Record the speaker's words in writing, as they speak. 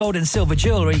Gold and silver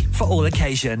jewellery for all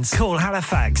occasions. Call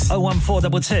Halifax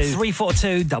 01422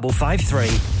 342 553.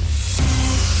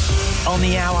 On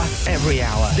the hour, every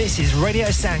hour. This is Radio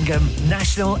Sangam,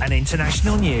 national and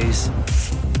international news.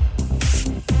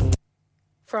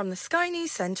 From the Sky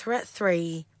News Centre at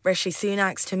 3. Rishi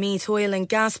Sunak's to meet oil and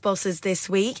gas bosses this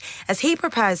week as he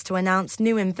prepares to announce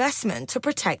new investment to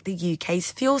protect the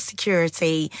UK's fuel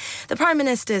security. The Prime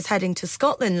Minister is heading to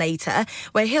Scotland later,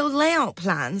 where he'll lay out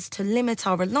plans to limit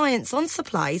our reliance on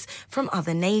supplies from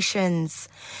other nations.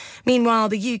 Meanwhile,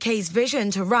 the UK's vision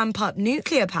to ramp up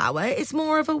nuclear power is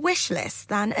more of a wish list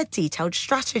than a detailed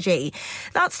strategy.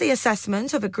 That's the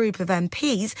assessment of a group of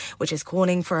MPs, which is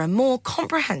calling for a more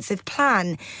comprehensive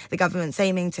plan. The government's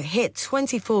aiming to hit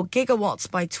 24 gigawatts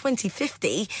by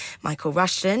 2050. Michael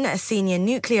Rushton, a senior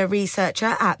nuclear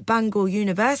researcher at Bangor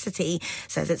University,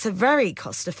 says it's a very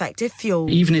cost-effective fuel.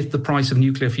 Even if the price of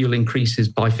nuclear fuel increases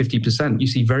by 50%, you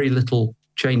see very little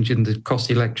change in the cost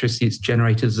of electricity that's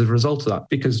generated as a result of that,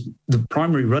 because the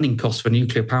primary running cost for a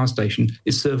nuclear power station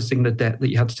is servicing the debt that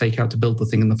you had to take out to build the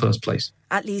thing in the first place.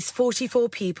 At least 44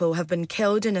 people have been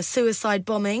killed in a suicide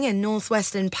bombing in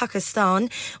northwestern Pakistan.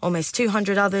 Almost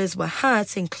 200 others were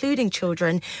hurt, including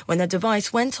children, when the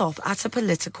device went off at a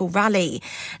political rally.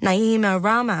 Naeema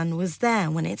Rahman was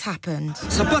there when it happened.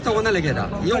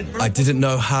 I didn't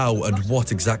know how and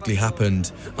what exactly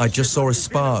happened. I just saw a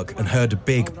spark and heard a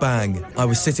big bang. I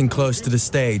was sitting close to the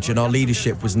stage and our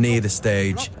leadership was near the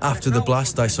stage. After the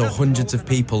blast, I saw hundreds of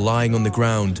people lying on the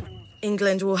ground.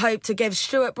 England will hope to give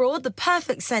Stuart Broad the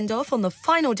perfect send-off on the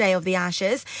final day of the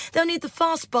Ashes. They'll need the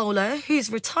fast bowler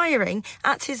who's retiring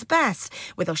at his best,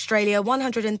 with Australia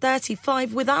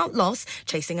 135 without loss,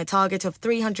 chasing a target of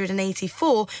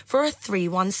 384 for a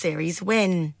 3-1 series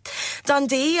win.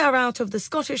 Dundee are out of the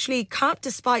Scottish League Cup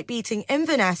despite beating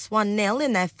Inverness 1-0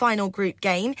 in their final group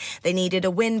game. They needed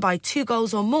a win by 2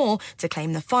 goals or more to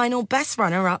claim the final best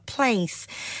runner-up place.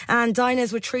 And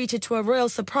diners were treated to a royal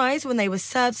surprise when they were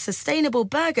served sustainable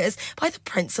burgers by the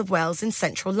Prince of Wales in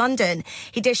central London.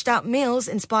 He dished out meals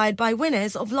inspired by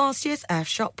winners of last year's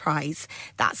Earthshot Prize.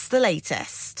 That's the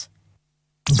latest.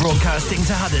 Broadcasting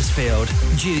to Huddersfield,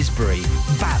 Dewsbury,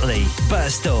 Batley,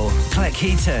 Birstall,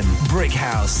 Cleckheaton,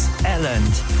 Brickhouse,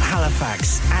 Elland,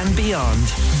 Halifax and beyond.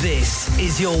 This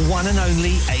is your one and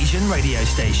only Asian radio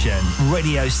station.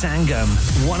 Radio Sangam,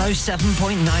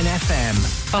 107.9 FM.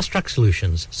 Fast Track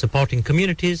Solutions, supporting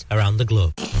communities around the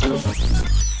globe.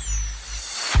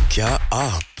 क्या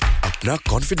आप अपना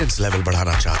confidence level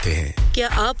बढ़ाना चाहते हैं? क्या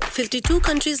आप 52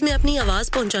 countries में अपनी आवाज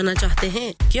पहुंचाना चाहते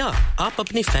हैं? क्या आप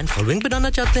अपनी फैन फॉलोइंग बनाना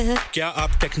चाहते हैं? क्या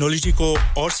आप टेक्नोलॉजी को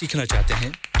और सीखना चाहते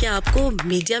हैं? क्या आपको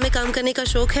मीडिया में काम करने का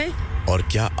शौक है? और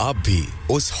क्या आप भी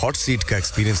उस हॉट सीट का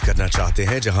एक्सपीरियंस करना चाहते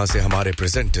हैं जहां से हमारे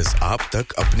प्रेजेंटर्स आप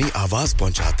तक अपनी आवाज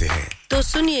पहुंचाते हैं? तो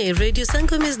सुनिए, Radio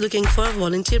Sangam is looking for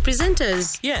volunteer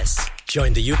presenters. Yes,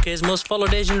 join the UK's most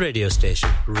followed Asian radio station,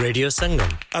 Radio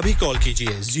Sangam. Abhi call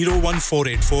kijiye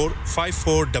 01484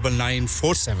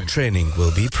 549947. Training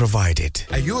will be provided.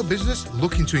 Are you a business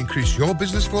looking to increase your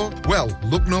business flow? Well,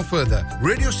 look no further.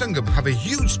 Radio Sangam have a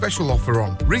huge special offer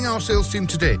on. Ring our sales team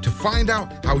today to find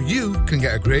out how you can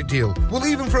get a great deal. We'll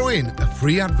even throw in a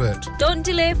free advert. Don't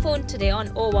delay, phone today on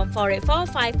 01484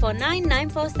 549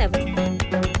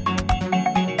 947.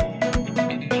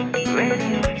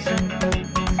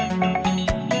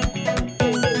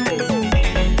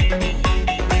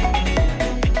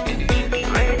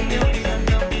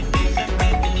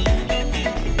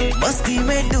 मस्ती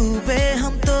में डूबे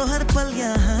हम तो हर पल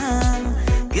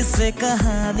यहाँ किस्से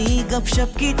कहानी गपशप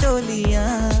की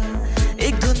टोलियाँ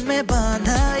एक धुन में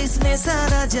बांधा इसने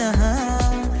सारा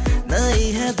जहां नई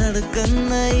है धड़कन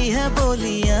नई है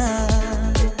बोलियाँ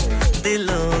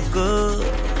दिलों को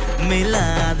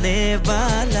मिलाने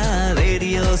वाला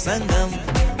रेडियो संगम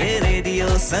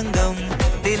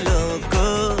दिलों को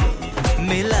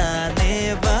मिलाने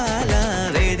वाला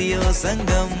रेडियो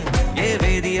संगम ये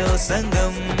रेडियो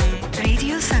संगम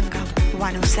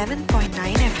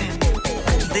 107.9 FM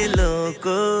दिलों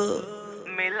को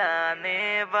मिलाने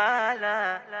वाला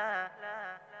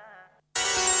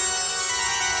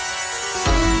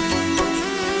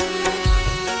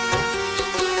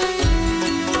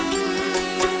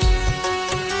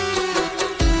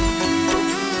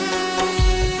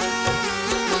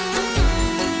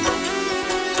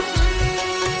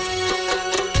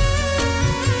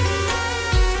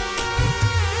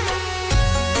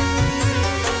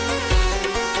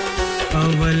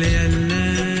अव्वल अल्लाह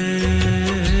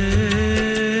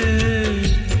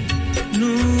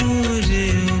नूर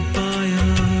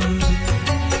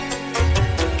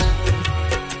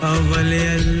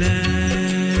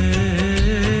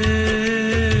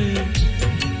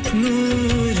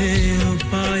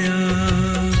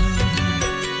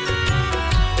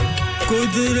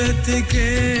कुदरत के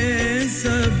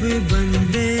सब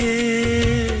बंदे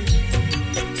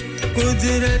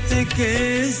कुदरत के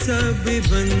सब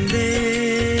बंदे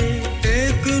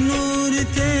एक नूर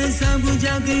ते सब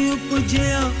जग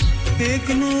उपजया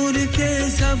एक नूर ते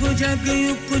सब जग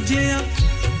उपजया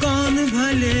कौन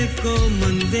भले को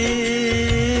मंदे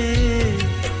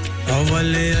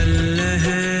अवल अल्लाह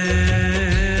है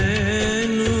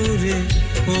नूर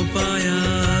हो पाया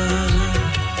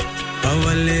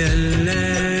अवल अल्लाह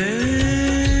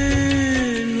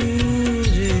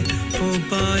नूर हो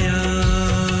पाया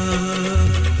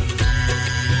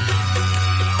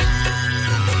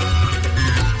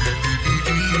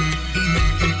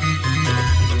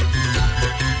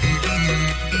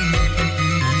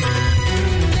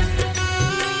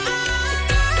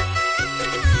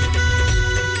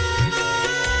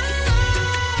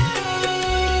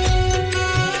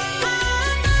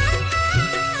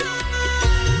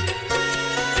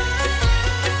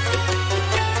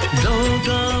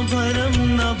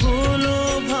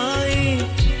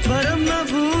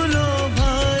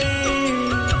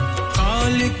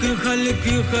खलक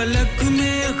खलक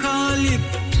में खालिक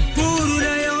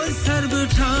पूर्णयो सर्व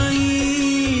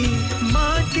ठाई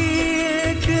माटी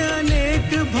एक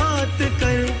अनेक भात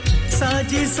कर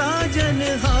साजी साजन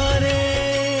हारे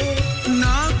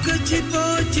ना कछ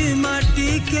पोच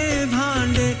माटी के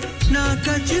भांडे ना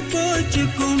कछ पोच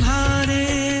कुम्हारे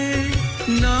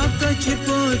ना कछ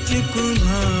पोच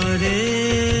कुम्हारे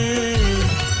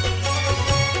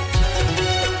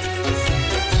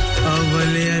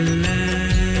अवल अल्लाह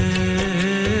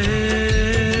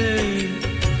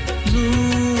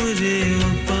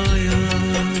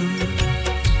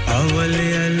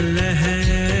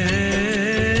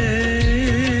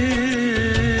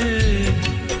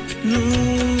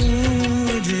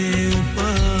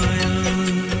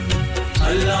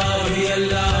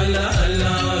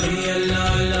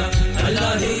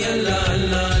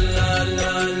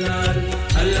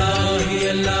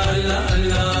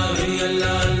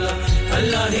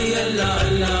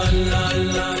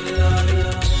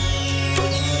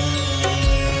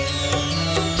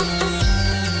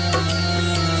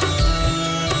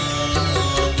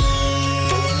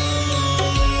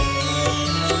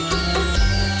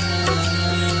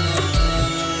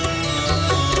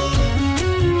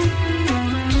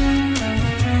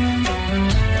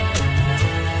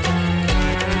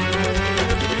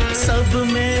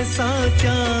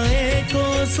साचाए को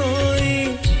सोई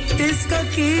इसका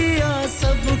किया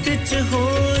सब कुछ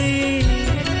होई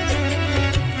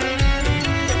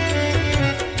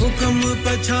हुक्म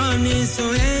पछाने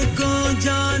सोए को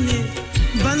जाने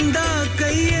बंदा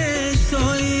कहिए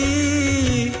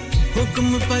सोई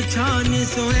हुक्म पछाने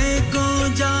सोए को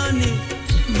जाने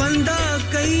बंदा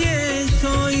कहिए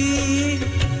सोई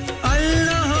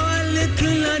अल्लाह लिख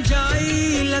न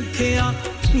जाई लखया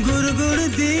गुर गुर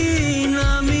दीना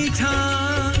मीठा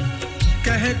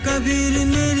कह कबीर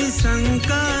मेरी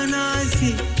शंका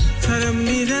नासी सर्व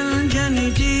निरंजन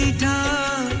जीठा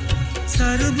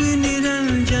सर्व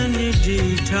निरंजन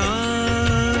जीठा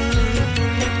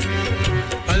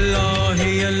अल्लाह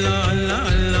ही अल्लाह अल्लाह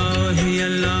अल्लाह ही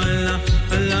अल्लाह अल्लाह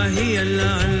अल्लाह ही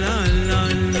अल्लाह अल्लाह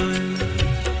अल्लाह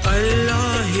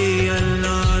अल्लाह ही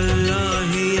अल्लाह अल्लाह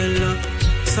ही अल्लाह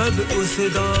सब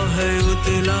उसदा है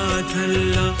उतला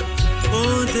थल्ला ओ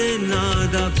दे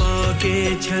नादा पाके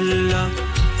छल्ला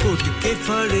उठ के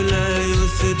फड़ ले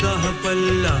उसदा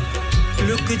पल्ला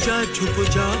लुक जा छुप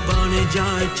जा बन जा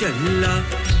चल्ला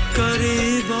कर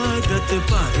इबादत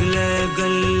भर ले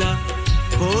गल्ला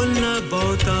बोलना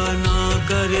बहुता ना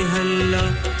कर हल्ला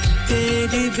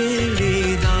तेरी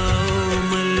बेली दाओ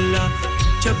मल्ला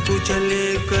चप्पू चले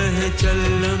कह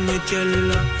चलम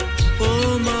चल्ला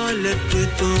ओ मालिक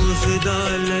तू सदा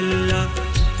लल्ला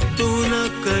तू न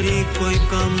करी कोई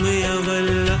काम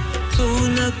अवल्ला तू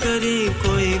न करी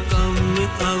कोई काम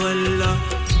अवल्ला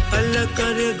अल्लाह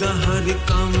करेगा हर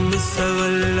काम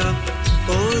सवल्ला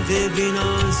ओ दे बिना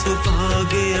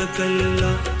सुभागे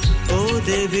अकल्ला ओ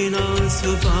दे बिना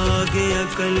सुभागे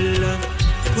अकल्ला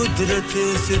कुदरत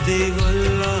उस दे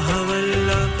वल्ला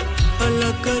हवल्ला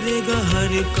अल्लाह करेगा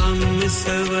हर काम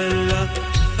सवल्ला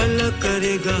अल्लाह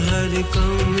करेगा हर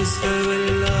काम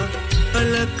सवल्ला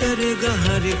अल्लाह करेगा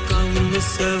हर काम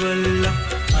सवल्ला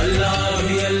अल्लाह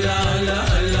ही अल्लाह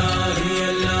अल्लाह ही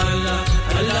अल्लाह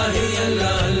अल्लाह ही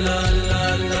अल्लाह अल्लाह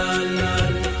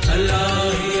अल्लाह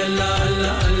ही अल्लाह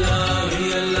अल्लाह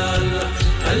ही अल्लाह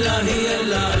अल्लाह ही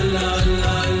अल्लाह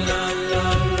अल्लाह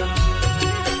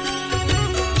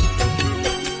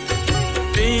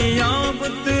पिया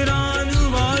पुत्रा नु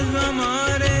वाज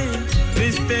हमारे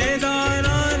रिश्तेदार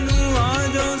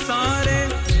सारे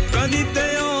कदी ते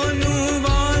ओनु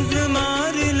वाज मार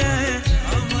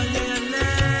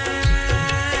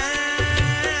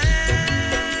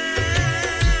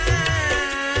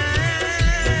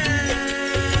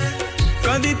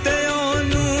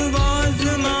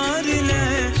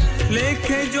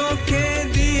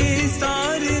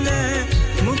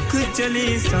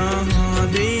चली साहां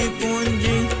दी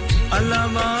पूंजी अल्लाह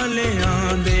वाले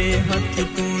आंदे हथ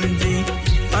पूंजी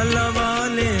अल्लाह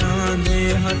वाले आंदे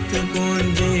हथ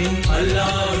पूंजी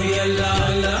अल्लाह ही अल्लाह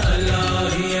अल्लाह अल्लाह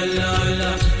ही अल्लाह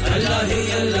अल्लाह अल्लाह ही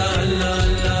अल्लाह अल्लाह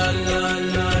अल्लाह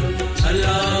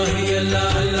अल्लाह ही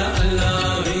अल्लाह अल्लाह अल्लाह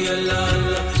ही अल्लाह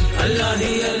अल्लाह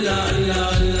ही अल्लाह अल्लाह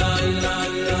अल्लाह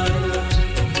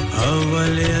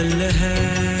अव्वल अल्लाह है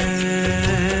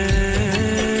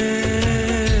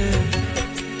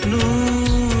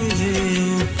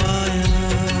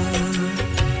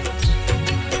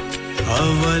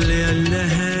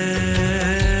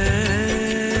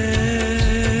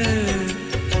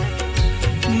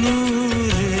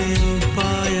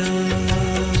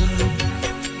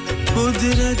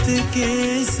कुदरत के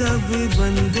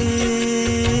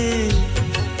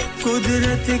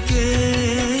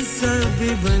सब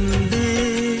बंदे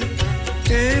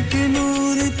एक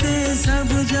नूर ते सब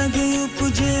जग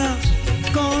उपजया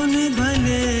कौन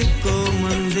भले को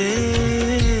मंदे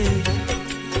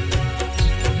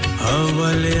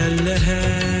अव्वल अल्लाह है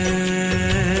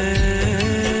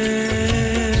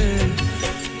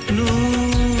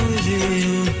नूर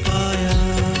पाया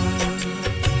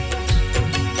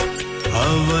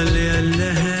अव्वल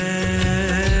अल्लाह है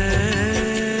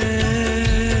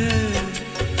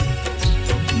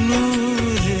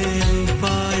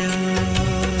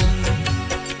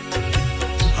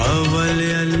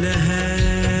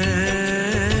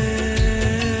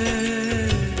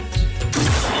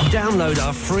Download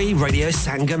our free Radio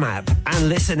Sangam app and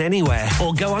listen anywhere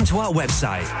or go onto our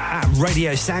website at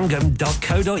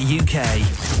radiosangam.co.uk.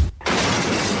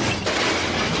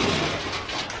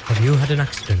 Have you had an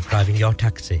accident driving your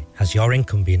taxi? Has your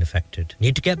income been affected?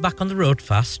 Need to get back on the road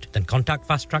fast? Then contact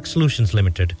Fast Track Solutions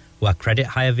Limited, who are credit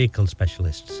hire vehicle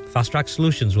specialists. Fast Track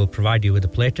Solutions will provide you with a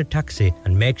plated taxi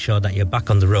and make sure that you're back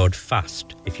on the road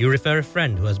fast. If you refer a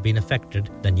friend who has been affected,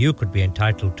 then you could be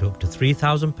entitled to up to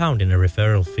 £3,000 in a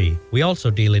referral fee. We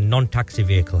also deal in non-taxi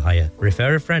vehicle hire.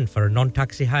 Refer a friend for a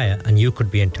non-taxi hire and you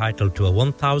could be entitled to a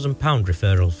 £1,000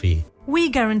 referral fee. We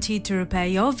guarantee to repair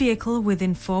your vehicle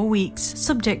within 4 weeks,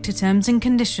 subject to terms and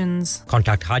conditions.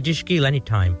 Contact Haji Shkil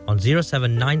anytime on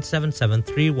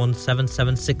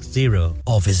 07977317760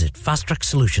 or visit Fast Track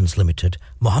Solutions Limited,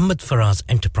 Mohammed Faraz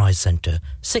Enterprise Centre,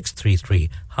 633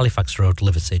 Halifax Road,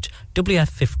 Liversedge,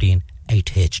 WF15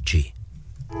 8HG.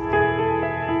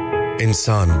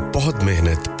 इंसान बहुत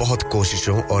मेहनत, बहुत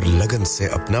कोशिशों और लगन से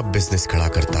अपना business खड़ा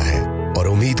करता है और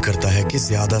उम्मीद करता है कि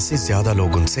ज्यादा से ज्यादा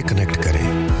लोग उनसे कनेक्ट करें।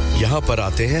 यहाँ पर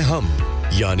आते हैं हम,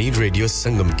 यानी रेडियो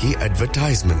संगम की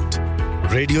एडवर्टाइजमेंट।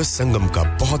 रेडियो संगम का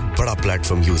बहुत बड़ा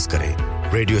प्लेटफॉर्म यूज करें।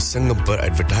 रेडियो संगम पर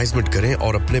एडवर्टाइजमेंट करें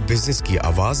और अपने बिजनेस की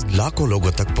आवाज लाखों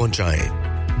लोगों तक पहुंचाएं।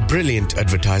 Brilliant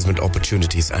advertisement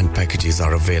opportunities and packages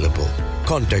are available.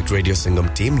 Contact Radio Singham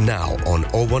team now on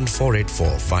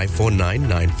 01484 549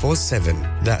 947.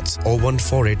 That's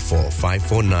 01484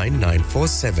 549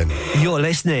 947. You're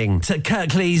listening to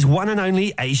Kirklees one and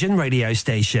only Asian radio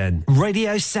station,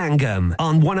 Radio Sangam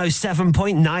on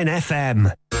 107.9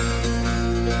 FM.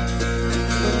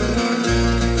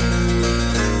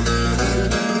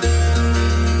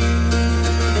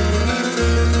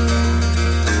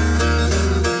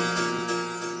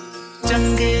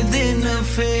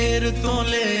 फेर तो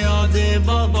ले आदे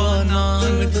बाबा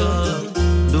नानका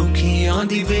दुखियां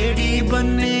दी बेड़ी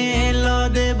बन्ने ला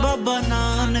दे बाबा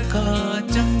नानका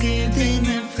चंगे दिन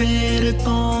फेर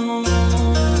तो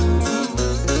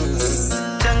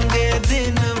चंगे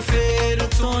दिन फेर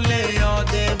तो ले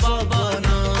आदे बाबा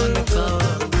नानका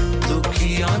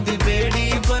दुखियां दी बेड़ी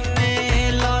बन्ने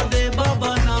ला दे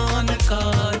बाबा नानका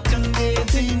चंगे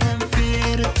दिन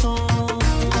फेर तो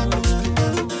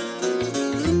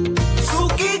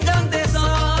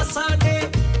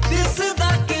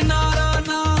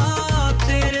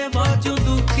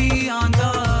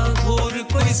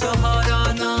सहारा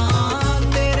ना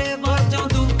तेरे बाजों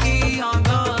दुखी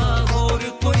आंदा और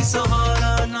कोई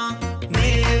सहारा ना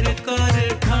मेरे कर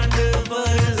ठंड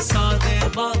बरसा दे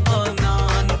बाबा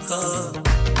नानका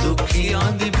दुखियां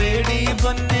दी बेड़ी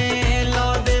बन्ने ला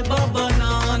दे बाबा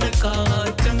नानका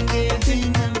चंगे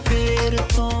दिन फेर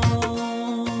तो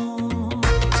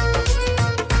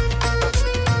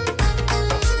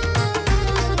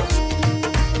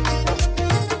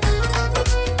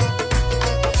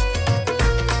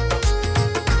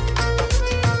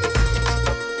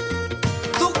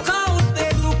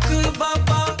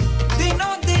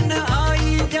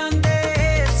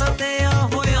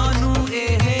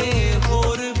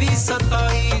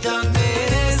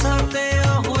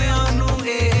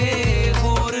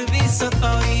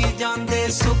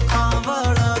सुखां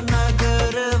वाला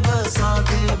नगर वसा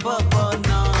दे बाबा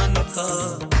नानका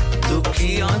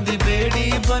दुखियां दी बेड़ी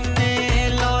बन्ने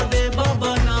ला दे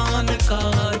बाबा नानका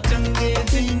चंगे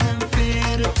दिन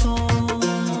फेर तो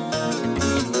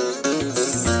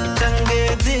चंगे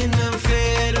दिन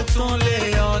फेर तो ले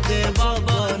आ दे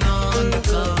बाबा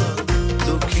नानका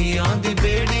दुखियां दी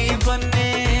बेड़ी बन्ने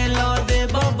ला दे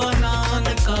बाबा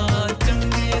नानका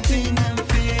चंगे दिन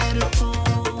फेर तो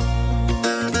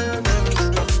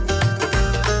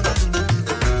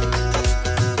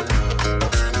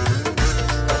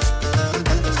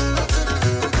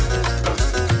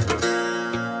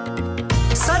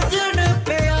सज्जन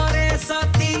प्यारे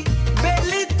साथी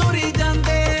बेली तुरी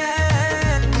जांदे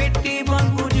हैं मिट्टी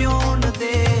वांगू जिउण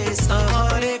दे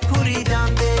सहारे खुरी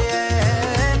जांदे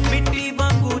हैं मिट्टी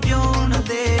वांगू जिउण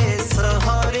दे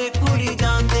सहारे खुरी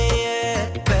जांदे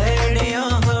हैं पैड़ियां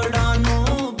हड़ां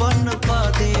नूं बन पा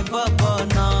दे बाबा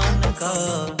नानका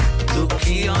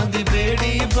दुखियां दी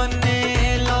बेड़ी बन्ने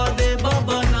ला दे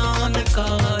बाबा नानका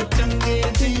चंगे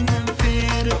दिन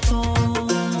फेर तो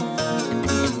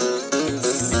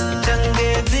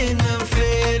चंगे दिन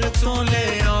फेर तो ले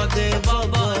आ दे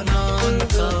बाबा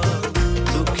नानका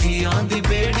दुखियां दी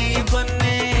बेड़ी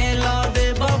बन्ने ला दे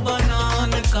बाबा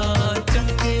नानका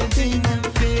चंगे दिन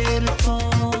फेर तो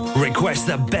Request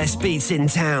the best beats in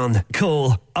town.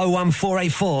 Call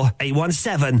 01484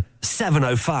 817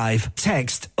 705.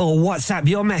 Text or WhatsApp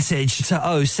your message to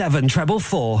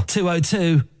 07444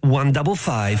 202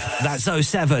 155. That's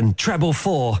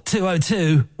 07444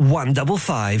 202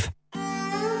 155.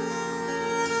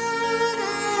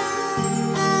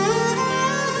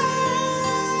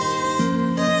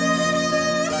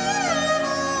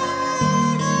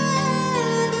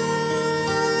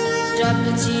 रब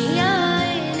जी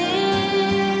आए ने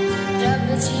रब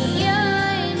जी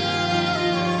आए ने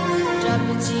रब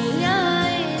जी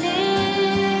आए ने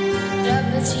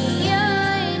रब जी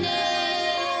आए ने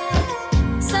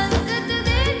संगत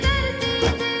दे धरती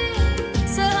दे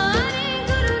सहारे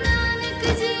गुरु नानक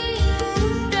जी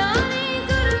प्यारे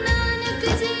गुरु नानक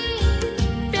जी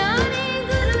प्यारे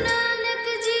गुरु नानक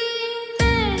जी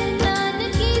भैण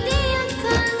नानकी दी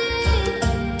अखां दे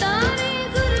तारे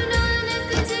गुरु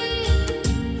नानक जी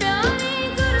प्यारे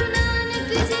गुरु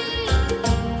नानक जी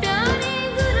प्यारे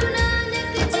गुरु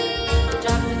नानक जी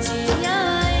रब जी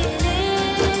आए ने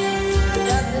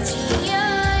रब जी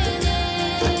आए ने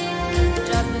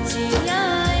रब जी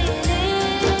आए ने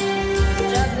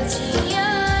रब जी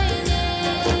आए ने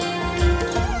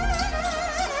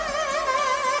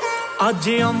आज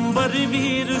अंबर भी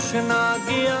रुशना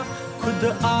गया खुद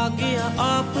आ गया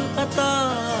आप अता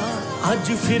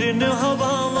आज फिर न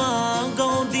हवावां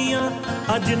गाउंदियां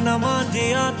आज नवां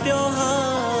जिया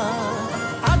त्योहार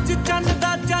आज चंद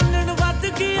दा चानण वध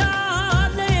गया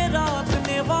ले रात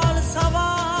ने वाल सवा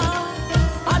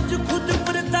आज खुद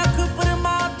प्रतख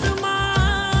परमात्मा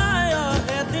आया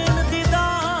है दिन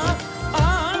दीदार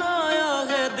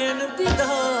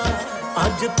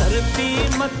आज धरती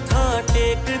मत्था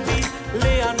टेक दी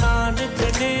लिया नानक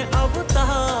ने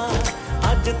अवतार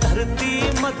आज धरती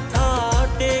मत्था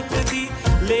टेक दी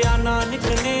लिया नानक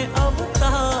ने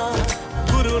अवतार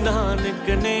गुरु नानक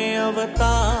ने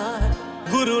अवतार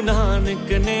गुरु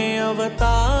नानक ने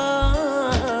अवतार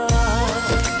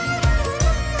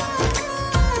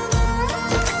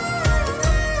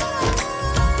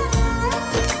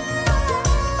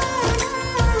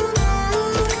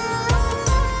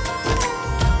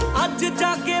आज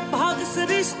जागे भाग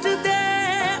सृष्ट दे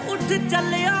उठ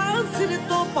चलिया सिर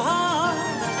तो भार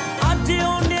आज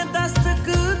ओने दस्तक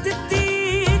दित्ती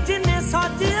जिने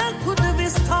साजिया खुद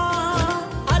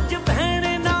विस्थार आज भैण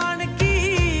नानकी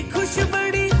खुश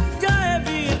बड़ी जाए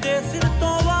वीर दे सिर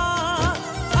तो वार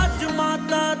आज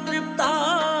माता तृप्ता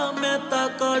मेहता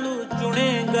कालू चुने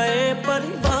गए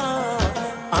परिवार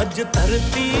आज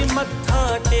धरती मत्था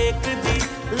टेक दी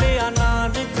लिया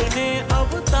नानक ने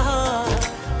अवतार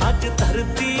आज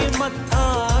धरती मत्था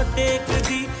टेक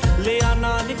दी लिया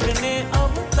नानक ने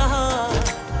अवतार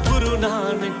गुरु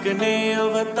नानक ने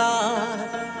अवतार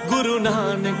गुरु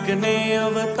नानक ने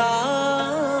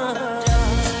अवतार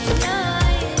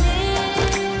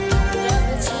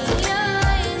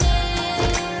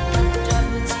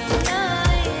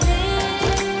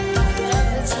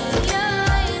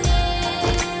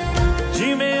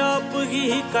जिवें आप ही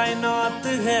कायनात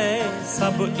है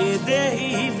सब एदे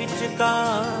ही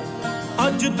विचकार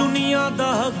आज दुनिया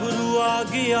दा गुरु आ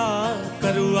गया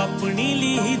करो अपनी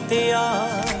ली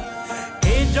तैयार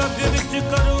ए जग विच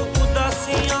करो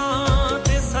उदासियां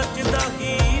ते सच दा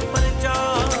ही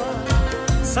प्रचार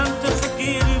संत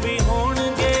फकीर भी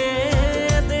होणगे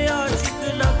ते आशिक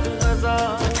लख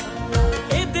हजार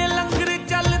ए दे लंगर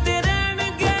चलदे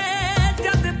रहणगे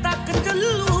जद तक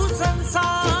चलू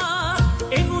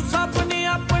संसार इनु सब ने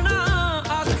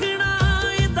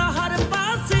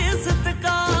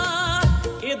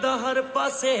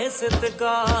पासे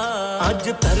सत्कार अज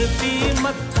धरती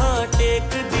मत्था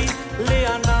टेक दी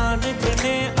लिया नानक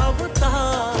ने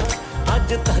अवतार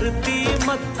अज धरती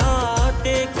मत्था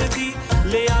टेक दी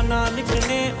लिया नानक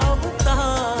ने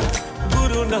अवतार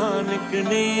गुरु नानक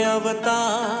ने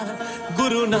अवतार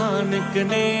गुरु नानक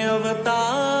ने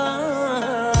अवतार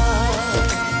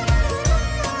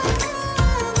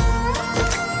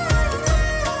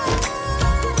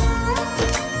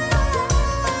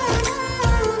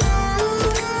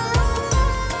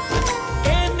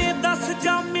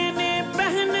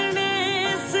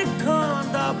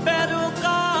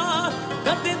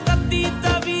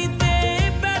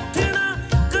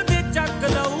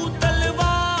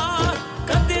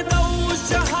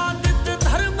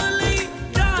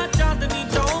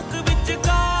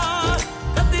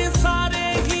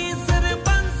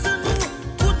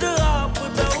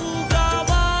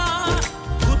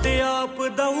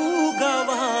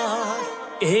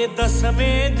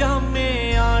दसवें जामे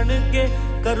आण के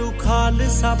करू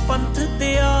खालसा पंथ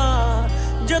तैयार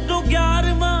जदों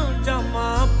 11वां जामा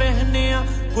पहनिया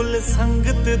कुल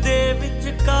संगत दे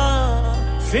विचकार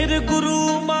फिर गुरु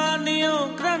मानियो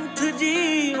ग्रंथ जी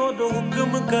ओदो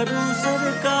हुक्म करू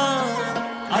सरकार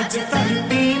अज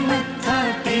धरती मत्था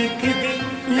टेक दी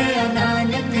लिया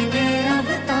नानक ने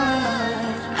अवतार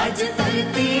अज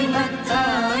धरती मत्था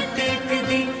टेक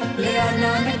दी लिया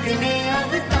नानक ने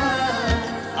अवतार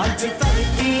अज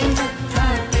धरती मत्था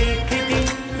टेक दी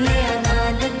लिया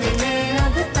नानक ने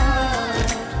अवतार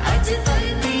अज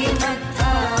धरती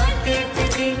मत्था टेक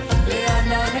दी लिया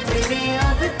नानक ने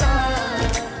अवतार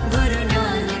गुरु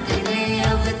नानक ने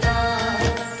अवतार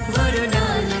गुरु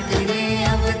नानक ने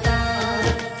अवतार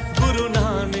गुरु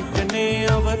नानक ने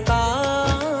अवतार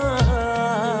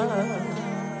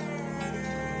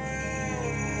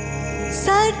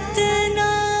सतना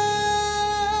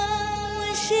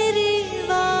श्री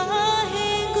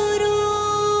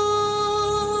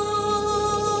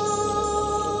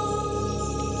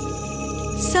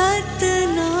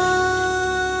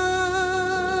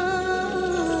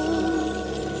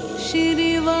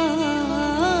श्री वाहेगुरु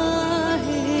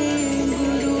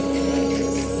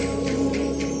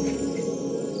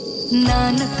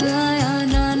नानक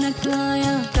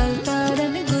आया कल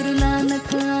तारन गुरु नानक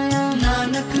आया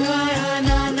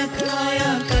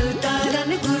कल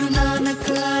तारन गुरु नानक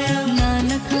आया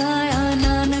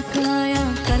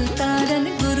कल तारन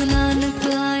गुरु नानक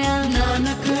आया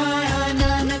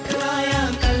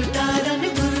कल तारन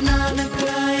गुरु नानक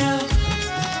आया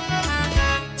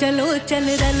चलो चल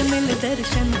रल मिल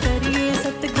दर्शन करिए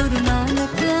सतगुरु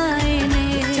नानक आए ने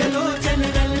चलो चल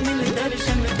रल मिल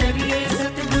दर्शन करिए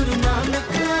सतगुरु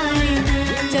नानक आए ने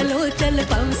चलो चल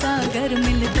भव सागर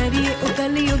मिल तरिए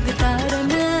उगल युग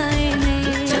तारन आए ने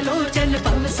चलो चल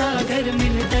भव सागर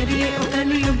मिल तरिए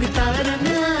उगल युग तारन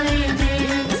आए ने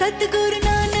सतगुरु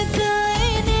नानक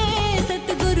आए ने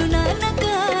सतगुरु नानक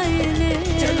आए ने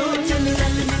चलो चल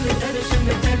रल मिल दर्शन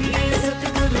करिए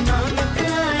सतगुरु नानक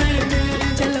आए ने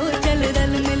चलो चल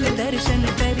रल मिल दर्शन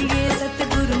करिए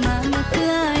सतगुरु नानक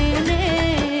आए ने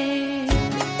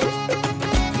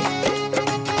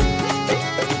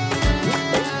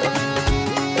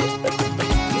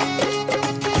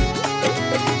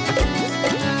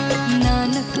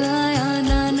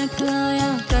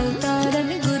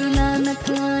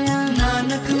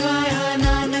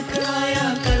नानक आया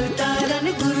कल तारन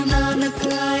गुरु नानक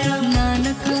आया कल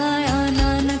तारन गुरु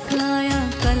नानक आया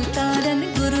कल तारन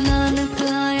गुरु नानक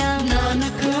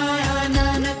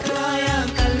आया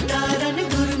कल तारन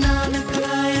गुरु नानक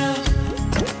आया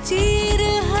चीर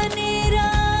हनेरा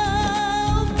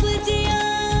उपजिया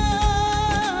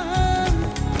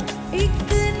एक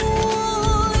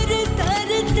नूर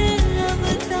तरत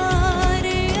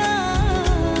अवतारिया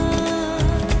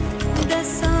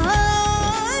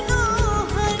दसानो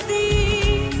हदी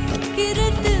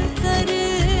किरत कर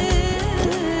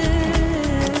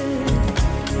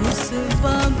उस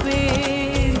बाबे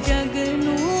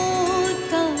जगनू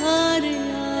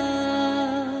तारिया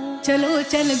चलो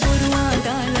चल गुरुआं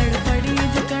दा लड़ पड़ी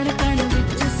जो कण कण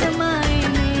विच समाए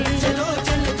ने चलो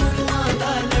चल गुरुआं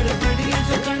दा लड़ पड़ी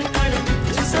जो कण कण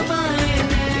विच समाए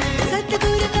ने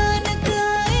सतगुरु नानक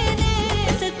आए ने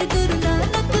सतगुरु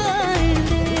नानक आए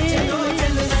ने चलो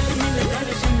चल रल मिल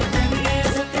दर्शन करिए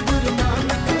सतगुरु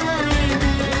नानक आए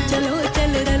ने चलो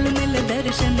चल रल मिल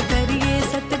दर्शन करिए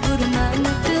सतगुरु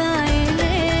नानक आए ने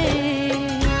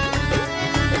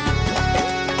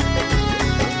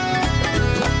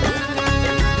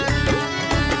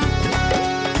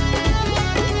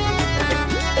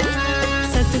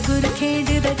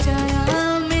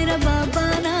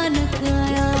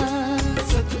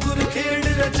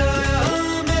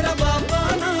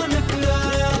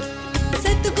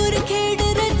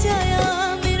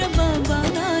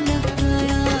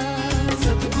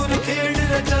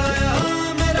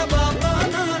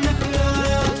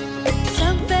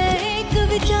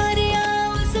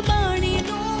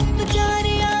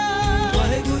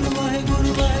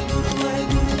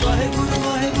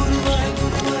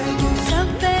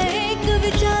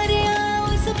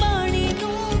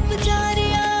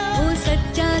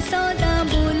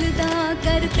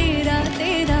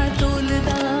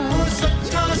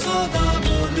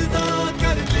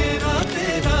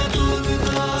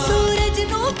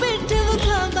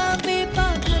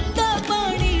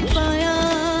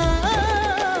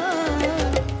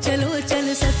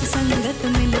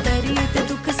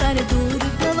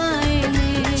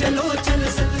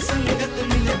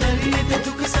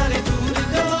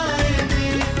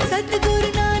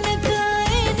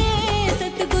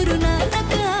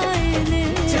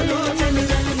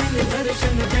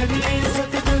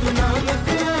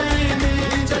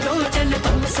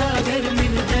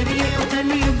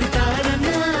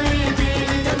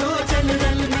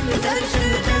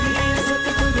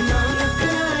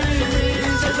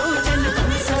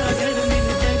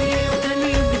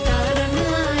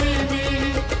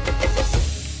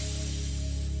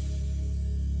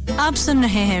आप सुन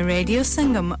रहे हैं रेडियो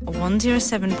संगम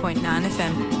 107.9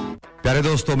 FM प्यारे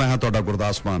दोस्तों मैं हां ਤੁਹਾਡਾ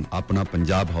ਗੁਰਦਾਸ ਮਾਨ ਆਪਣਾ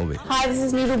ਪੰਜਾਬ ਹੋਵੇ hi this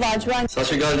is Neeru Bajwa Sat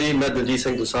Sri अकाल जी मैं दिलजीत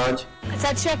सिंह दुसांझ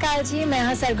सत श्री अकाल जी मैं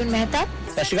हां सरगुन मेहता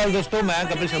सत श्री अकाल दोस्तों मैं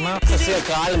कपिल शर्मा सत श्री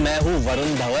अकाल मैं हूं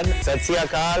वरुण धवन सत श्री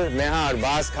अकाल मैं हां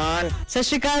अरबाज खान सत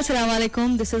श्री अकाल अस्सलाम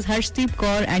वालेकुम this is Harshdeep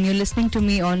Kaur and you are listening to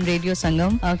me on radio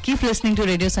Sangam keep listening to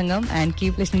radio Sangam and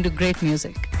keep listening to great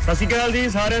music Sat Sri अकाल जी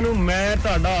साਰਿਆਂ ਨੂੰ ਮੈਂ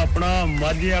ਤੁਹਾਡਾ ਆਪਣਾ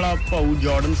ਮਾਝੇ ਵਾਲਾ ਭਾਊ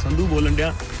ਜਾਰਡਨ ਸੰਧੂ ਬੋਲਣ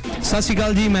ਡਿਆ सत श्री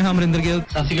अकाल जी मैं अमरिंदर गिल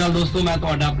सत श्री अकाल दोस्तों मैं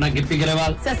ਤੁਹਾਡਾ ਆਪਣਾ ਗਿੱਪੀ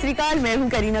ਗਰੇਵਾਲ सत श्री अकाल मैं हूं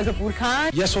Kareena Kapoor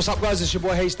Khan Yes what's up guys it's your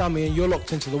boy Hayes Dami and you're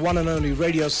locked into the one and only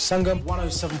Radio Sangam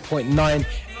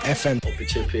 107.9 FM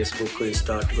पीछे Facebook को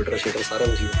Insta Twitter शेयर सारा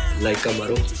कुछ लाइक का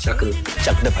मारो चक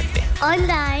दे फट्टे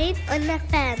online on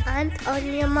FM and on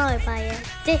your mobile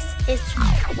this is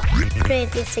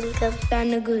Radio Sangam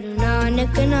Tan Guru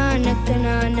Nanak Nanak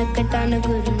Nanak Tan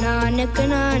Guru Nanak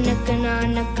Nanak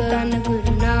Nanak Tan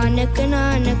Guru Nanak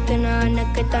Nanak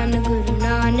Nanak Tan Guru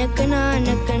Nanak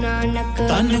Nanak Nanak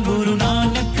Tan Guru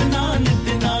Nanak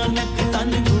Nanak Nanak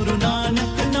Tan Guru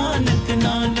Nanak Nanak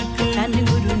Nanak Tan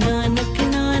Guru Nanak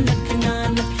Nanak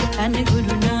Nanak Tan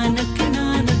Guru Nanak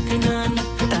Nanak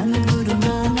Nanak Tan Guru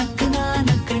Nanak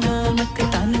Nanak Nanak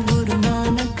Tan Guru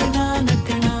Nanak Nanak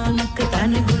Nanak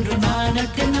Tan Guru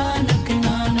Nanak Nanak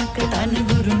Nanak Tan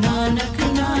Guru Nanak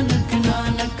Nanak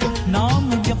Nanak नाम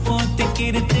जपो ते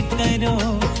कीर्त करो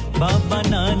बाबा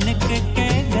नानक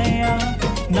कह गया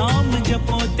नाम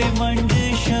जपो ते वंड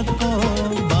छको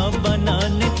बाबा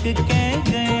नानक कह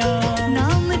गया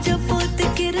नाम जपो ते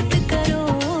कीर्त करो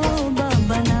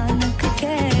बाबा नानक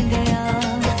कह गया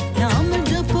नाम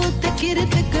जपो ते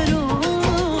कीर्त करो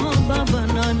बाबा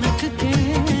नानक कह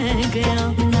गया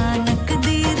नानक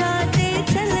दी राह ते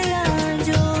चलिया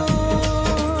जो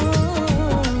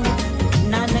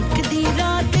नानक दी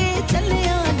राह ते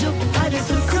चलिया जो हर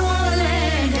सुख ले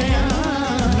गया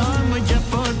नाम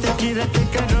जपो ते कीर्त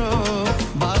करो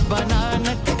बाबा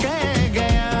नानक कह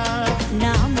गया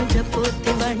नाम जपो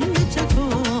ते वंड छको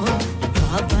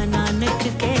बाबा नानक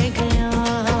कह गया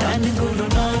धन गुरु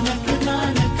नानक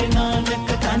नानक नानक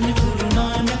धन गुरु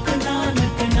नानक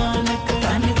नानक नानक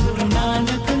धन गुरु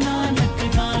नानक नानक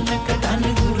नानक धन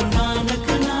गुरु नानक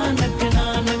नानक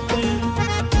नानक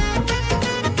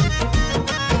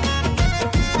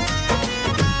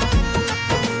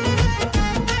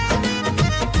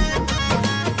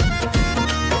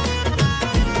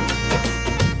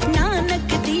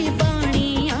नानक दी बाणी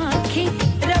आंखें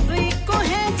रब को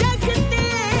है जगते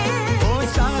ओ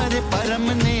सारे परम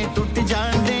ने टूट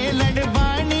जांदे लड़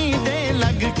बाणी दे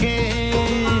लग के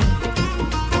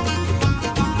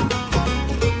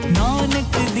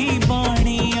नानक दी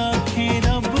बाणी आंखें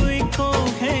रब को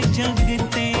है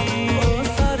जगते ओ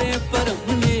सारे परम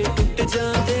ने टूट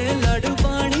जांदे लड़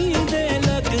बाणी दे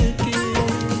लग के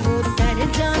उतर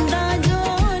जांदा जो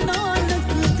नानक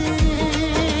दे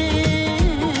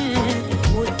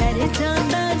उतर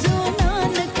जांदा जो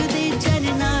नानक दे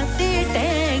चरना ते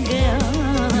टह गया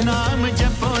नाम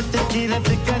जपो ते कीरत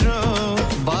करो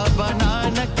बाबा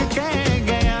नानक कह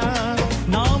गया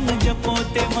नाम जपो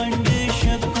ते वंड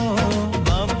छको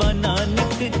बाबा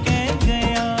नानक कह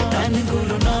गया धन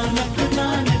गुरु नानक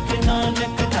नानक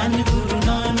नानक धन गुरु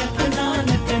नानक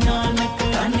नानक नानक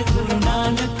धन गुरु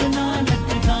नानक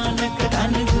नानक नानक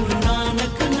धन गुरु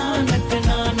नानक नानक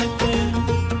नानक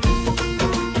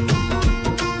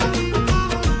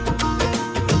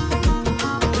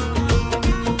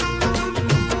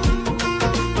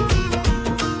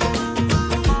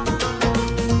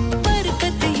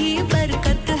बरकत ही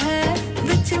बरकत है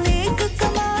विच नेक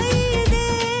कमाई दे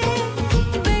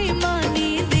बेईमानी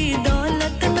दी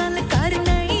दौलत नाल कर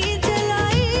नहीं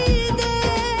जलाई दे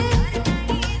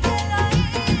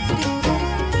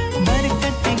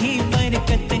बरकत ही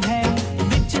बरकत है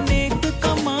विच नेक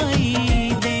कमाई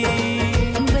दे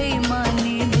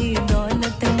बेईमानी दी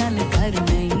दौलत नाल कर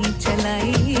नहीं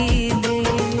चलाई दे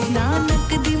नानक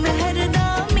दी मेहर दा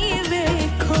मी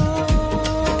वेखो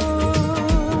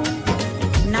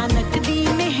नानक दी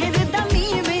मेहर दा मी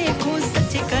वेखो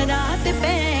सच करात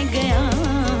पै गया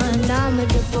नाम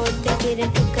जपो ते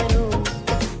कीरत करो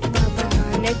बाबा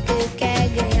नानक कह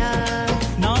गया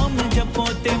नाम जपो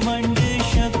ते वंड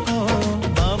छको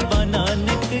बाबा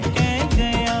नानक कह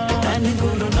गया धन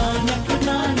गुरु नानक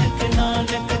नानक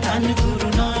नानक धन गुरु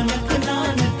नानक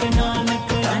नानक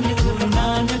नानक धन गुरु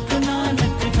नानक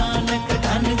नानक नानक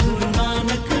धन गुरु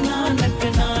नानक नानक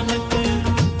नानक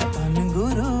धन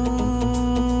गुरु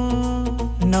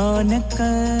नानक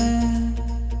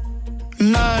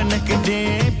नानक दे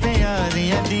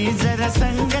प्यारियां दी जरा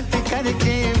संगत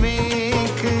करके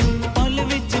वेख पल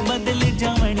विच बदल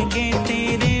जावणगे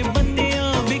तेरे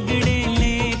बंदियां बिगड़े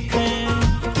लेख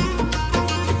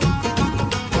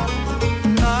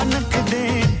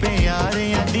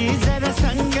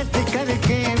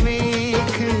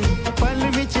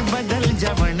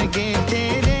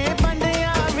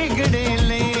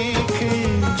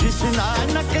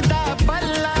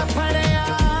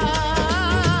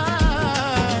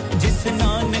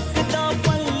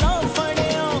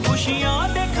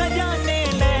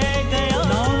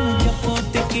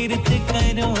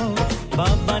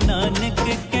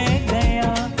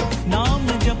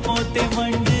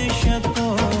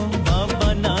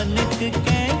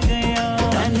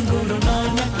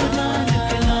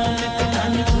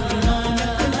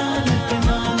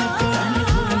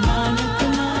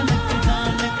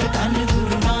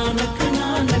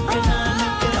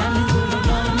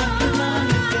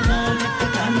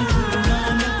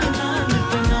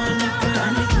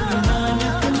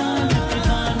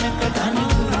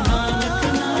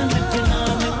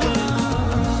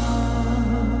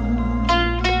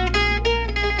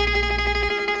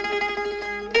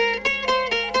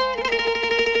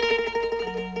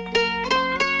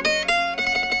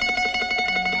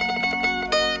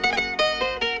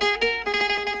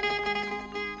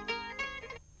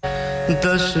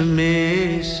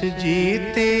दशमेश जी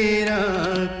तेरा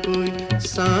कोई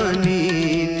सानी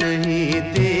नहीं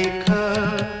देखा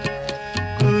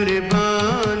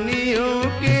कुर्बानियों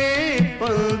के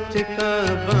पंथ का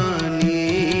बानी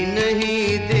नहीं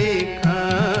देखा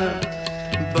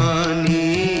बानी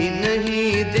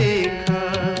नहीं देखा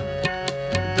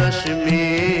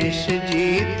दशमेश जी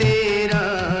तेरा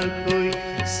कोई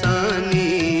सानी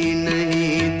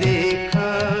नहीं देखा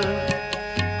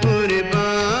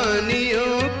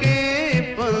कुर्बानियों के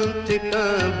पंथ का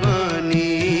बानी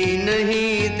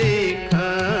नहीं देखा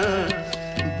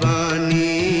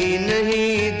बानी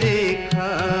नहीं देखा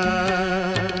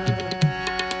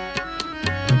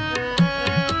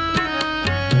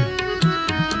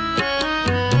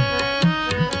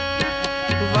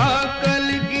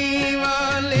वाकलगी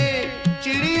वाले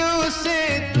चिड़ियों से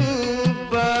तू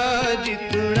बाज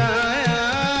तुड़ाया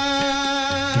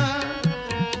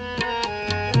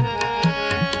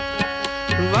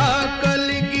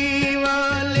वाकलगी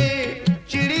वाले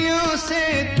चिड़ियों से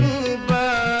तू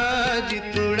बाज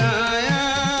तुड़ाया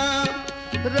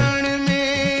रण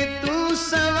में तू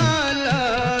 1.25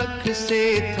 लाख से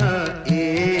था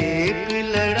एक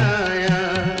लड़ाया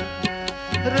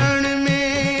रण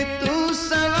में तू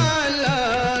 1.25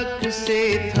 लाख से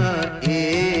था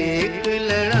एक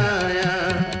लड़ाया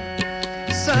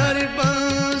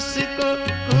सरबंस को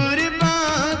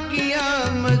कुर्बान किया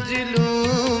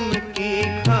मजलूम की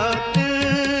खातिर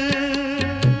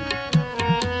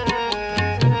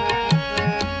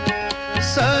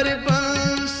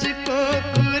सरबंस को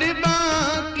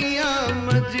कुर्बान किया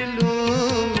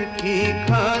मजलूम की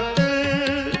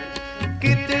खातिर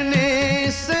कितने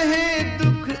सहे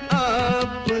दुख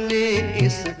आपने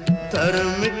इस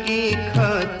धर्म की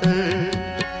खातिर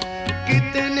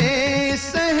कितने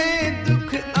सहे दुख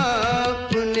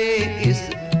आपने इस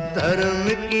धर्म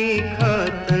की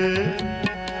खातिर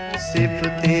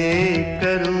सिफतें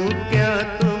करूं क्या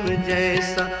तुम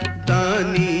जैसा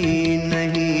दानी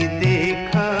नहीं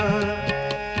देखा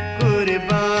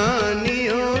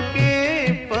कुर्बानियों के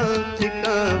पंथ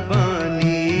का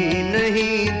बानी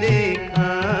नहीं देखा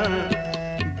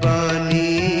बानी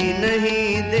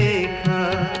नहीं देखा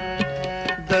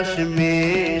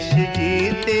दशमेश जी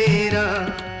तेरा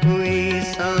कोई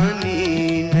सानी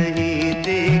नहीं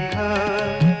देखा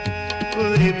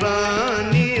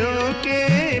कुर्बानियों के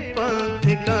पंथ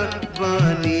का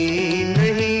बानी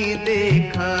नहीं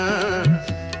देखा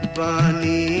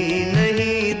बानी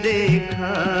नहीं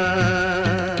देखा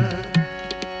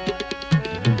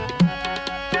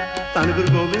ਧੰਨ ਗੁਰੂ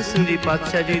ਗੋਬਿੰਦ ਸਿੰਘ ਜੀ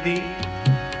ਪਾਤਸ਼ਾਹ ਜੀ ਦੀ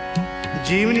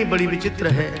ਜੀਵਨੀ ਬੜੀ ਵਿਚਿੱਤਰ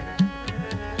ਹੈ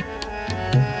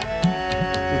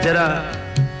जरा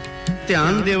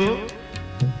ध्यान देवो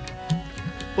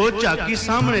ओ झाकी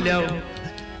सामने लियाओ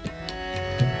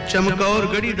चमकौर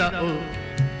गढ़ी दा ओ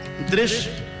दृश्य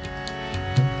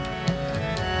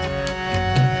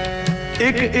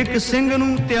एक एक सिंह नूं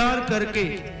तैयार करके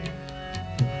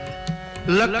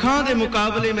लखां दे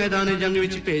मुकाबले मैदाने जंग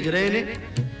विच भेज रहे ने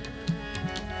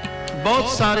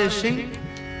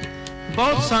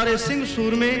बहुत सारे सिंह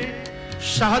सूरमे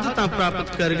शहादतां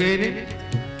प्राप्त कर गए ने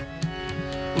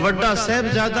ਵੱਡਾ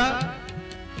ਸਾਹਿਬਜ਼ਾਦਾ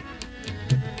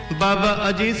ਬਾਬਾ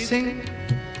ਅਜੀਤ ਸਿੰਘ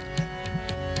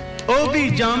ਉਹ ਵੀ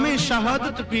ਜਾਮੇ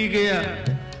ਸ਼ਹਾਦਤ ਪੀ ਗਿਆ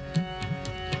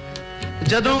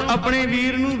ਜਦੋਂ ਆਪਣੇ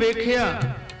ਵੀਰ ਨੂੰ ਵੇਖਿਆ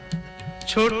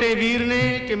ਛੋਟੇ ਵੀਰ ਨੇ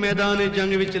ਕਿ ਮੈਦਾਨੇ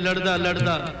ਜੰਗ ਵਿੱਚ ਲੜਦਾ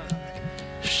ਲੜਦਾ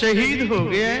ਸ਼ਹੀਦ ਹੋ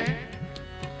ਗਿਆ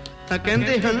ਤਾਂ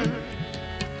ਕਹਿੰਦੇ ਹਨ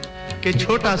ਕਿ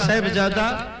ਛੋਟਾ ਸਾਹਿਬਜ਼ਾਦਾ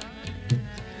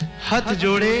ਹੱਥ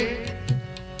ਜੋੜੇ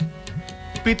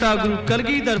पिता गुरु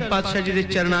कलगीधर पातशाह जी के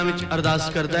चरणों में अरदास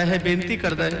करता है बेनती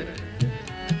करता है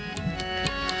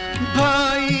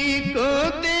भाई को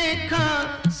देखा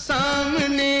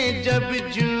सामने जब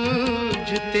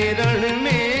जूझते रण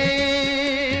में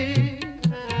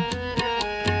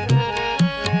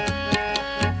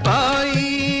भाई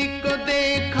को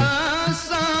देखा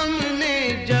सामने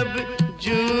जब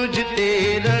जूझते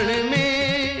रण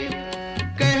में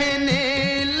कहने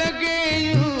लगे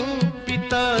यूं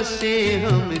पिता से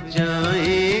हम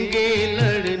जाएंगे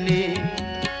लड़ने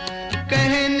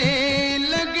कहने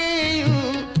लगे यूं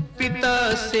पिता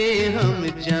से हम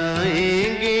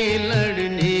जाएंगे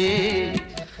लड़ने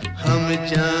हम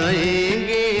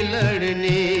जाएंगे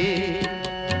लड़ने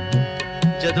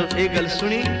जदों ये गल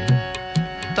सुनी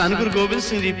धन गुरु गोबिंद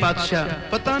सिंह जी पातशाह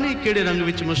पता नहीं किहड़े रंग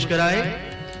विच मुस्कुराए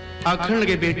आखण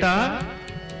लगे बेटा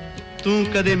तू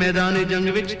कदे मैदाने जंग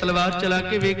विच तलवार चला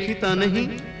के वेखी तां नहीं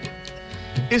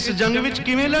इस जंग विच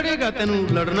किवें लड़ेगा तैनू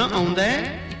लड़ना आउंदा है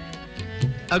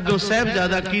अगों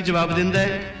साहिबजादा की जवाब दिंदा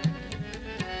है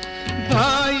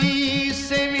भाई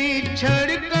से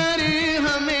बिछड़ कर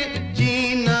हमें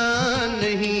जीना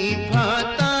नहीं भाई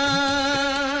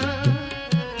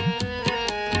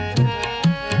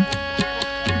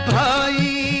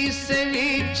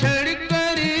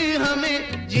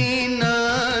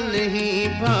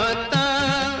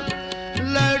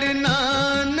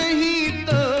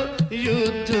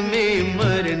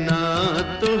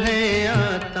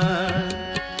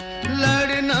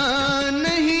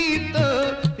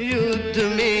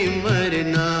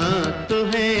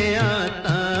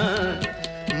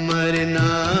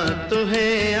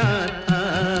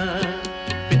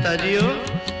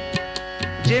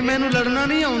ਨੂੰ ਲੜਨਾ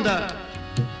ਨਹੀਂ ਆਉਂਦਾ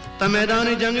ਤਾਂ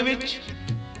ਮੈਦਾਨ ਜੰਗ ਵਿੱਚ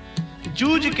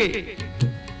ਜੂਝ ਕੇ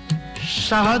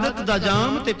ਸ਼ਹਾਦਤ ਦਾ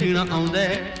ਜਾਮ ਤੇ ਪੀਣਾ ਆਉਂਦਾ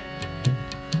ਹੈ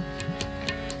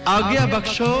ਆਗਿਆ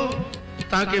ਬਖਸ਼ੋ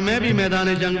ਤਾਂ ਕਿ ਮੈਂ ਵੀ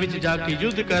ਮੈਦਾਨ ਜੰਗ ਵਿੱਚ ਜਾ ਕੇ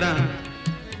युद्ध ਕਰਾਂ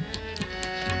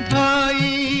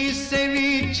भाई से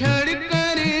बिछड़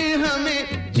कर हमें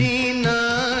जीना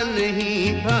नहीं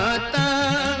भाता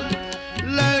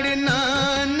लड़ना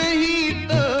नहीं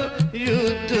तो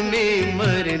युद्ध में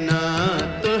मरना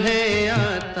तो है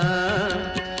आता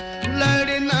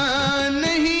लड़ना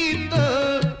नहीं तो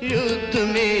युद्ध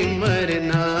में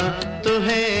मरना तो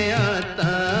है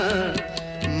आता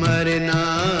मरना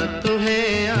तो है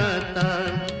आता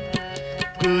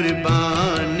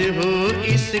कुर्बान हो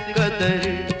इस कदर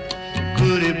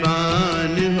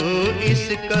कुर्बान हो इस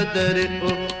कदर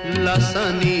ओ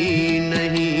लासानी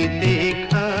नहीं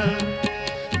देखा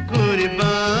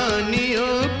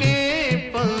कुर्बानियों के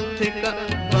पंथ का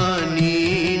बानी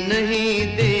नहीं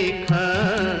देखा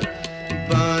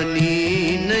बानी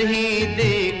नहीं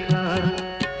देखा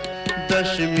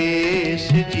दशमेश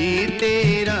जी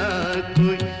तेरा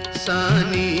कोई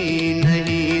सानी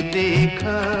नहीं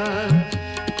देखा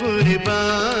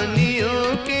कुर्बानियों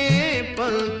के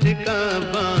पंथ का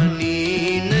बानी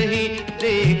नहीं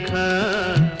देखा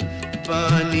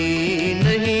बानी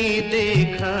नहीं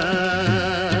देखा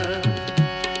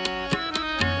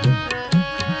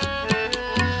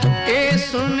ए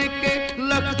सुन के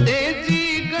लगते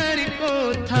जिगर को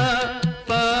था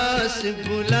पास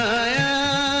बुलाया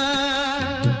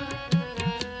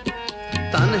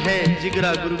तन है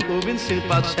जिगरा गुरु गोबिंद सिंह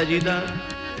पातशाह जी दा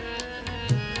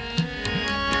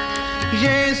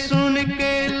ये सुन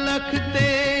के लखते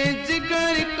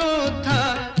जिगर को था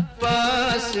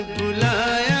पास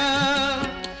बुलाया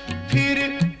फिर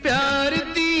प्यार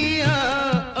दिया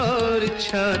और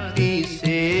छाती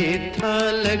से था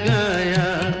लगाया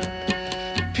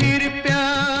फिर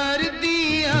प्यार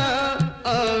दिया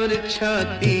और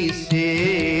छाती से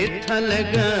था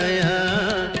लगाया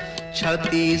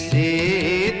छाती से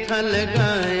था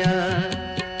लगाया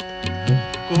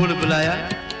कोल बुलाया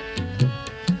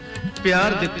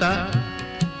प्यार दिता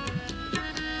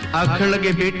आखण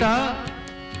लगे बेटा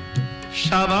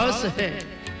शाबाश है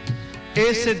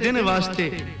इस दिन वास्ते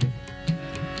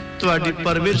तुहाडी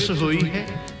परवरिश हुई है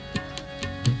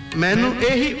मैनू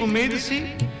यही उम्मीद सी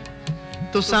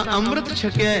तुसां अमृत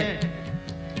छकिया है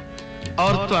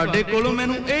और तुहाडे कोलों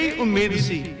मैनू यही उम्मीद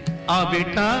सी आ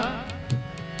बेटा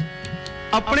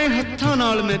अपने हत्थां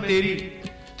नाल मैं तेरी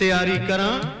तैयारी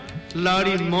करां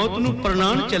लाड़ी मौत नू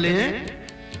प्रणाम चले हैं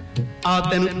आ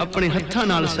तेन अपने हत्थां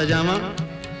नाल सजावां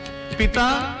पिता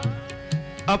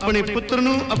अपने पुत्र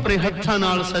नू अपने हत्थां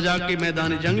नाल सजा के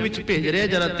मैदान जंग विच भेज रहा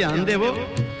जरा ध्यान देवो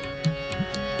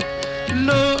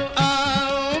लो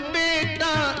आओ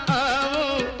बेटा आओ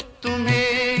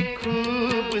तुम्हें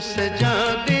खूब सजा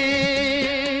दे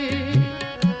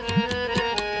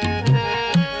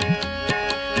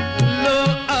लो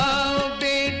आओ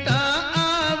बेटा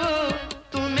आओ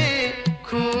तुम्हें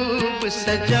खूब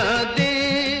सजा दे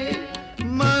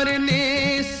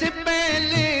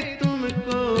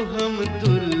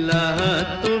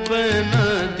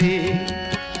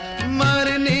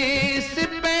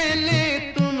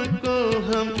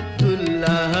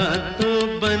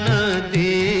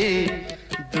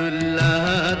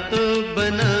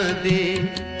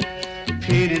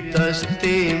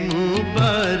दस्ते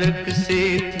मुबारक से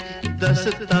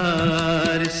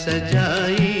दस्तार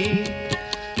सजाई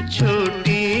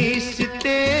छोटी सी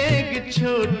तेग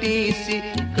छोटी सी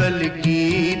कल की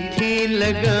थी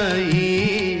लगाई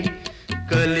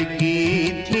कल की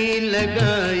थी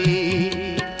लगाई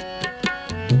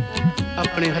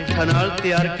अपने हत्थां नाल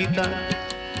तैयार कीता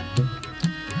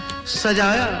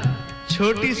सजाया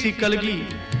छोटी सी कलगी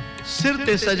सिर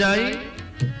ते सजाई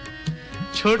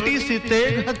छोटी सी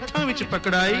तेग हत्थां विच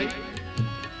पकड़ाई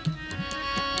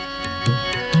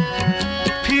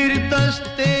फिर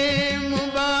दस्ते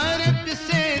मुबारक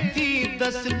से थी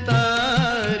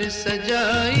दस्तार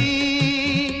सजाई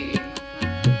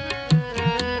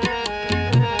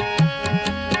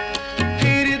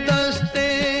फिर दस्ते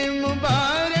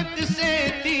मुबारक से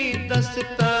थी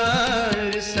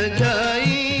दस्तार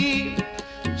सजाई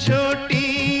छोटी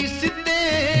सी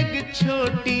तेग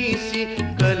छोटी सी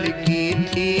कल की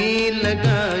थी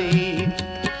लगाई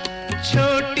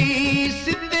छोटी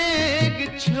सी तेग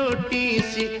छोटी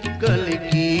सी कल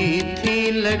की थी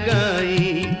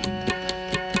लगाई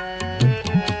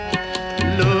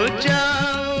लो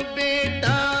जाओ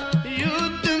बेटा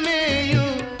युद्ध में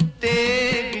यूं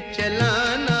तेग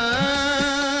चलाना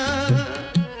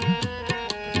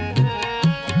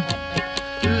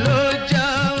लो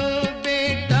जाओ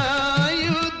बेटा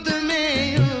युद्ध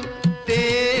में यूं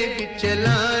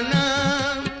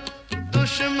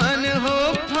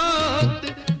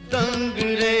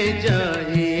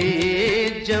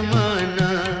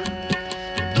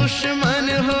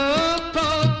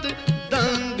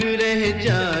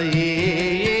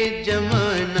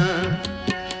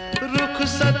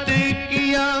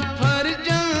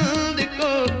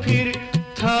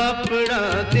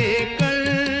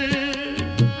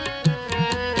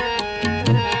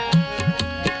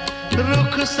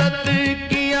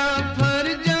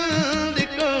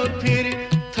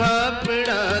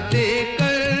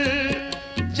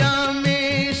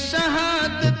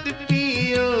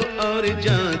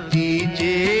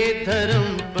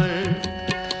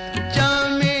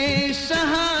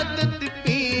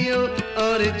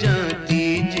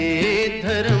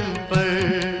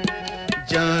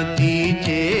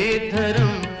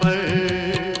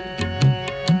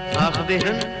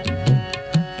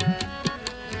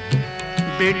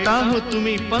बेटा हो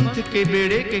तुम्ही पंथ के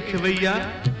बेड़े के खवैया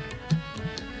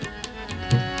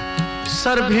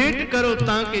सर भेंट करो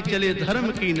ताके चले धर्म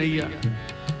की नैया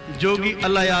जोगी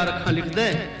अल्लाह यार खां लिख दे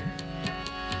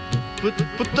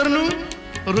पुत्र नु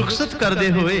रुखसत कर दे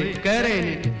होए कह रहे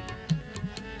ने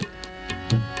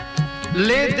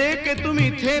ले दे के तुम ही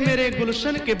थे मेरे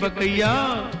गुलशन के बकैया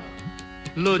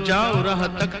लो जाओ राह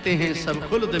तकते हैं सब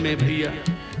खुल्द में भैया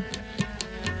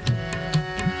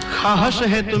ख्वाहिश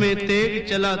है तुम्हें तेग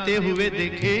चलाते हुए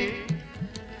देखे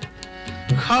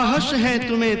ख्वाहिश है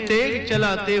तुम्हें तेग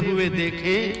चलाते हुए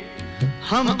देखे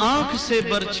हम आंख से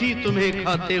बरछी तुम्हें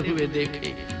खाते हुए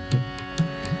देखे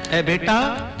ए बेटा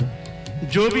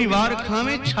जो भी वार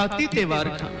खावे छाती ते वार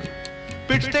खावे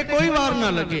पिटते कोई वार ना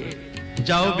लगे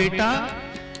जाओ बेटा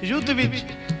युद्ध विच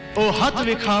ओ हथ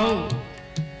विखाओ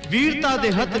वीरता दे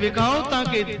हथ विखाओ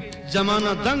ताकि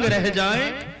जमाना दंग रह जाए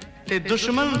ते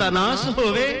दुश्मन दा नाश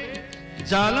होवे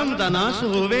जालम दा नाश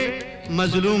होवे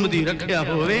मजलूम दी रखिया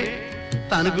होवे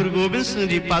धन गुरु गोबिंद सिंह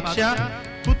जी पातशाह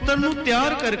पुत्र नु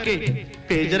तैयार करके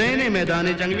भेज रहे ने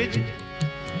मैदाने जंग विच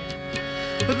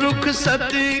रुख सत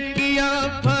किया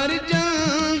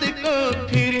फरजंद को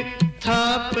फिर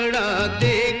थापड़ा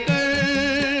देकर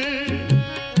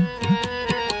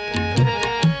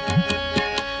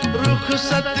रुख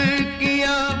सत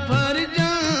किया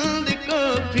फरजंद को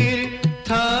फिर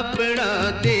थापड़ा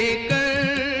देकर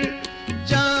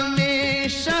जामे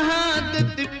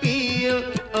शहादत पियो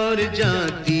और जा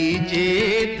दीजे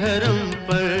धर्म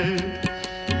पर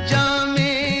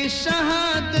जामे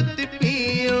शहादत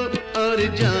पियो और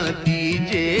जा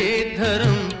दीजे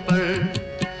धर्म पर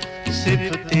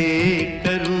सिफते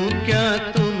करूं क्या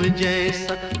तुम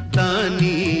जैसा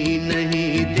दानी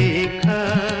नहीं देखा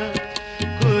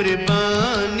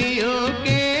कुर्बानियों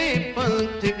के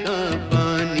पंथ का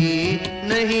पानी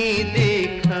नहीं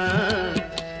देखा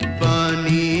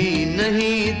पानी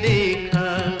नहीं देखा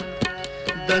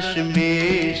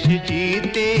दशमेश जी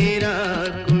तेरा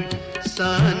कोई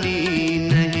सानी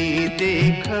नहीं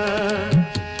देखा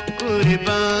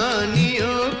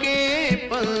कुर्बानियों के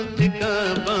पंथ का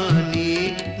पानी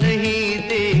नहीं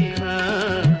देखा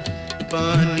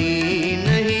पानी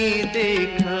नहीं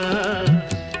देखा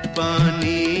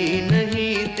पानी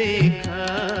नहीं देखा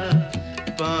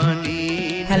पानी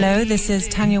Hello, this is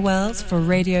Tanya Wells for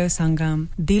Radio Sangam.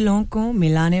 दिलों को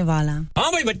मिलाने वाला.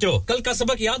 हाँ भाई बच्चों, कल का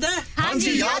सबक याद है? हाँ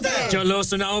जी याद है. चलो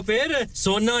सुनाओ फिर.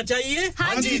 सोना चाहिए?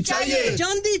 हाँ जी चाहिए.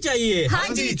 चांदी चाहिए? हाँ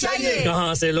जी चाहिए.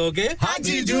 कहाँ से लोगे? हाँ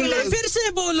जी जूलर्स. फिर से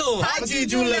बोलो. हाँ जी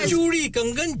जूलर्स. चूड़ी,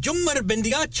 कंगन, झुमर,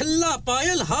 बिंदिया, छल्ला,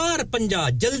 पायल, हार, पंजा.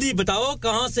 जल्दी बताओ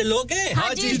कहाँ से लोगे?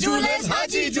 हाँ जी जूलर्स. हाँ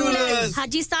जी जूलर्स.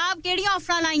 हाजी साहब केड़ी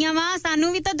ऑफर लाईया वा सानू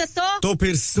भी तो दसो. तो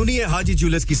फिर सुनिए हाजी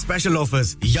जूलर्स की स्पेशल ऑफर्स.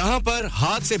 यहाँ पर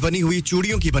हाथ से बनी हुई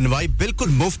चूड़ियों की बनवाई बिल्कुल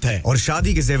मुफ्त है और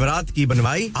शादी के जेवरात की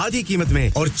बनवाई आधी कीमत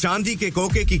में और चांदी के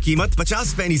कोके की कीमत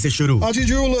 50 पैसे से शुरू. Haji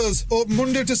Jewellers open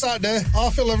Monday to Saturday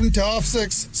 11:30 to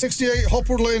 6:30 68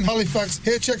 Hopwood Lane Halifax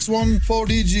HX1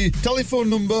 4DG. Telephone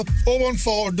number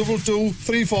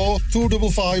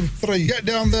 01422342553. Get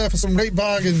down there for some great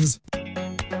bargains.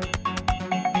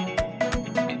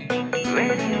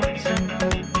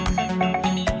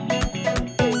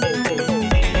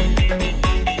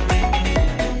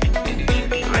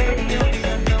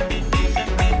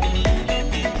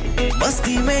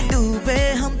 मस्ती में डूबे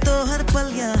हम तो हर पल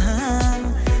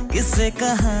यहाँ किस्से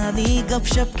कहानी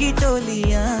गपशप की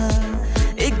टोलियाँ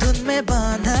एक धुन में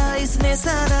बांधा इसने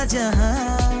सारा जहां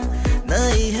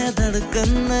नई है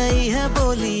धड़कन नई है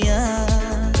बोलियाँ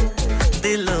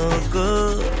दिलों को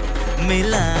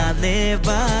मिलाने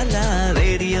वाला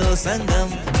रेडियो संगम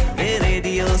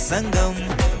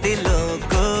दिलों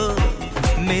को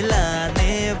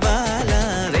मिलाने वाला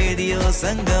रेडियो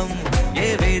संगम ये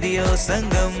रेडियो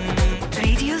संगम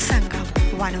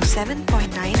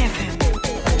 107.9 FM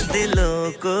दिलों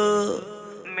को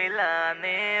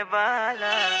मिलाने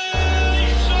वाला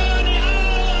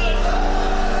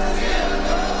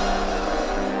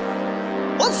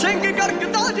ओ सिंह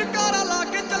करकदा जकारा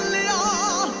लाके चलिया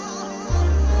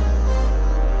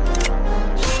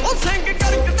ओ सिंह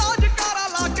करकदा जकारा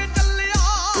लाके चलिया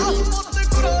मुत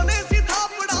गुरु ने सी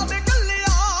थापड़ा दे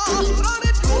गलिया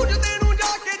पुराने झूठ दे नु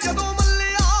जाके जदों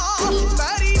मल्लिया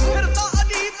पैरी फिरदा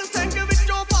अजीत सिंह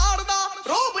विचों पाड़दा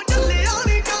रोब चलिया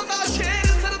नहीं ਜਾਂਦਾ शेर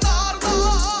सरदार दा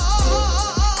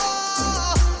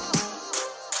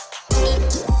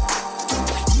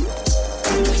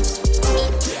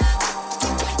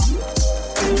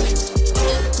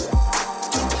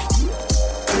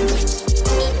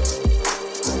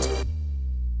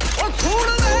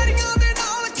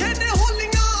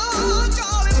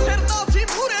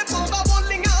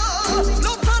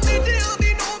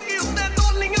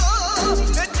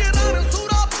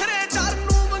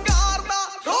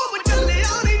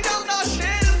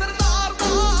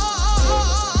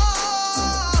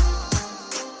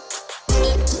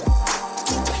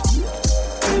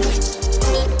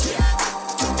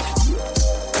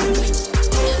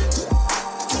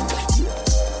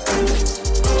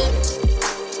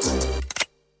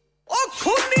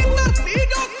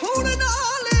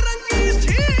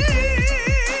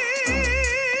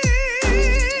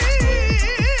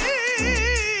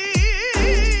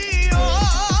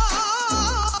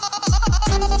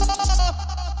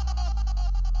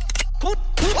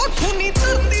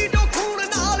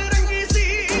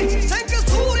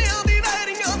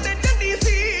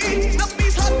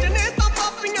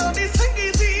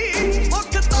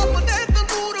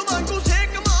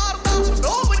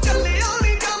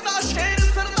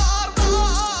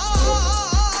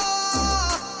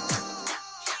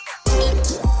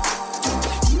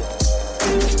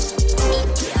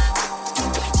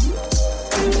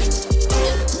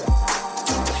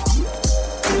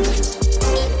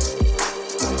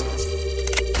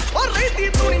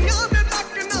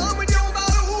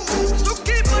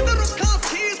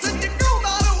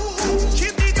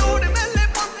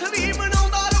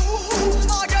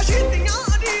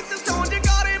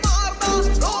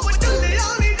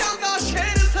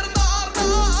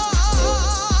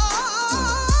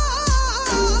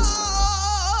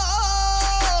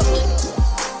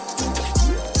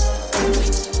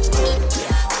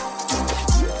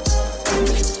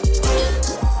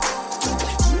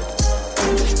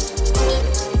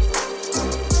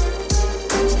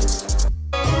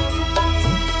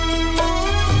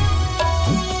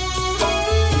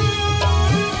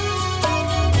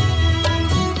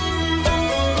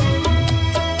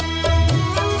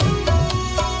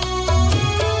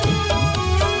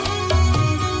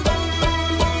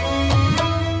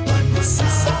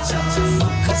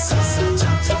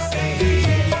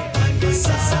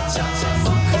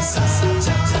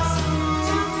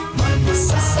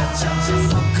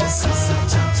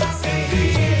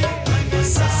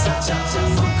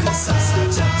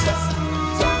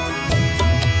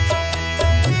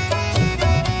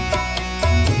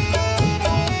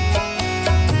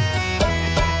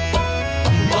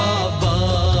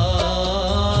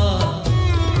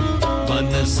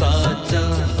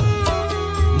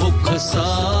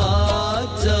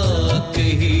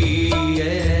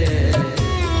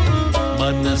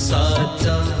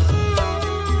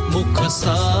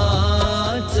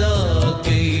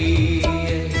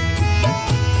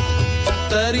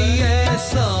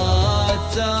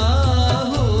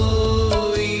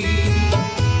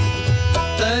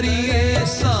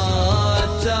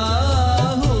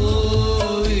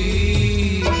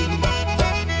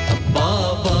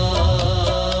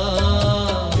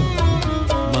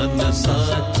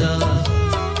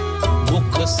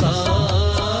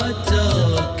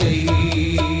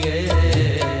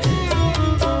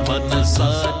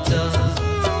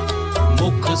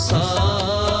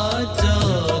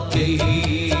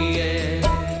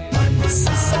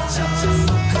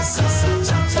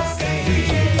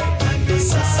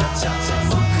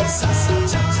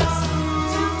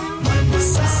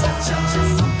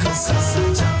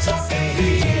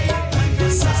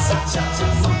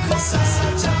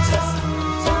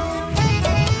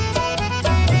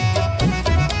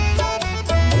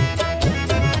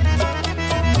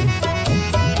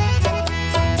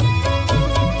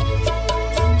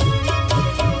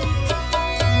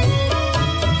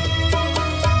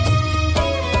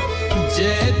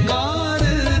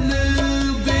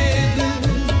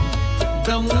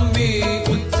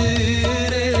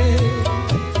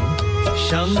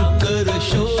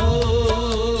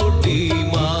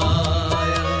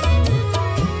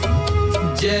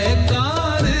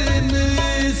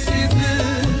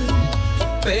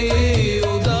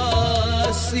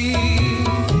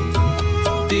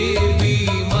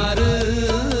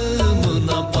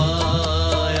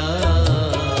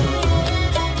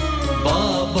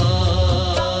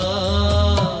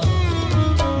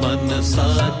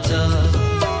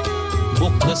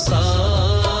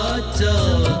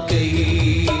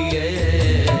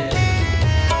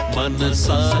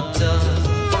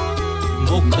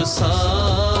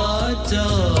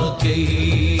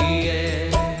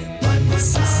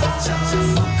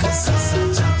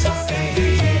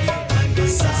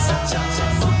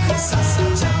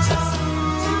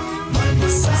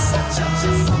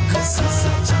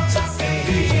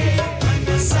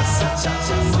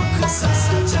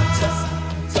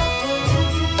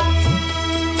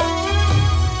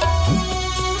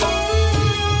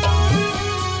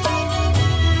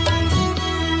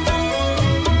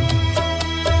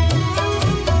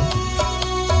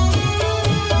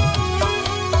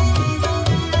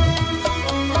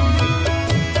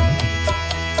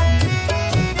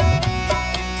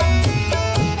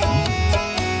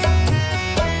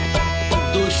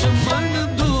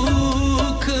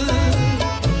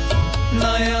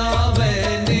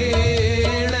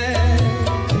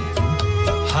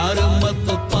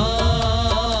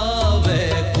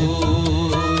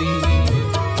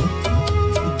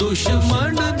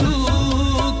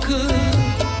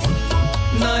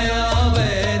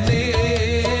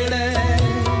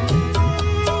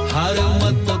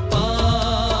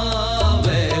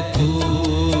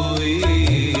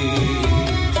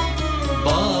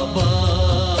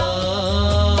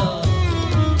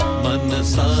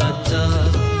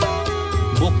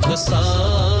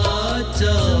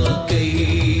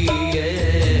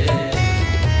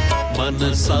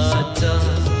मन साचा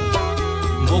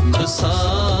मुख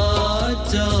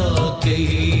साचा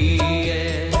कहिए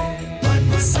मन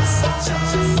साचा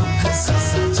मुख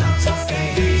साचा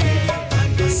कहिए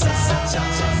मन साचा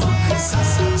मुख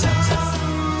साचा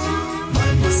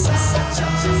मन साचा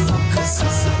मुख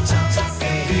साचा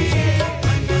कहिए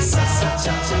मन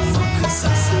साचा मुख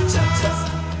साचा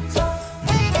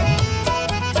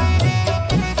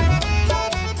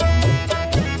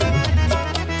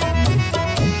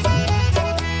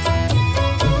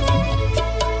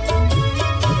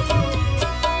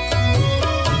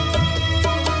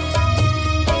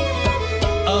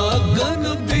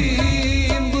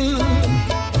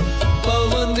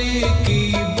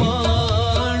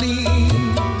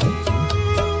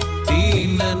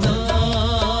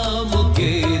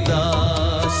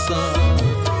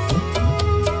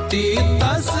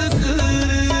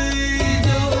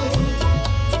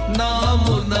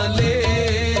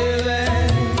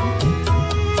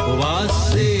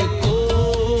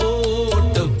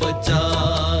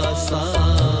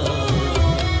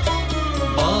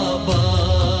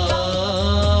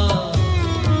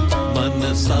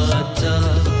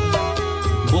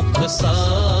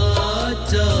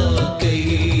साचा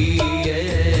कहिए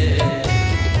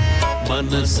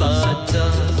मन साचा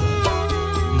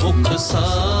मुख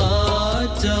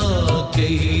साचा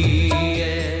कहिए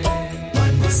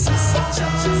मन साचा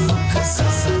मुख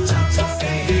साचा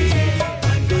कहिए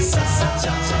मन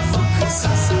साचा मुख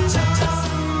साचा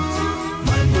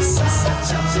मन साचा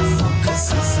मुख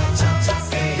साचा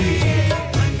कहिए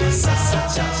मन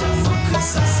साचा मुख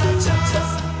साचा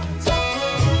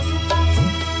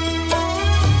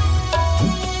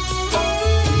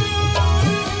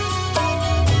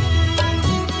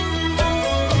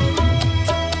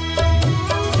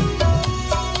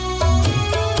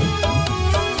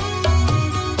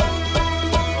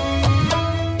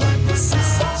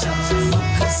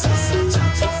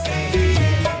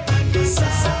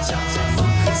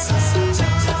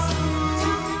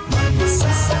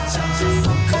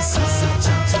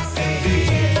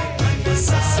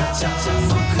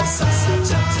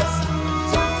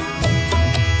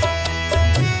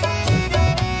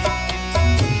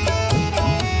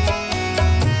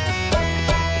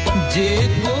जे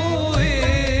को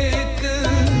एक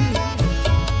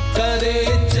करे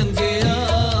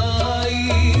चंगियाई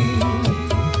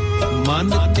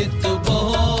मन चित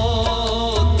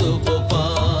बहुत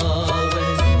बपावे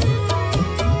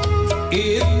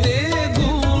इते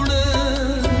गुण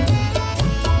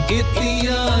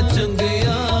इतिया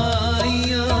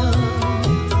चंगियाइयां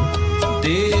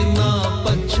देना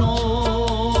पछोतावे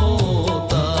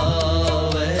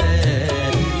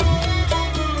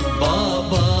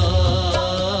बाबा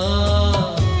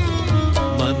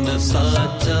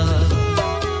साचा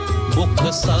मुख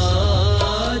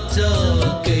साचा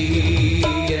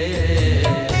कहिए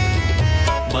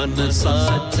मन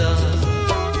साचा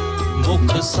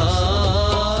मुख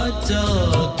साचा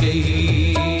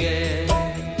कहिए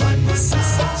मन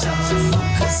साचा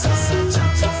मुख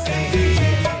साचा कहिए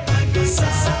मन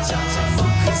साचा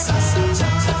मुख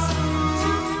साचा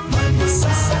मन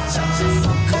साचा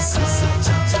मुख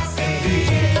साचा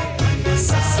कहिए मन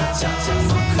साचा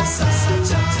मुख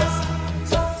साचा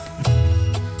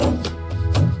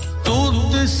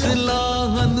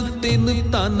सलाहन तिन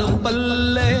तन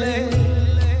पल्ले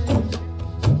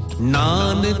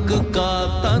नानक का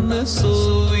तन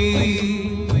सोई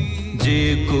जे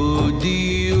को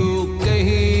जियो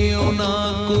कहे उना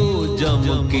को जम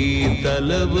की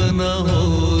तलब न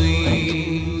होई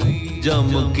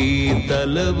जम की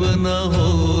तलब न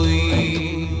होई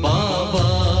बाबा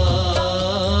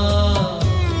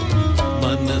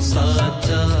मन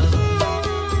साचा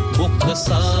मुख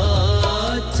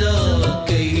साचा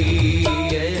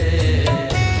कहिए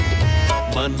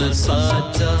मन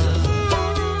साचा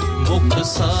मुख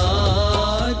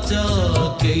साचा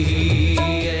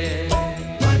कहिए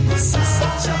मन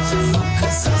साचा मुख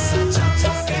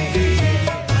साचा कहिए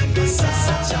मन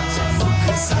साचा मुख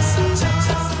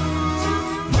साचा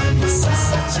मन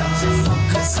साचा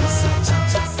मुख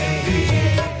साचा कहिए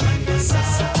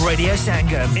Radio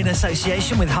Sangam, in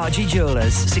association with Haji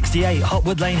Jewellers, 68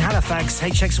 Hotwood Lane, Halifax,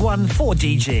 HX1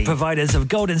 4DG. Providers of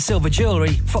gold and silver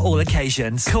jewellery for all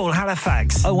occasions. Call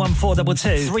Halifax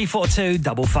 01422 342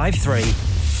 553.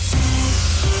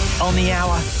 On the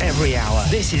hour, every hour.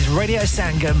 This is Radio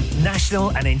Sangam, national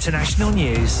and international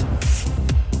news.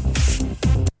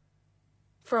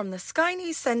 From the Sky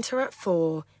News Centre at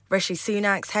 4, Rishi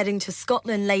Sunak's heading to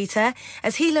Scotland later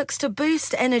as he looks to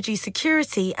boost energy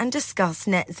security and discuss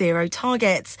net zero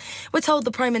targets. We're told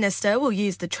the Prime Minister will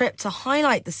use the trip to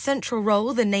highlight the central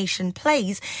role the nation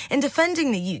plays in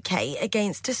defending the UK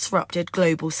against disrupted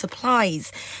global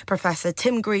supplies. Professor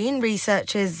Tim Green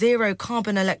researches zero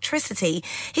carbon electricity.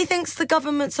 He thinks the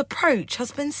government's approach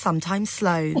has been sometimes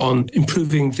slow. On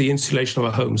improving the insulation of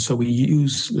our homes so we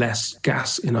use less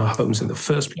gas in our homes in the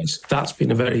first place, that's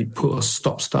been a very poor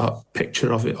stop-start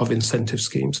picture of incentive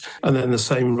schemes. And then the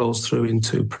same rolls through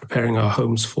into preparing our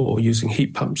homes for using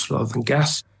heat pumps rather than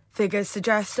gas. Figures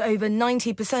suggest over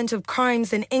 90% of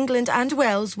crimes in England and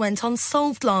Wales went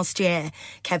unsolved last year.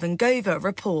 Kevin Gover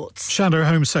reports. Shadow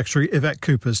Home Secretary Yvette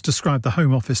Coopers described the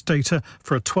Home Office data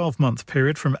for a 12-month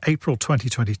period from April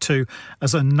 2022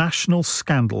 as a national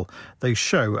scandal. They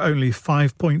show only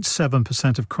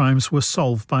 5.7% of crimes were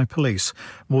solved by police.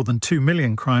 More than 2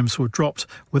 million crimes were dropped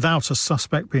without a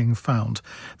suspect being found.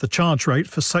 The charge rate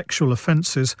for sexual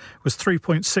offences was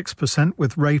 3.6%,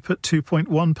 with rape at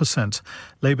 2.1%.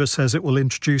 Labour says it will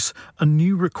introduce a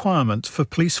new requirement for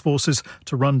police forces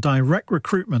to run direct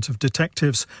recruitment of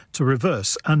detectives to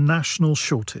reverse a national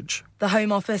shortage. The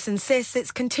Home Office insists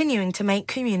it's continuing to make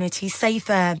communities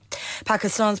safer.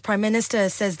 Pakistan's Prime Minister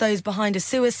says those behind a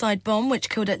suicide bomb which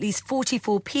killed at least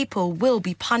 44 people will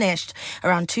be punished.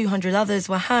 Around 200 others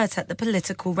were hurt at the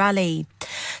political rally.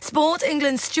 Sport,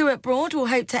 England's Stuart Broad will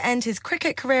hope to end his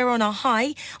cricket career on a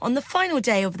high on the final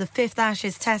day of the 5th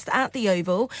Ashes Test at the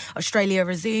Oval. Australia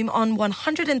resume on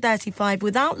 135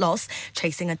 without loss,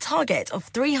 chasing a target of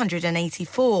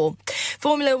 384.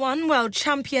 Formula One world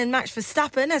champion Max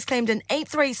Verstappen has claimed an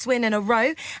 8th race win in a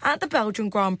row at the Belgian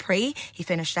Grand Prix. He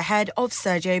finished ahead of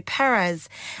Sergio Perez.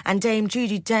 And Dame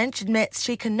Judi Dench admits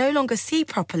she can no longer see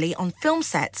properly on film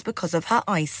sets because of her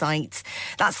eyesight.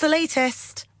 That's the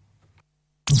latest.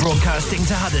 Broadcasting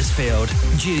to Huddersfield,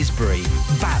 Dewsbury,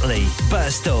 Batley,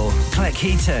 Birstall,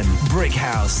 Cleckheaton,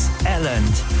 Brickhouse,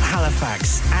 Elland,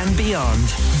 Halifax and beyond.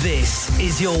 This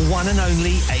is your one and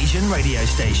only Asian radio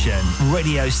station.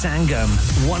 Radio Sangam,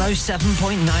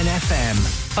 107.9 FM.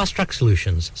 Fast Track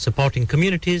Solutions, supporting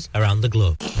communities around the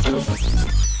globe.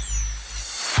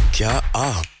 क्या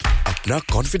आप अपना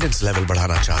confidence level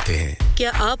बढ़ाना चाहते हैं?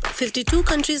 क्या आप 52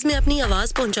 countries में अपनी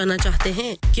आवाज पहुंचाना चाहते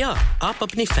हैं? क्या आप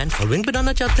अपनी फैन फॉलोइंग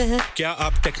बढ़ाना चाहते हैं? क्या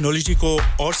आप टेक्नोलॉजी को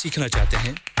और सीखना चाहते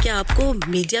हैं? क्या आपको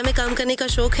मीडिया में काम करने का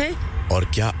शौक है? और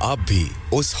क्या आप भी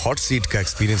उस हॉट सीट का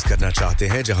एक्सपीरियंस करना चाहते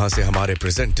हैं जहां से हमारे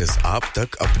प्रेजेंटर्स आप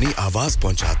तक अपनी आवाज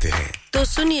पहुंचाते हैं? तो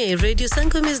सुनिए, Radio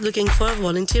Sangam is looking for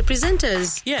volunteer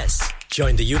presenters. Yes,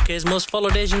 join the UK's most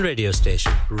followed Asian radio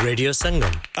station, Radio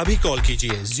Sangam. अभी कॉल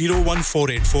कीजिए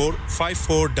 01484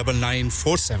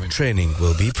 549947. Training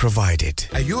will be provided.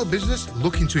 Are you a business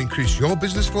looking to increase your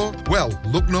business flow? Well,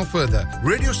 look no further.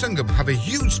 Radio Sangam have a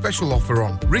huge special offer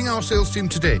on. Ring our sales team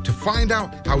today to find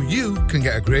out how you can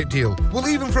get a great deal. We'll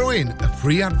even throw in a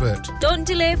free advert. Don't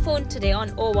delay, phone today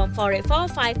on 01484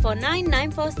 549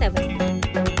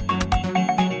 947.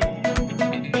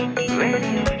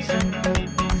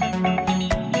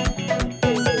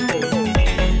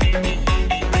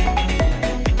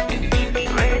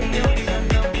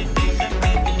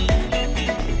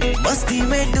 मस्ती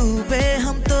में डूबे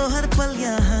हम तो हर पल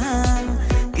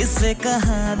यहाँ किस्से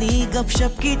कहानी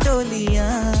गपशप की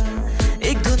टोलियाँ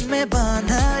एक धुन में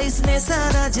बांधा इसने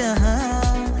सारा जहां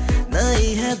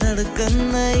नई है धड़कन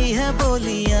नई है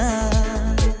बोलियां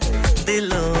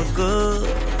दिलों को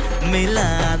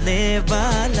मिलाने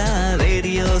वाला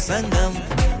रेडियो संगम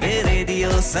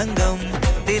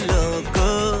दिलों को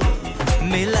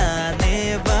मिलाने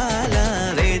वाला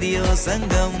रेडियो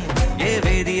संगम ये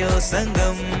रेडियो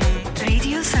संगम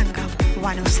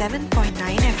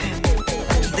 107.9 FM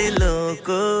दिलों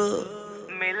को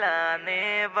मिलाने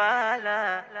वाला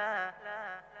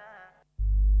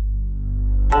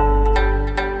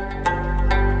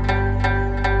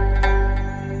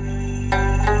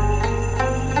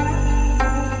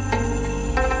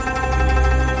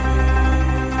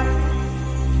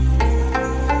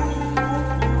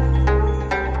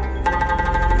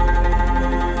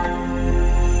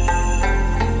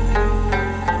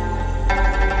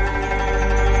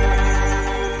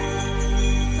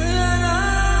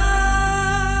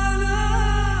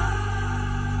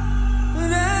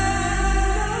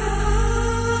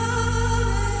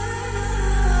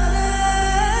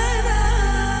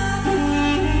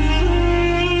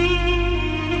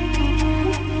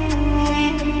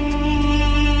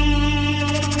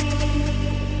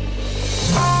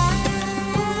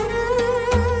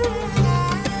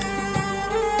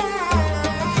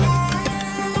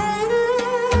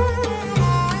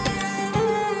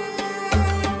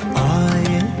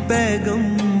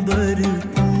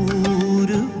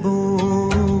भरपूर बो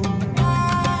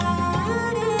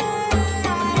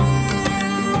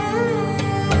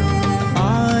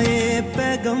आए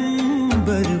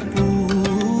पैगंबर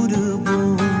पूर बो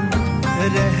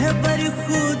रहबर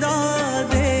खुदा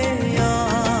दे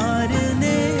यार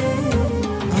ने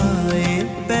आए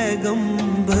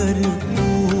पैगंबर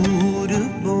पूर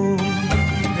बो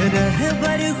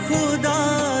रहबर खुदा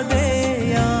दे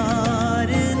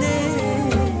यार ने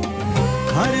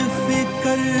हर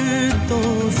फिक्र तो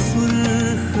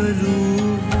सुर्खरू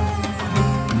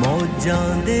मौजां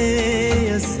दे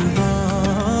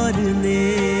असवार ने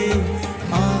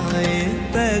आए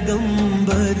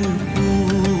पैगंबर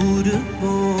पूर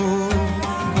हो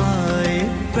आए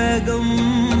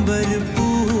पैगंबर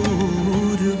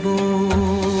पूर हो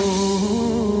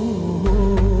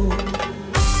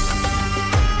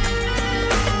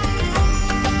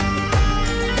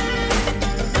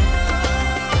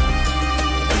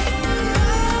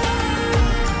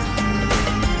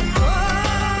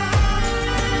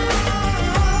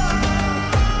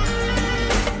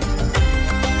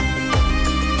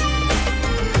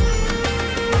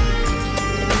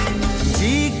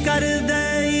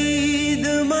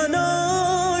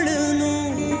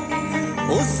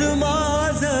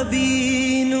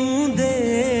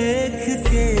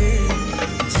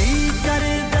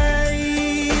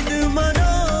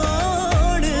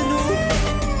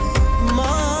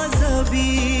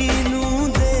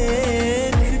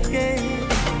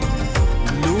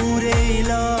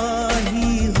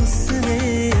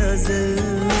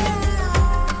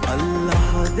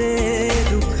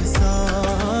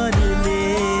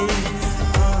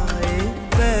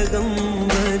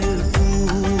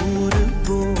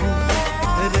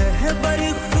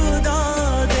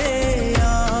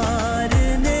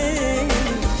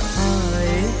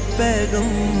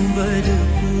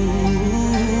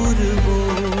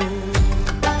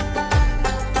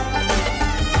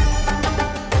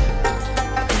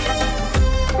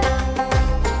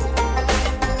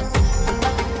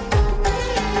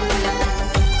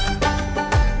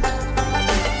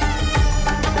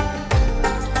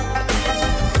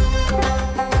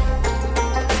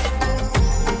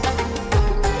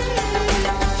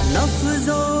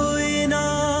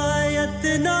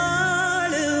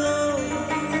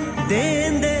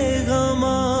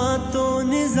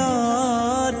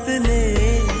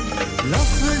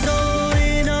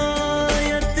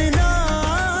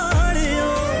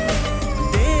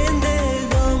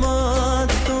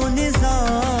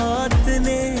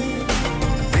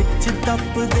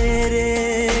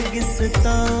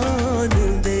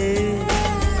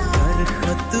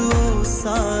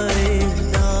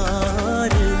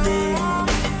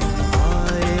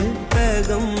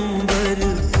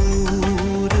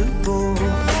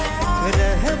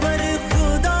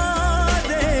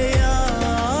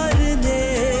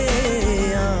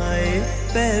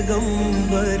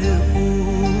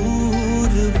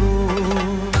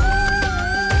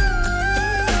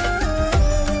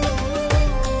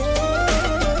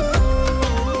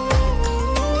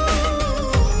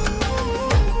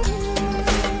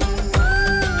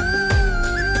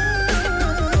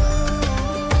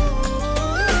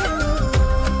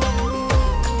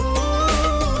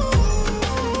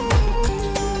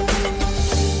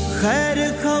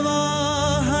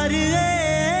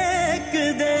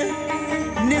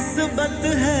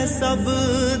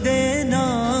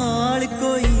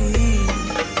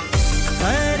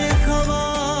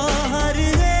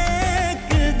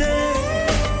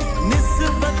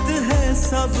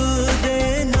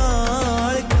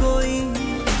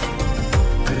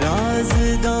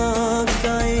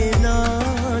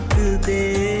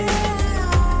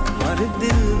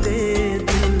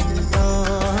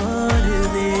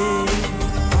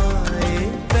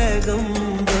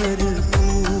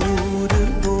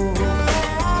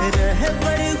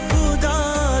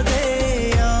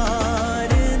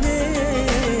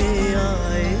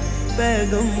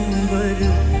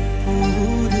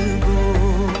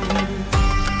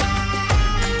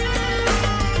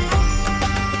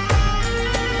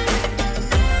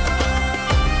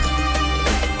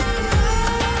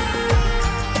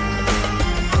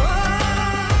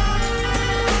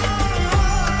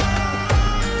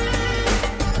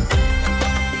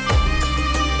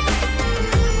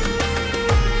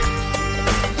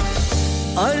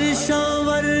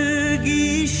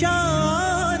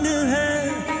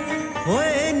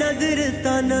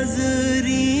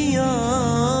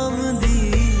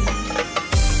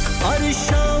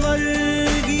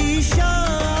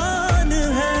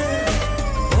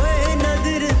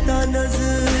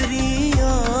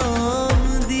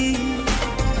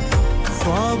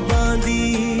ख्वाबां दी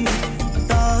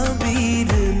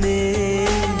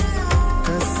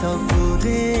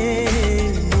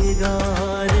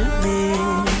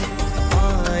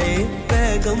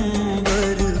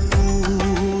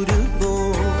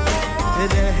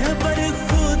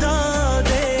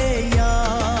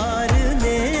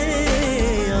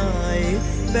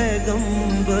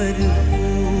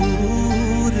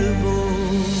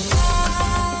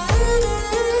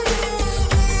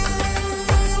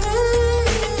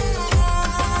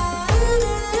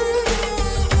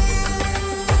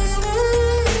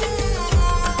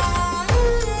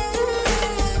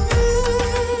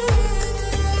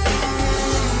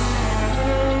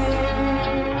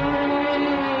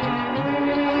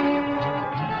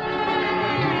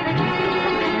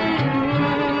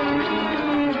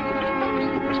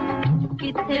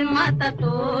माता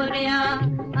तोरिया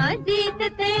अजीत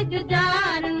ते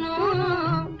जुजार नु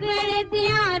केड़े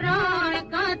दियां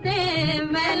रौनकां ते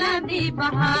मैला दी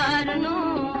बहार नु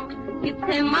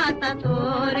किथे माता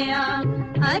तोरिया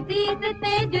अजीत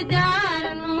ते जुजार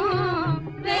नु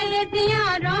केड़े दियां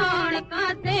रौनकां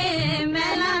ते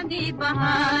मैला दी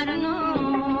बहार नु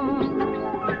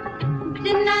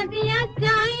जिन्ना दियां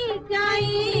चाई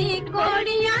चाई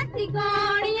कोड़ियां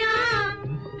सिगोड़ियां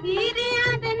हीरियां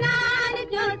दे नाल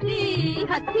जोती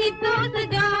हथी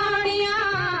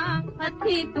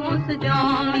तू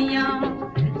सजाउणियां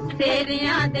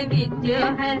सेरियां दे विच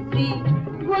है सी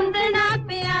गुंदना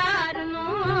प्यार नु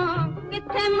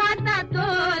किथे माता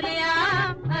तोरिया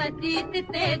अजीत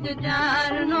ते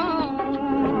जुजार नु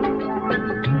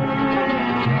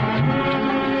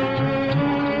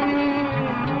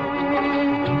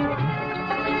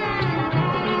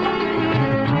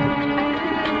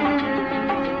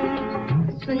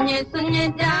सुने सुने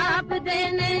जाप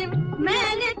देने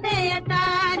मैंने ते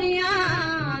अटारियां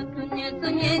सुने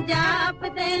सुने जाप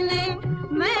देने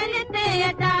मैंने ते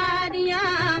अटारियां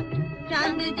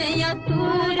चंद जया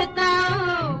सूरता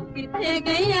किथे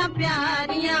गईया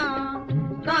प्यारियां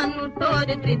कानू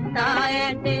तोड़ दिता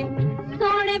ऐटे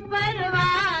सोने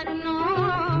परिवार नो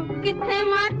किथे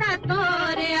माता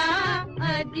तोरिया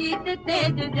अजीत ते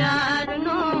जुजार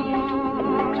नो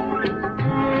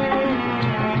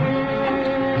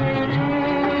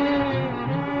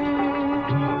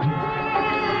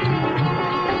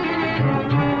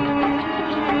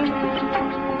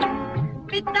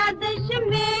पिता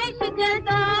दशमेश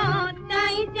जदों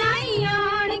चाई चाई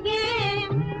आउणगे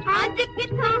अज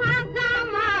किथों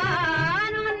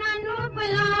हगामार उन्हां नूं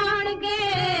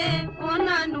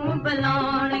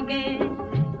बुलाउणगे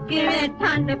किवें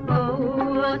ठंड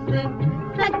पऊस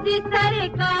सच्ची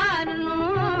सरकार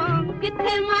नूं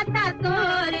किथे माता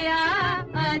तोरिया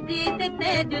अजीत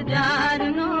ते जुजार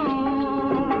नूं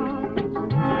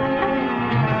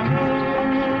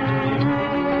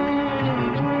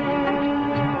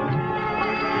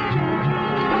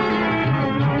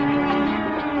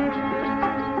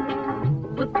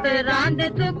पुत्रां दे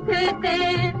दुख ते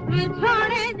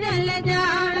विछोड़े जल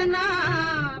जाना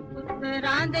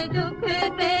पुत्रां दे दुख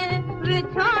ते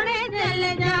विछोड़े जल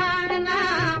जाना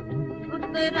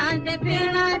पुत्रां दे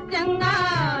बिना चंगा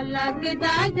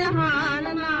लगदा जहान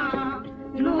ना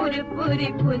नूरपुरी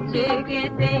पुछ के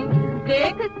ते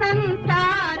देख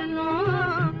संसार नु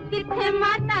किथे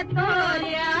माता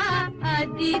तोरिया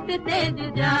अजीत ते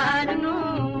जुजार नु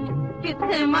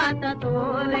किथे माता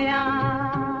तोरिया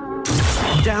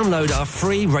Download our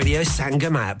free Radio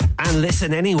Sangam app and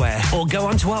listen anywhere or go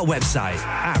onto our website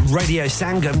at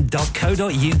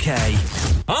radiosangam.co.uk.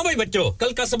 हाँ भाई बच्चों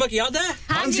कल का सबक याद है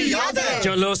हाँ जी याद है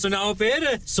चलो सुनाओ फिर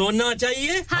सोना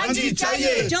चाहिए हाँ जी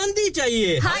चाहिए चांदी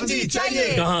चाहिए हाँ जी चाहिए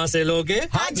कहाँ से लोगे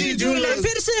हाजी जूलर्स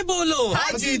फिर से बोलो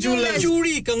हाजी जूलर्स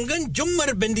चूड़ी कंगन जुमर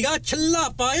बिंदिया छल्ला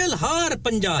पायल हार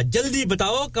पंजा जल्दी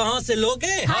बताओ कहाँ से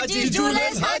लोगे हाजी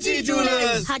जूलर्स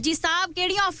हाजी साहब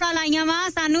केड़ी ऑफर लाईया वा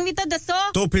सानू भी तो दसो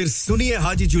तो फिर सुनिए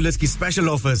हाजी जूलर्स की स्पेशल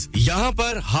ऑफर्स यहाँ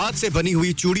पर हाथ से बनी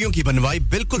हुई चूड़ियों की बनवाई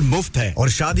बिल्कुल मुफ्त है और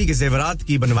शादी के जेवरात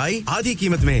की बनवाई आधी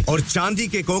कीमत में और चांदी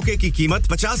के कोके की कीमत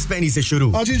 50 पैसे से शुरू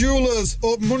Haji Jewellers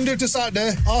open Monday to Saturday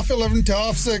half 11 to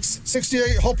half 6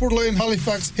 68 Hopwood Lane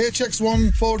Halifax HX1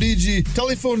 4DG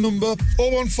telephone number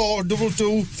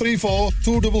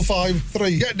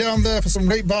 01422342553 get down there for some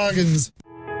great bargains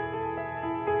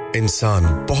इंसान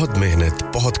बहुत मेहनत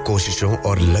बहुत कोशिशों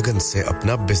और लगन से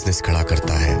अपना बिजनेस खड़ा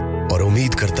करता है और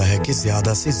उम्मीद करता है कि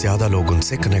ज्यादा से ज्यादा लोग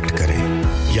उनसे कनेक्ट करें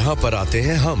यहाँ पर आते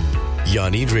हैं हम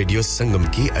यानी रेडियो संगम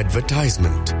की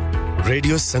एडवर्टाइजमेंट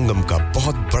रेडियो संगम का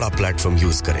बहुत बड़ा प्लेटफॉर्म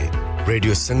यूज करें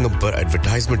रेडियो संगम पर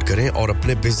एडवर्टाइजमेंट करें और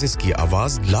अपने बिजनेस की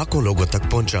आवाज लाखों लोगों तक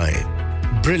पहुंचाएं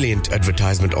Brilliant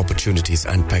advertisement opportunities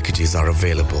and packages are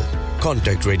available.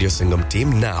 Contact Radio Sangam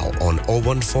team now on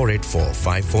 01484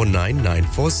 549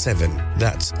 947.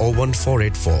 That's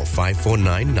 01484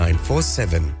 549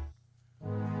 947.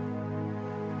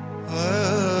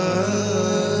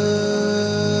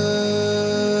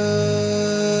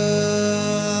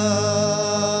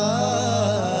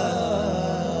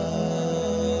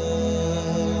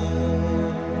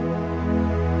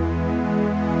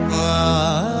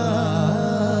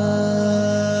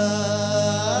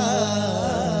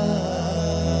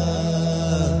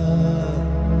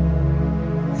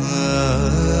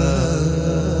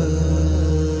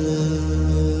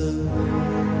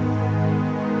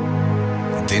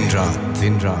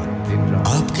 दिन रात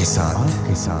आपके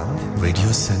साथ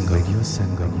रेडियो संगम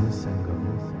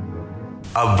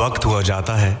अब वक्त हुआ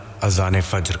जाता है अज़ान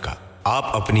फज्र का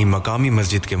आप अपनी मकामी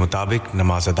मस्जिद के मुताबिक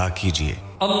नमाज अदा कीजिए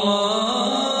अल्लाह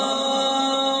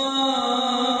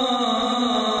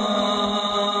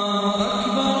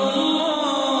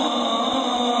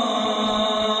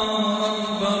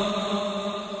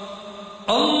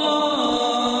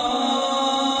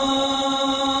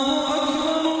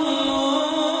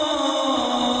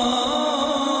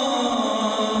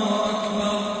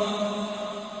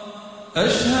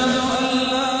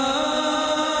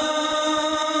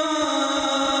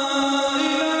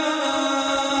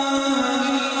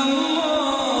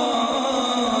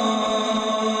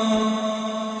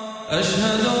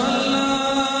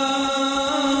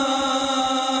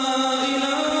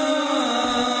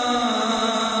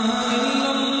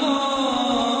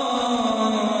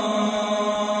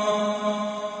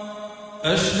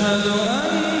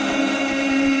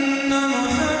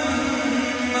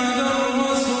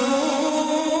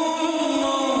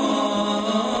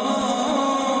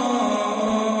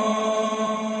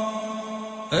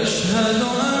أشهد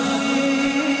أن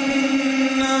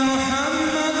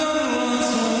محمد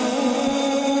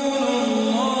رسول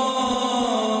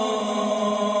الله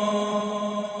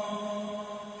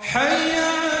حي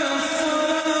على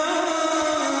الصلاة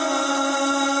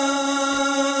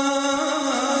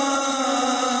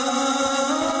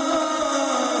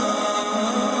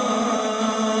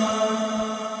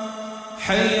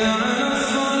حي على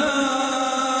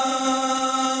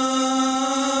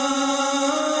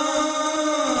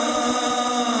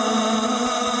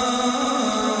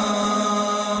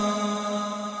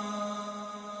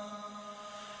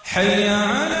حي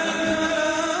على الفلاح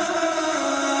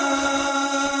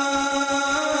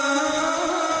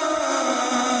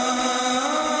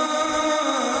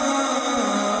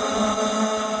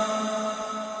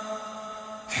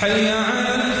حي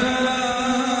على الفلاح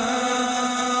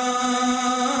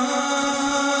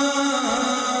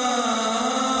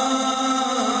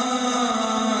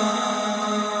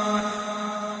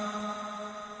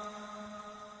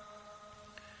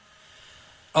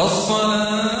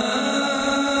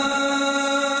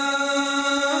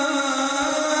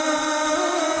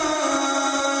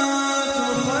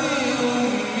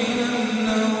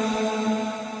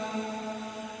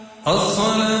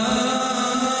الصلاة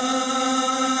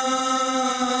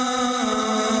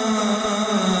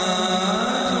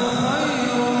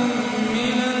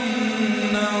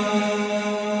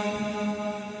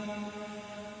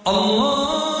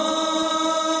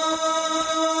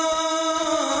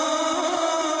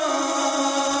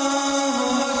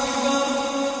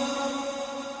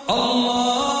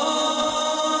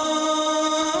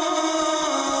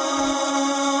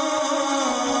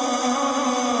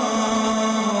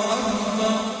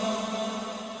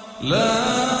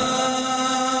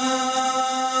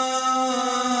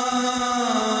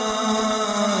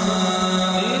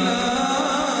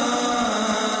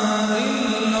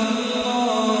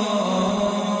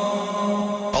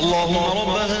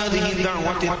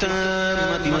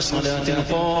والصلاة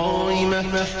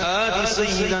القائمة آت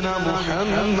سيدنا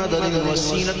محمد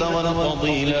الوسيلة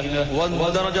والفضيلة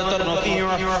والدرجة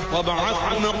الرفيعة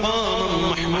وابعثه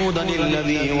مقاما محمودا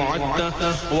الذي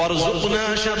وعدته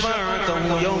وارزقنا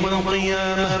شفاعته يوم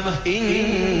القيامة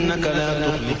إنك لا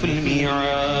تخلف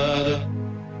الميعاد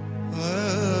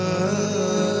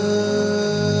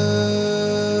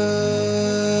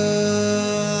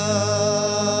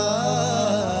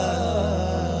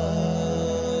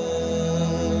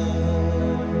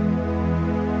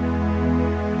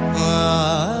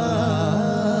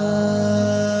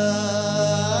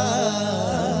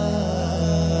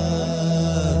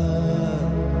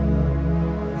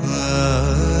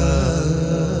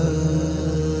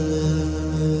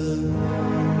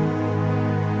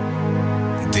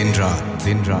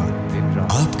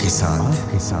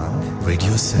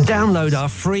Download our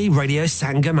free Radio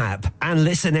Sangam app and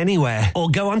listen anywhere or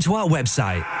go onto our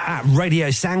website at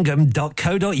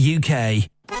radiosangam.co.uk.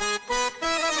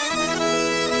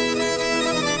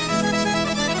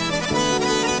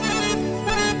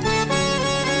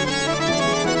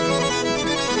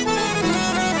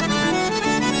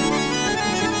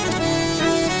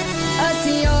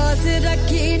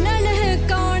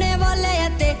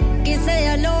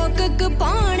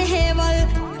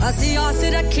 ਅਸੀਂ ਆਸ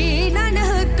ਰੱਖੀ ਨਾ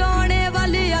ਨਹਕਾਣੇ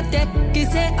ਵੱਲ ਅਤੇ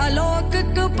ਕਿਸੇ ਅਲੋਕ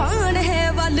ਕੁਪਾਣ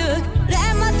ਹੈ ਵੱਲ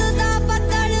ਰਹਿਮਤ ਦਾ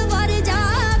ਬੱਦਲ ਵਰ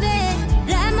ਜਾਵੇ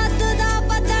ਰਹਿਮਤ ਦਾ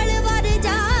ਬੱਦਲ ਵਰ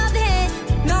ਜਾਵੇ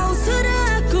ਨਾ ਉਸਰ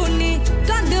ਕੁਨੀ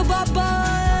ਕੰਦ ਬਾਬਾ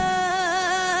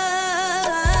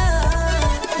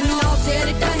ਨਾ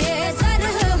ਫੇਰ ਕਹੇ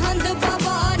ਸਰਹੰਦ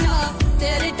ਬਾਬਾ ਨਾ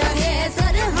ਫੇਰ ਕਹੇ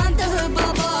ਸਰਹੰਦ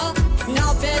ਬਾਬਾ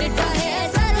ਨਾ ਫੇਰ ਕਹੇ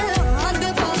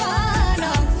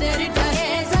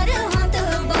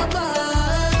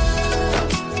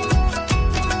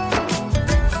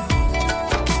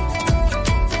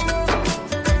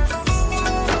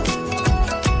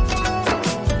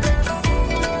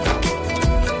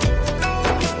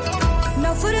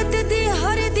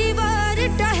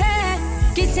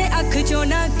जो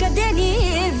ना कदे नी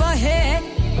वहे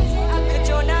अख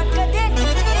जो ना कदे नी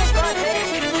वहे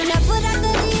नफरत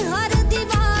दी हर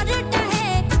दीवार टहे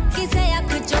किसे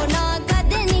अख जो ना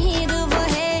कदे नी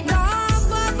वहे ना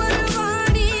बाबर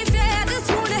वाणी फेर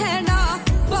सुन है ना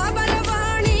बाबर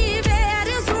वाणी फेर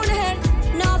सुन है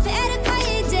ना फेर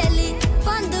कोई जेली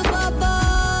बंद बाबा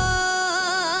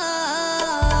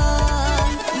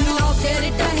ना फेर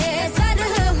टहे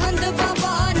सरहंद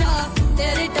बाबा ना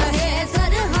तेरे टहे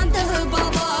सरहंद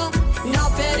बाबा ना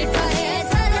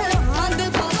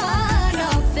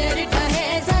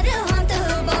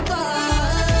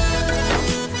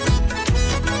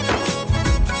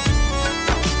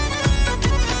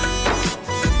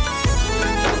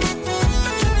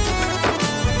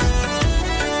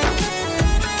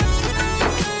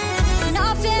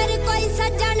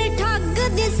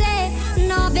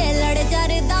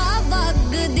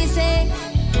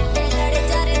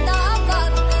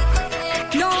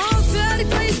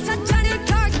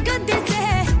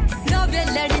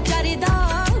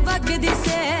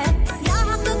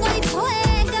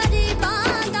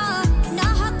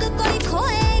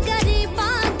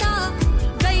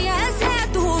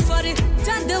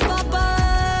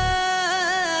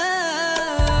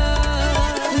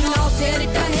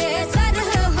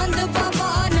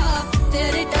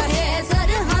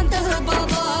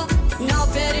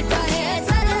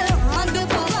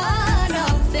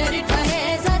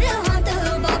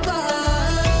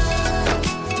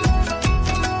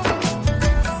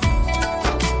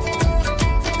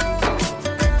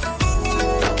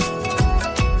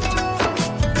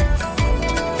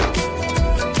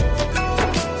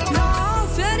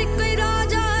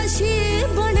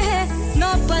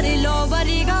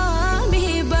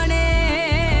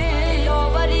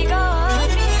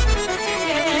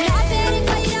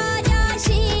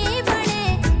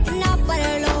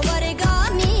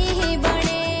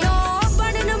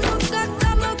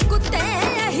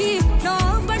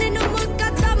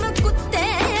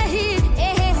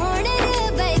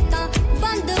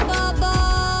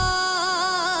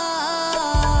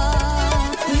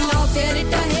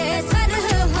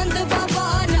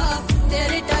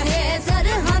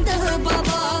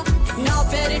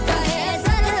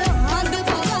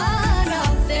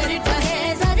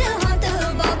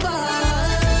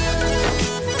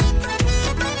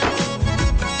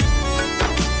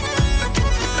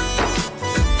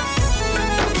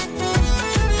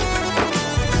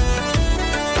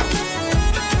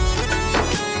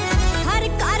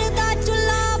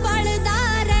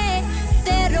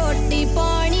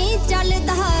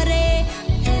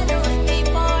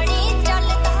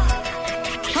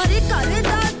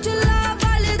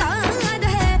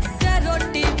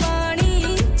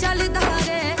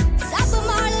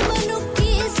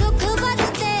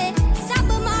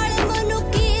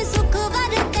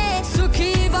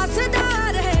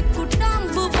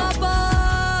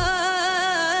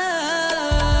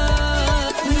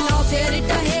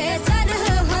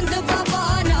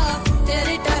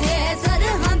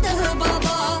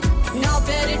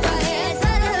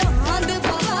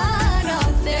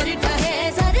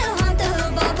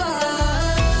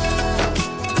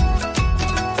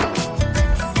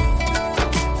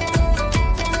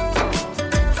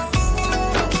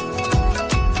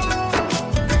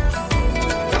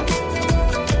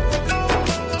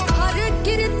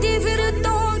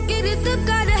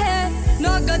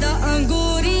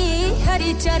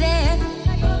चरे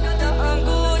गदा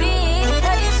अंगूरी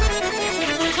हरी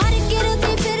हर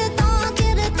गिरती फिर तो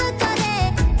गिरत करे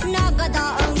ना गदा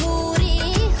अंगूरी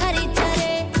हरी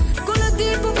चरे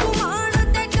कुलदीप कुमार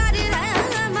ते कर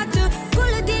रहमत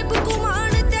कुलदीप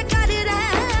कुमार ते कर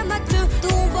रहमत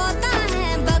तू बता है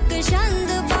बख्शंद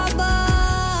बाबा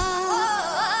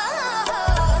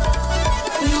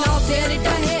ना फिर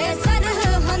टहे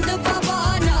सरहंद बाबा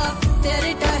ना फिर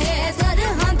टहे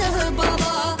सरहंद बाबा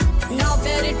ना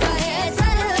फिर टहे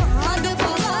सरहंद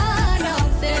बाबा ना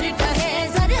फिर टहे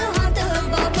सरहंद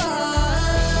बाबा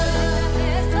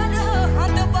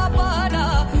सरहंद बाबा ना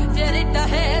फिर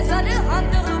टहे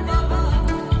सरहंद बाबा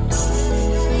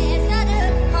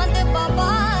सरहंद बाबा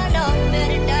ना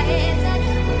फिर टहे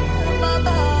सरहंद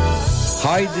बाबा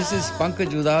hi this is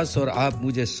Pankaj Udhas और आप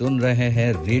मुझे सुन रहे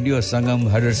हैं रेडियो संगम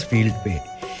हडर्सफील्ड पे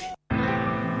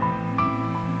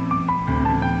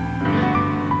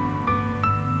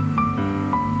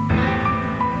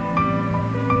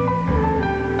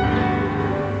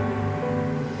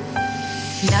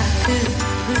लख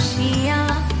खुशियां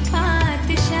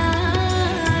पातशाहियां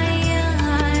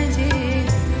आज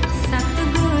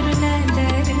सतगुर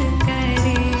नदर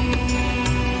करे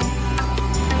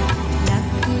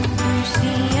लख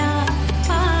खुशियां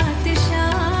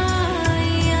पातशाहियां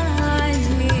आज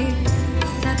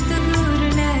सतगुर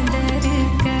नदर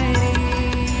करे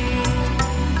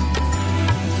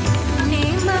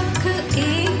नेमख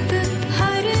एक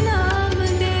हर नाम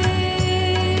दे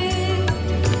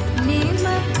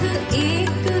नेमख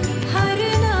एक हर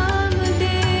नाम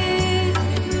दे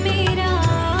मेरा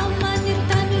मन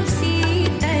तन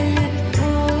शीतल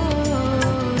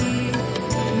होए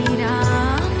मेरा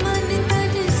मन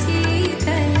तन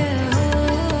शीतल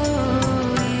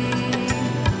होए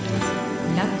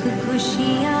लख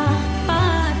खुशियां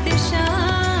पातशाहियां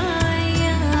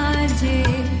आज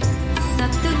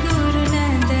सतगुर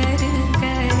नदर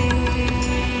करे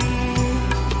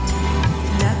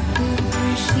लख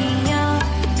खुशियां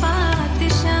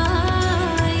पातशाहियां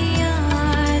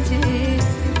आज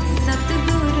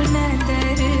सतगुर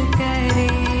नदर करे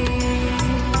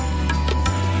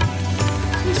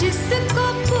जिसको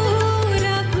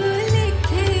पूरब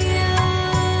लिखिया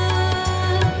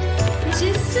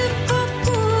जिसको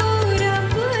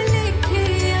पूरब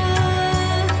लिखिया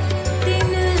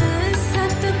तिन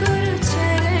सतगुर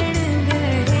चरण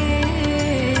गए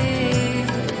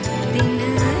तिन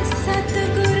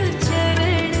सतगुर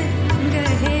चरण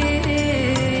गए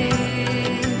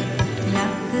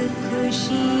लख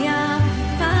खुशियां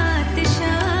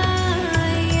पातशाहियां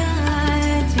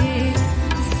आज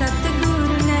सतगुर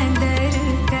नदर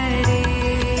करे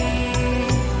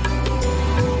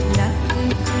लख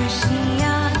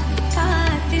खुशियां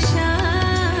पातशाहियां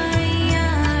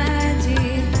आज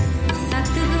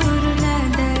सतगुर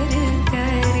नदर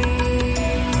करे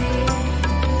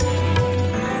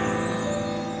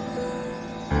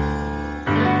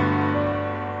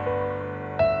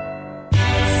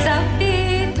सबे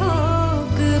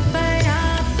थोक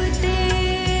परापते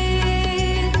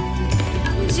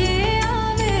जे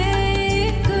आवे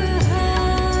एक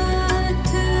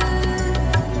हाथ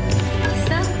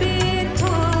सबे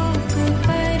थोक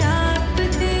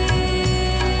परापते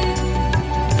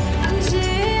जे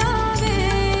आवे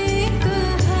एक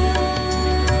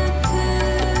हाथ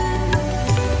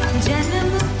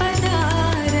जन्म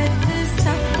पदारथ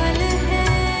सफल है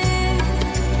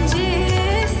जे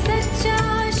सच्चा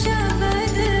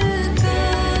शब्द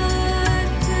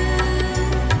गाथ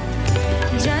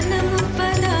जन्म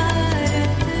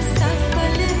पदारथ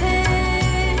सफल है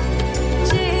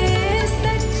जे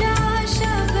सच्चा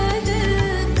शब्द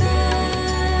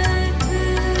गाथ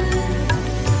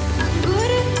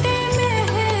गुर ते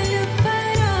महल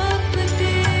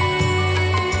परापते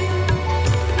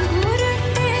गुर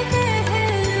ते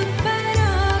महल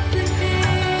परापते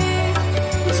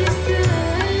जिस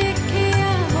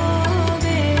लिखिया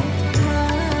होवे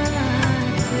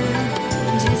मात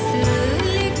जिस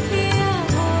लिखिया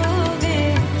होवे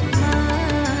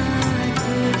मात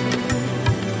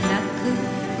लख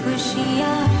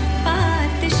खुशियां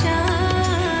पातशाहियां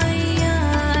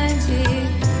आज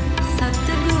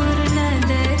सतगुर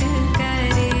नदर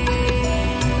करे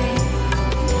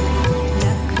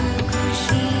लख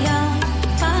खुशियां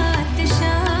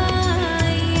पातशाहियां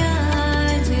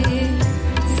आज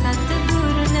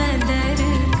सतगुर नदर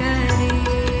करे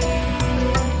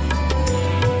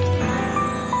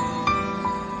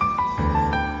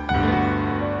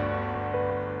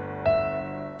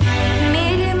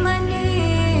मेरे मन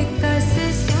कस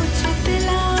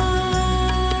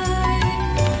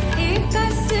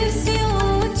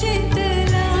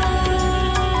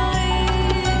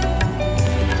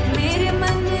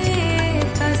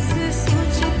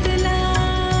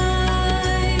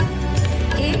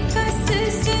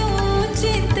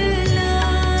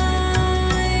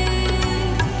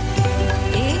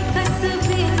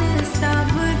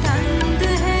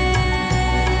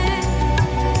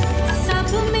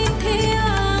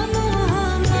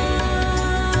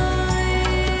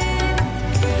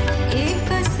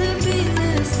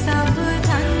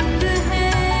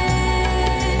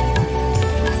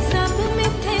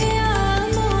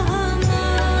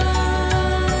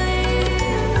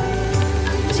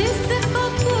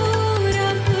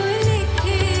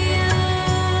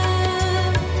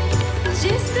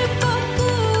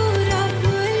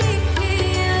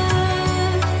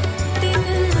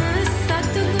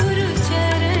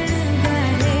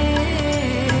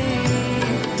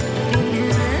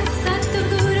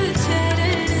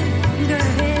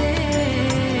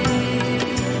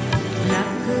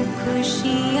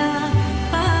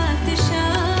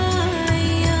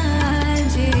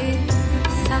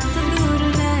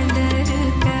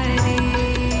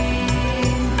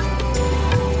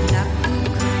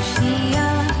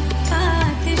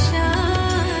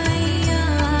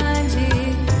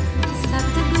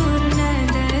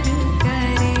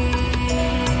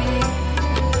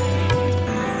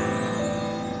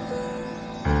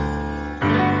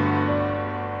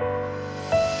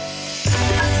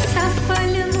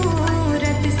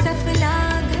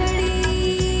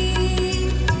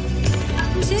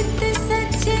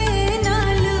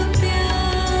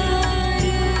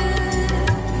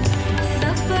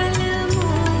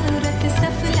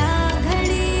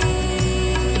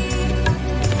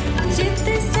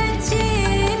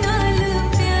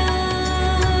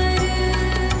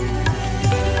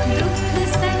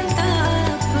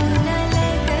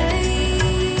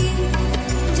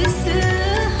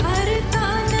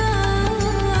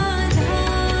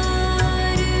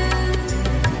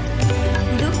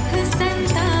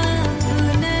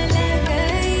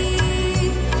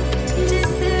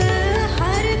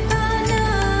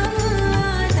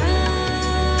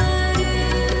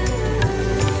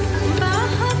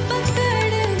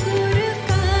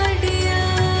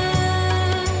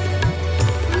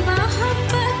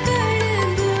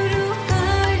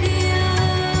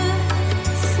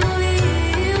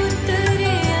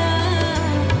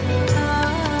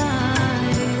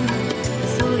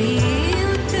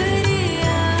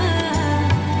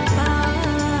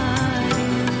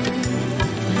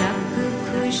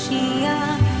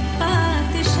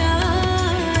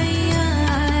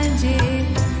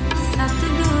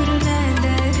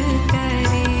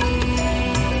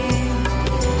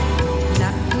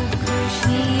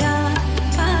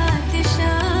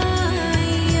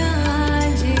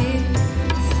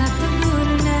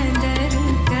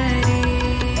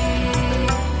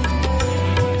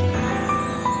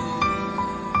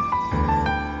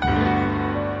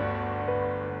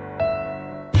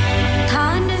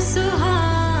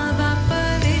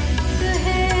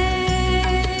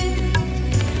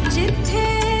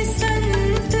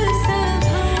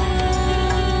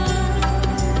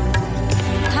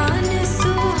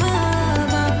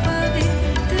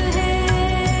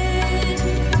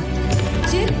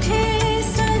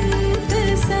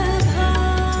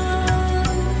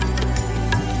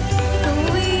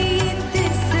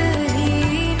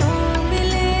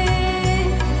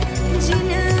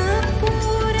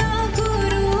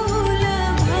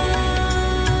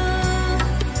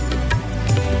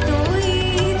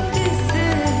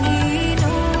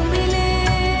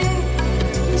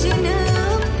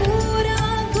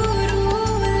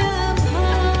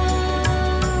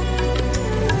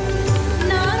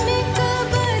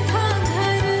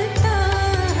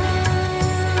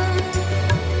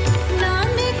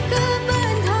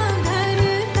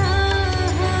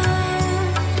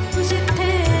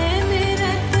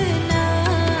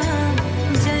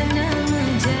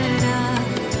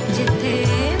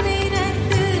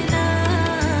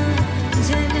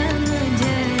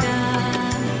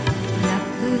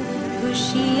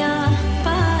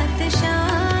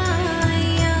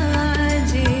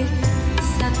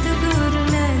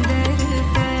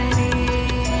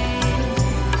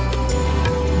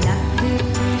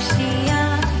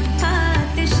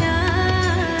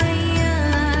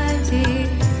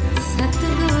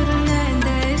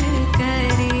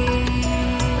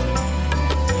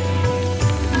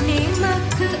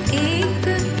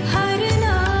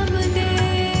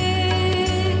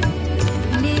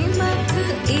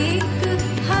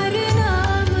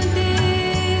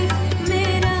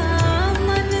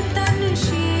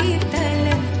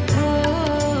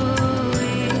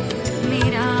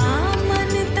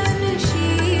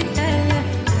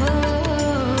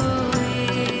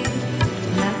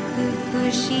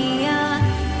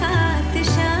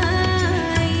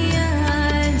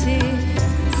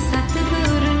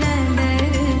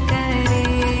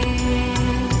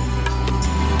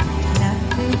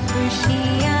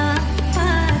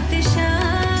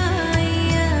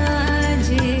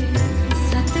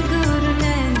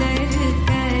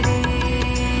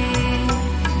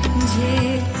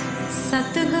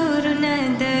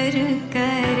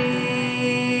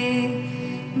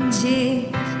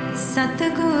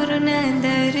सतगुरु ने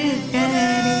दर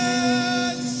करे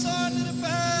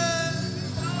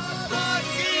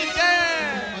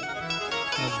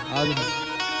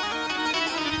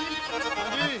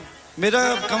मेरा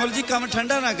कमल जी काम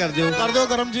ठंडा ना कर दियो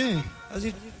गरम जी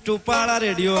ਅਸੀਂ ਟੂਪਾ ਵਾਲਾ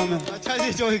ਰੇਡੀਓ ਆ ਮੈਂ ਅੱਛਾ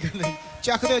ਜੀ ਕੋਈ ਗੱਲ ਨਹੀਂ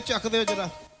ਚੱਕ ਦਿਓ ਜਰਾ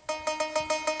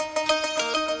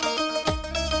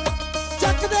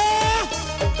ਚੱਕ ਦੇ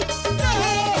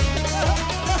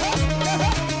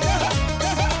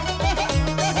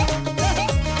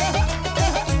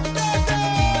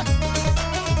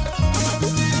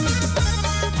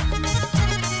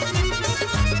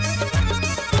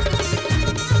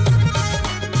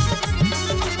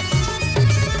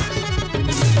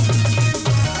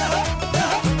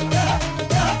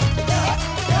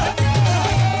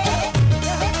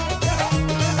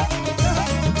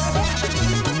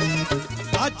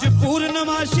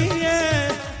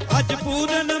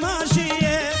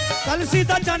कल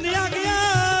सीधा जानिया गया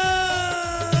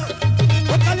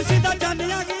वो कल सीधा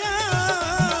जानिया गया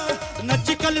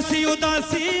नच कल सी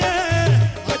उदासी है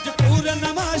आज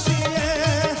पूर्णमासी है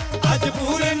आज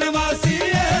पूर्णमासी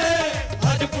है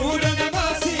आज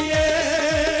पूर्णमासी है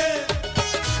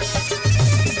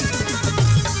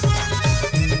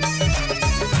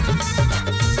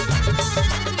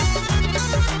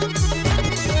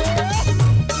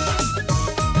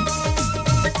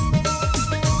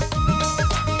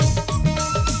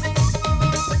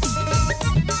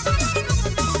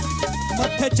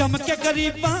चमके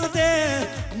गरीबां दे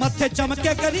मथे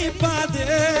चमके गरीबां दे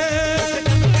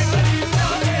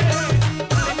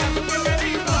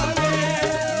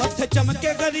मथे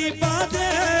चमके गरीबां दे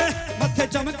मथे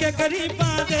चमके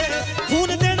गरीबां दे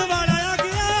खून देण वाला आ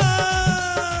गया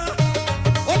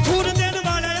ओ खून देण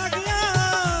वाला आ गया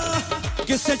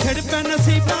किसे छड़ पे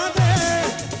नसीबां दे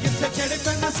किसे छड़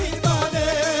पे नसीबां दे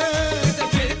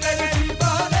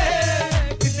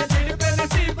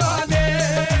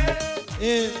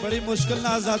बड़ी मुश्किल ना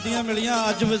आजादियां मिलियां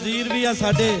अज वजीर भी आ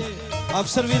साडे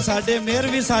अफसर भी साडे मेयर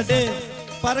भी साडे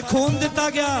पर खून दिता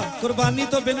गया कुर्बानी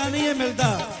तो बिना नहीं ये मिलता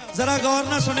जरा गौर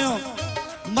ना सुनियो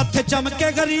मथे चमके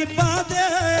गरीबां दे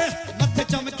मथे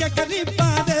चमके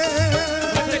गरीबां दे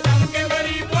मथे चमके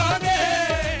गरीबां दे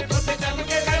मथे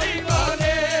चमके गरीबां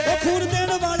दे ओ खून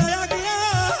देने वाला आ गया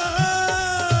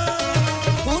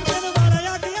खून देने वाला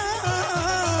आ गया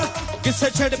किसे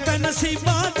छड़ पे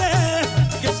नसीबां दे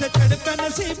किसे छड़ पे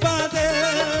नसीबां दे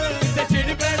किसे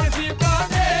छड़ पे नसीबां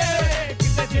दे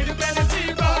किसे छड़ पे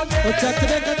नसीबां दे ओ चक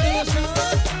दे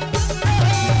गड्डी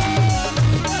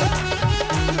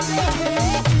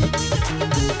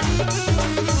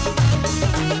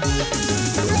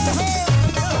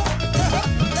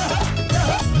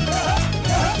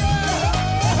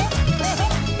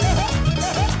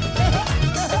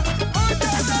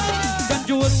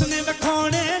जंजू उसने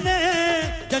वखाने ने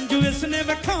जंजू इसने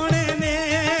वखाने ने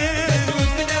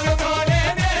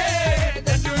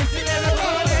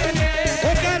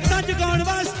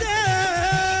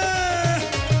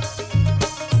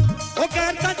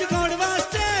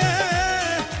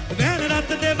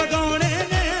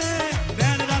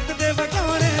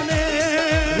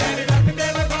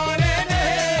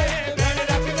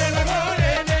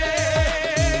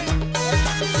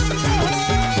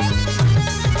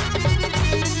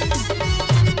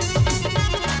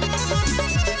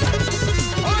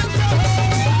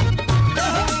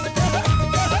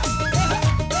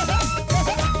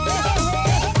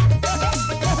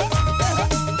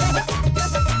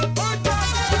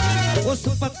उस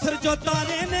पत्थर जो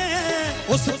तारे ने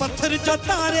उस पत्थर जो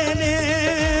तारे ने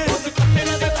उस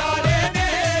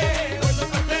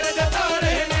पत्थर जो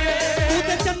तारे ने तू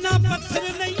ते चन्ना पत्थर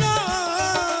नहीं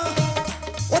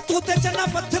ओ तू ते चन्ना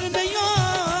पत्थर नहीं ओ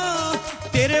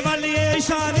तेरे वाले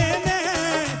इशारे ने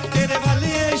तेरे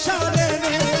वाले इशारे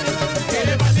ने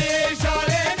तेरे वाले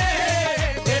इशारे ने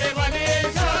तेरे वाले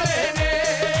इशारे ने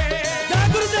जय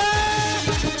गुरुदेव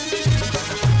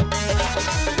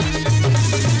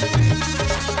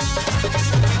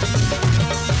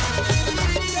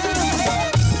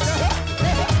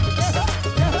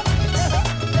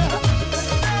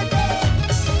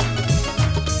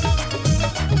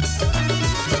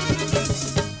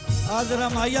जरा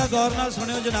माइया गौर नाल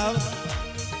सुनियो जनाब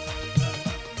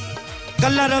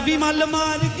कल्ला रवि मल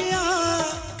मार गया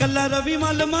कल्ला रवि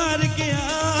मल मार गया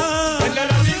कल्ला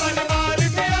रवि मल मार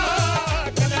गया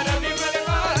कल्ला रवि मल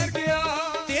मार गया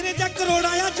तेरे जा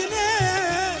करोड़ा अजने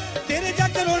तेरे जा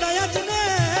करोड़ा अजने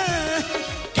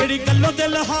केड़ी गल्लों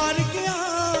दिल हार गया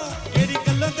केड़ी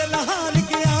गल्लों दिल हार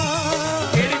गया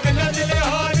केड़ी गल्लों दिल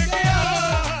हार गया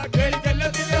केड़ी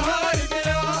गल्लों दिल हार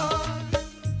गया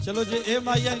चलो जे ए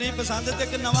माइया नहीं पसंद ते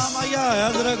कि नवा माइया आया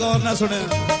जरा गौर ना सुने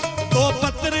दो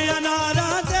पत्तर अनारा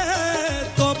दे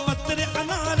दो पत्तर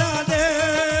अनारा दे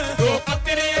दो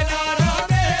पत्तर अनारा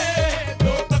दे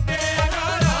दो पत्तर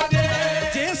अनारा दे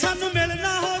जे सानू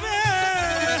मिलना होवे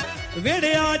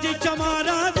वेड़े आज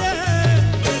चमारा दे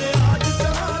वेड़े आज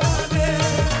चमारा दे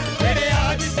वेड़े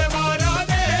आज चमारा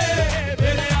दे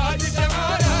वेड़े आज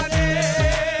चमारा दे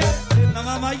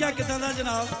नवा माया किदां दा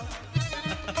जनाब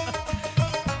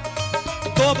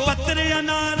दो पत्तर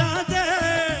अनारा दे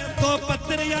दो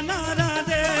पत्तर अनारा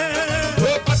दे दो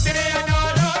पत्तर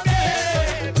अनारा दे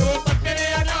दो पत्तर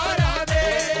अनारा दे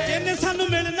जिन्ने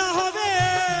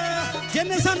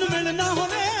सानू मिलना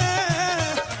होवे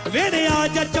वेड़े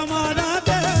आज चमारा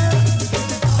दे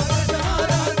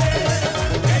चमारा दे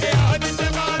वेड़े आज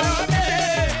चमारा दे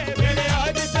वेड़े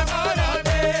आज चमारा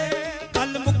दे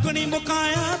गल मुकनी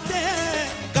मुकाया ते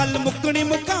गल मुकनी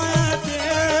मुकाया ते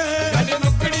गल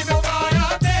मुकनी मुकाया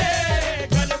ते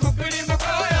गल मुकनी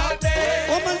मुकाया ते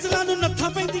ओ मंज़िलां नूं नत्थां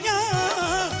पैंदियां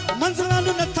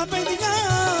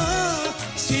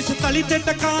सीस तली ते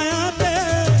टकाया ते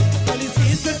तली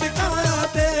सीस टकाया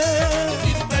ते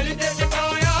सीस तली ते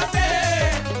टकाया ते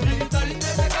तली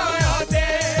ते टकाया ते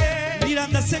मीरा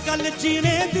दस्से गल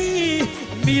जीने दी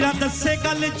मीरा दस्से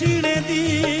गल जीने दी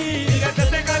मीरा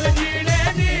दस्से गल जीने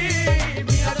दी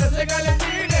मीरा दस्से गल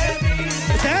जीने दी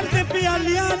शहर दे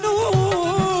प्यालियां नूं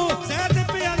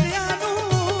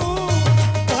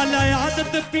पाला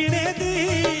आदत पीने दी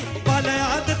पाला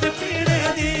आदत पीने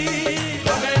दी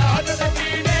पाला आदत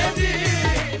पीने दी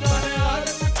पाला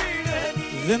आदत पीने दी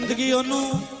जिंदगी ओनू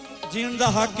जीण दा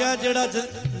हक है जेड़ा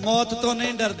मौत तो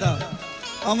नहीं डरदा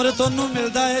अमृत ओनू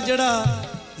मिलदा है जेड़ा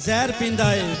ਜ਼ਹਿਰ ਪੀਂਦਾ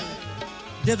ਏ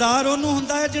ਦਿਦਾਰ ਉਹਨੂੰ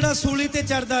ਹੁੰਦਾ ਹੈ ਜਿਹੜਾ ਸੂਲੀ ਤੇ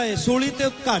ਚੜਦਾ ਏ ਸੂਲੀ ਤੇ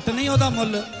ਘੱਟ ਨਹੀਂ ਉਹਦਾ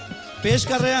ਮੁੱਲ ਪੇਸ਼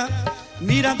ਕਰ ਰਿਹਾ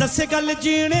ਮੀਰਾ ਦੱਸੇ ਗੱਲ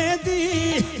ਜੀਣੇ ਦੀ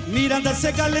ਮੀਰਾ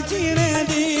ਦੱਸੇ ਗੱਲ ਜੀਣੇ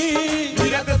ਦੀ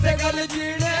ਮੀਰਾ ਦੱਸੇ ਗੱਲ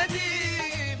ਜੀਣੇ ਦੀ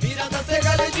ਮੀਰਾ ਦੱਸੇ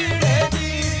ਗੱਲ ਜੀਣੇ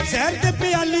ਦੀ ਜ਼ਹਿਰ ਦੇ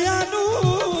ਪਿਆਲਿਆਂ ਨੂੰ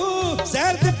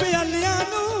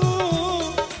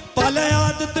ਪਲ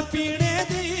ਆਦਤ ਪੀਣੇ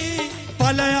ਦੀ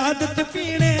ਪਲ ਆਦਤ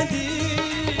ਪੀਣੇ ਦੀ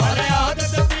ਪਲ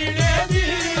ਆਦਤ ਪੀਣੇ ਦੀ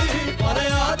ਪਲ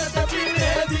ਆਦਤ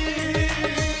ਪੀਣੇ ਦੀ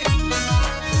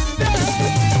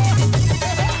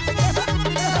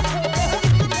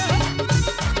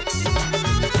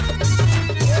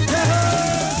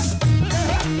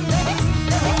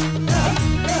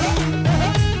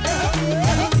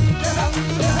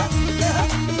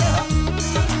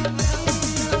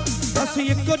ਅਸੀਂ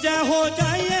ਇੱਕੋ ਜਿਹਾ ਹੋ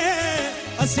ਜਾਈਏ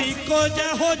ਅਸੀਂ ਇੱਕੋ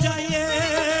ਜਿਹਾ ਹੋ ਜਾਈਏ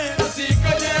ਅਸੀਂ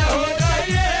ਇੱਕੋ ਜਿਹਾ ਹੋ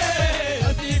ਜਾਈਏ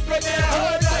ਅਸੀਂ ਇੱਕੋ ਜਿਹਾ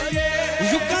ਹੋ ਜਾਈਏ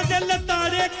ਯੁੱਗਾਂ ਦੇ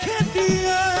ਲਤਾੜੇ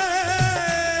ਖੇਡੀਏ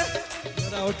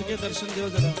ਜਰਾ ਉੱਠ ਕੇ ਦਰਸ਼ਨ ਦਿਓ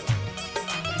ਜਰਾ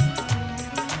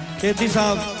ਖੇਦੀ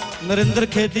ਸਾਹਿਬ ਨਰਿੰਦਰ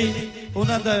ਖੇਦੀ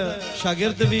ਉਹਨਾਂ ਦਾ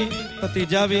ਸ਼ਾਗਿਰਦ ਵੀ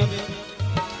ਭਤੀਜਾ ਵੀ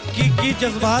ਕੀ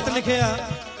ਜਜ਼ਬਾਤ ਲਿਖਿਆ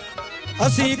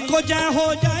ਅਸੀਂ ਇੱਕੋ ਜਿਹਾ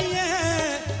ਹੋ ਜਾਈਏ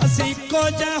ਅਸੀਂ ਇੱਕੋ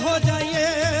ਜਿਹਾ ਹੋ ਜਾਈਏ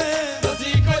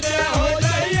ਅਸੀਂ ਇੱਕੋ ਜਿਹਾ ਹੋ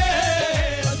ਜਾਈਏ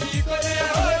ਅਸੀਂ ਇੱਕੋ ਜਿਹਾ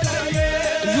ਹੋ ਜਾਈਏ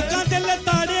ਯੁੱਗਾਂ ਦੇ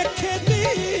ਲਤਾੜੇ ਖੇਦੀ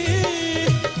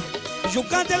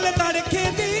ਯੁੱਗਾਂ ਦੇ ਲਤਾੜੇ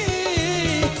ਖੇਦੀ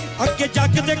ਅੱਗੇ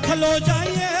ਜੱਗ ਦੇ ਖਲੋ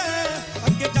ਜਾਈਏ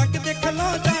ਅੱਗੇ ਜੱਗ ਦੇ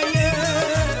ਖਲੋ ਜਾਈਏ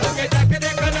ਅੱਗੇ ਜੱਗ ਦੇ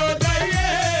ਖਲੋ ਜਾਈਏ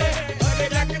ਅੱਗੇ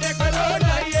ਜੱਗ ਦੇ ਖਲੋ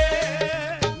ਜਾਈਏ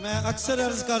ਮੈਂ ਅਕਸਰ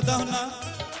ਅਰਜ਼ ਕਰਦਾ ਹੁੰਨਾ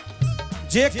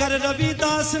ਜੇਕਰ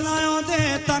ਰਵੀਦਾਸ ਨਾ ਆਉਂਦੇ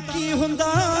ਤਾਂ ਕੀ ਹੁੰਦਾ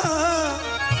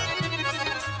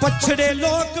ਪਛੜੇ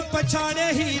ਲੋਕ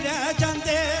ਪਛਾੜੇ ਹੀ ਰਹਿ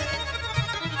ਜਾਂਦੇ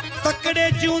ਤਕੜੇ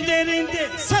ਜਿਉਂਦੇ ਰਹਿੰਦੇ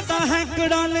ਸਦਾ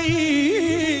ਹੈਂਕੜਾਂ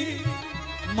ਲਈ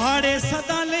ਮਾੜੇ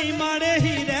ਸਦਾ ਲਈ ਮਾੜੇ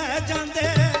ਹੀ ਰਹਿ ਜਾਂਦੇ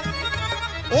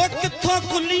ਉਹ ਕਿੱਥੋਂ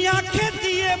ਕੁੱਲੀਆਂ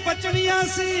ਖੇਦੀਏ ਬਚਣੀਆਂ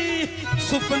ਸੀ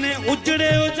ਸੁਪਨੇ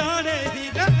ਉਜੜੇ ਉਜਾੜੇ ਹੀ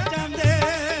ਰਹਿ ਜਾਂਦੇ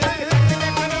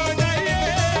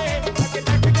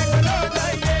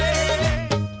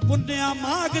ਪੁੰਨਿਆ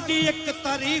ਮਾਗ ਦੀ ਇੱਕ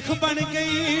ਤਾਰੀਖ ਬਣ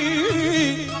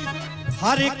ਗਈ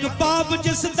ਹਰ ਇੱਕ ਬਾਬ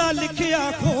ਜਿਸ ਦਾ ਲਿਖਿਆ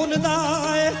ਖੂਨ ਦਾ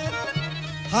ਏ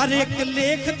ਹਰ ਇੱਕ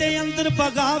ਲੇਖ ਦੇ ਅੰਦਰ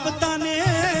ਬਗਾਵਤਾਂ ਨੇ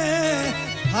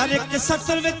ਹਰ ਇੱਕ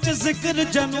ਸਤਰ ਵਿੱਚ ਜ਼ਿਕਰ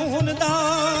ਜਨੂਨ ਦਾ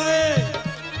ਏ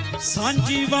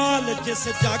ਸਾਂਝੀਵਾਲ ਜਿਸ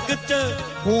ਜੱਗ 'ਚ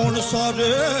ਹੋਣ ਸਰ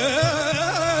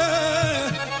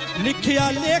ਲਿਖਿਆ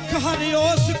ਲੇਖ ਹਰ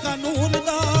ਉਸ ਕਾਨੂੰਨ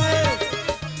ਦਾ ਏ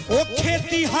ਉਹ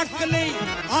ਖੇਤੀ ਹੱਕ ਲਈ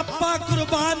ਆਪਾ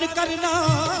ਕੁਰਬਾਨ ਕਰਨਾ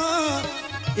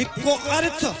ਇੱਕੋ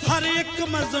ਅਰਥ ਹਰ ਇੱਕ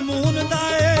ਮਜ਼ਮੂਨ ਦਾ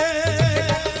ਏ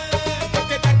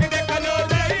ਅੱਗੇ ਜੱਗ ਦੇ ਖਲੋ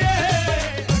ਜਾਈਏ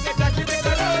ਅੱਗੇ ਜੱਗ ਦੇ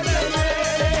ਖਲੋ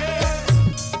ਜਾਈਏ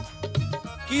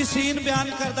ਕੀ ਸੀਨ ਬਿਆਨ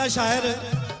ਕਰਦਾ ਸ਼ਾਇਰ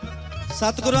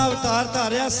ਸਤਿਗੁਰੂ ਅਵਤਾਰ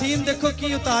ਧਾਰਿਆ ਸੀਨ ਦੇਖੋ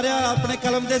ਕੀ ਉਤਾਰਿਆ ਆਪਣੇ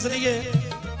ਕਲਮ ਦੇ ਜ਼ਰੀਏ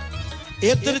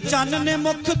ਇਧਰ ਚੰਨ ਨੇ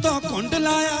ਮੁਖ ਤੋਂ ਘੁੰਡ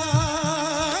ਲਾਇਆ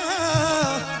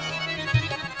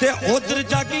ਤੇ ਉਧਰ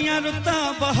ਜਾਗੀਆਂ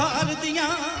ਰੁੱਤਾਂ ਬਹਾਰ ਦੀਆਂ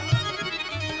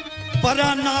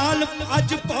ਪਰਾਂ ਨਾਲ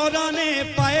ਅੱਜ ਪੌਰਾਂ ਨੇ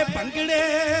ਪਾਏ ਭੰਗੜੇ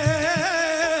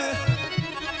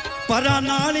ਪਰਾਂ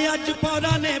ਨਾਲ ਅੱਜ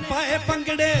ਪੌਰਾਂ ਨੇ ਪਾਏ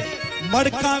ਭੰਗੜੇ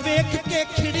ਮੜਕਾਂ ਵੇਖ ਕੇ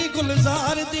ਖਿੜੀ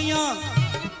ਗੁਲਜ਼ਾਰ ਦੀਆਂ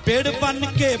ਪੇੜ ਬਨ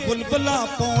ਕੇ ਬੁਲਬੁਲਾ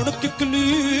ਪੌਣ ਕਿਕਲੀ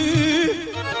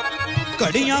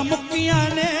ਘੜੀਆਂ ਮੁੱਕੀਆਂ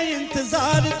ਨੇ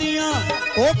ਇੰਤਜ਼ਾਰ ਦੀਆਂ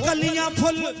ਉਹ ਕਲੀਆਂ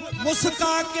ਫੁੱਲ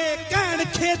ਮੁਸਕਾ ਕੇ ਕਹਿਣ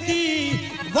ਖੇਤੀ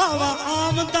ਵਾਹ ਵਾਹ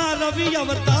ਆਮਦਾ ਰਵੀ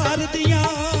ਅਵਤਾਰ ਦੀਆਂ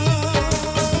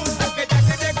ਅੱਗੇ ਜੱਗ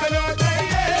ਦੇ ਖਲੋ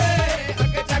ਜਾਈਏ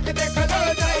ਅੱਗੇ ਜੱਗ ਦੇ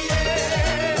ਖਲੋ ਜਾਈਏ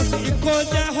ਅਸੀਂ ਇੱਕੋ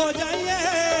ਜਿਹਾ ਹੋ ਜਾਈਏ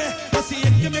ਅਸੀਂ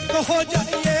ਇੱਕ ਮਿੱਕ ਹੋ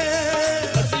ਜਾਈਏ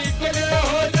ਅਸੀਂ ਇੱਕੋ ਜਿਹਾ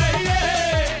ਹੋ ਜਾਈਏ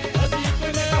ਅਸੀਂ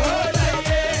ਇੱਕੋ ਜਿਹਾ ਹੋ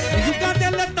ਜਾਈਏ ਯੁੱਗਾਂ ਦੇ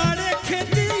ਲਤਾੜੇ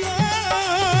ਖੇਤੀ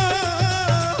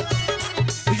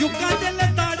ਯੁੱਗਾਂ ਦੇ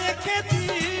ਲਤਾੜੇ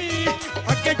ਖੇਤੀ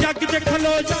ਅੱਗੇ ਜੱਗ ਦੇ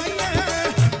ਖਲੋ ਜਾਈਏ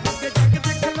ਅੱਗੇ ਜੱਗ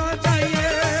ਦੇ ਖਲੋ ਜਾਈਏ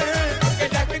ਅੱਗੇ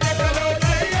ਜੱਗ ਦੇ ਖਲੋ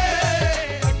ਜਾਈਏ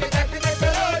ਅੱਗੇ ਜੱਗ ਦੇ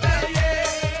ਖਲੋ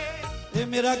ਜਾਈਏ ਇਹ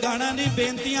ਮੇਰਾ ਗਾਣਾ ਨਹੀਂ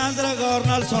ਬੇਨਤੀਆਂ ਜ਼ਰਾ ਗੌਰ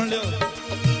ਨਾਲ ਸੁਣ ਲਿਓ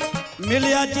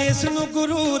ਮਿਲਿਆ ਜਿਸ ਨੂੰ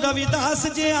ਗੁਰੂ ਰਵਿਦਾਸ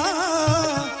ਜਿਹਾ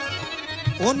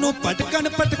ਉਹਨੂੰ ਭਟਕਣ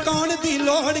ਭਟਕਾਉਣ ਦੀ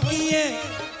ਲੋੜ ਕੀ ਏ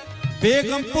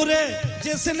ਬੇਗਮਪੁਰੇ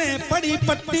ਜਿਸ ਨੇ ਪੜੀ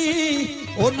ਪੱਟੀ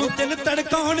ਉਹਨੂੰ ਦਿਲ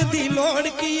ਧੜਕਾਉਣ ਦੀ ਲੋੜ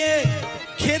ਕੀ ਏ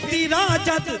ਖੇਤੀ ਰਾਹ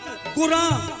ਜਦ ਗੁਰਾਂ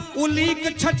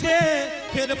ਉਲੀਕ ਛੱਡੇ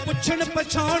ਫਿਰ ਪੁੱਛਣ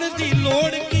ਪਛਾਣ ਦੀ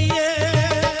ਲੋੜ ਕੀ ਏ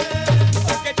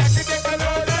ਅੱਗੇ ਜੱਗ ਦੇ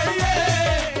ਖਲੋ ਜਾਈਏ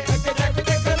ਅੱਗੇ ਜੱਗ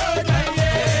ਦੇ ਖਲੋ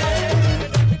ਜਾਈਏ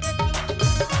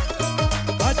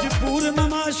ਅੱਜ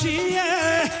ਪੂਰਨਮਾਸ਼ੀ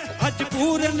ਏ ਅੱਜ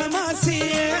ਪੂਰਨਮਾਸ਼ੀ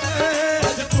ਏ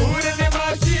ਅੱਜ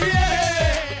ਪੂਰਨਮਾਸ਼ੀ ਏ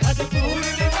ਅੱਜ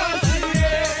ਪੂਰਨਮਾਸ਼ੀ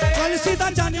ਏ ਕੱਲ ਸਿੱਧਾ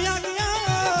ਜਾਣਿਆ ਗਿਆ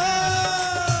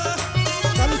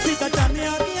ਕੱਲ ਸਿੱਧਾ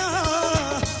ਜਾਣਿਆ ਗਿਆ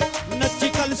ਨੱਚੀ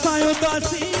ਕੱਲ ਸਾਇਓ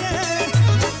ਦਾਸੀ ਏ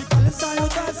ਨੱਚੀ ਕੱਲ ਸਾਇਓ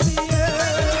ਦਾਸੀ ਏ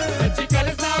ਨੱਚੀ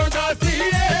ਕੱਲ ਸਾਇਓ ਦਾਸੀ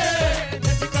ਏ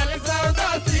ਨੱਚੀ ਕੱਲ ਸਾਇਓ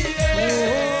ਦਾਸੀ ਏ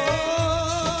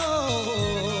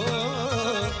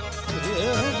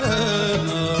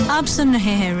आप सुन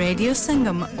रहे हैं रेडियो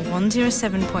संगम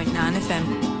 107.9 FM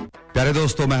प्यारे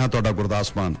दोस्तों मैं हां ਤੁਹਾਡਾ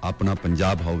ਗੁਰਦਾਸ ਮਾਨ ਆਪਣਾ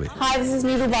ਪੰਜਾਬ ਹੋਵੇ hi this is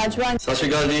Neeru Bajwa Sat Sri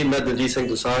अकाल जी मैं दिलजीत सिंह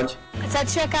दोसांझ सत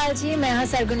श्री अकाल जी मैं हां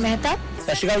सरगुन मेहता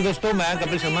सत श्री अकाल दोस्तों मैं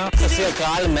कपिल शर्मा सत श्री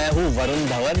अकाल मैं हूं वरुण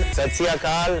धवन सत श्री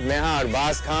अकाल मैं हां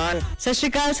अरबाज खान सत श्री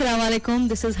अकाल अस्सलाम वालेकुम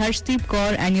this is Harshdeep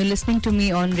Kaur and you're listening to me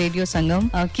on Radio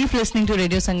Sangam keep listening to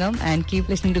Radio Sangam and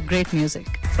keep listening to great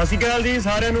music ਸਤ ਸ਼੍ਰੀ ਅਕਾਲ ਜੀ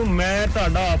ਸਾਰਿਆਂ ਨੂੰ ਮੈਂ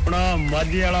ਤੁਹਾਡਾ ਆਪਣਾ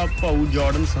ਮਾਝੇ ਵਾਲਾ ਭਾਊ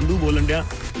ਜਾਰਡਨ ਸੰਧੂ ਬੋਲਣ ਡਿਆ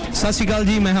ਸਤ ਸ਼੍ਰੀ ਅਕਾਲ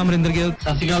ਜੀ ਮੈਂ ਹਾਂ ਅਮਰਿੰਦਰ ਗਿੱਲ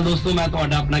ਸਤ ਸ਼੍ਰੀ ਅਕਾਲ ਦੋਸਤੋ ਮੈਂ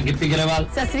ਤੁਹਾਡਾ ਆਪਣਾ ਗਿੱਪੀ ਗਰੇਵਾਲ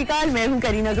ਸਤ ਸ਼੍ਰੀ ਅਕਾਲ ਮੈਂ ਹੂੰ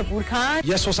Kareena Kapoor Khan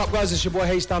Yes what's up guys it's your boy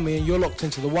Hayes Dami and you're locked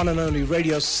into the one and only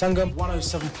Radio Sangam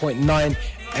 107.9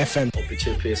 FM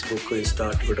पीछे Facebook Insta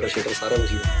Twitter शेयर सारा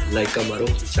कुछ लाइक का मारो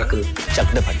चक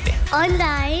दे फटते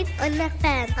online on the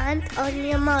fan and on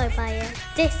your mobile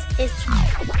this is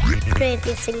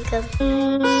Radio Sangam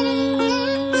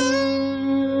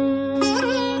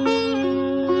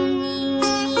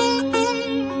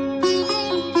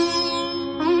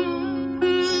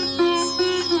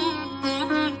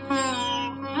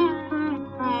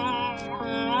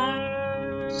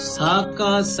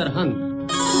ਸਾਕਾ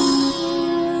ਸਰਹੰਦ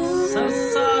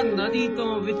ਸਰਸਾ ਨਦੀ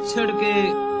ਤੋਂ ਵਿਛੜ ਕੇ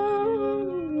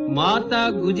ਮਾਤਾ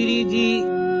ਗੁਜਰੀ ਜੀ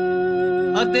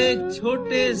ਅਤੇ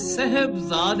ਛੋਟੇ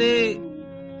ਸਹਿਬਜ਼ਾਦੇ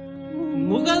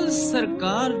ਮੁਗਲ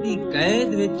ਸਰਕਾਰ ਦੀ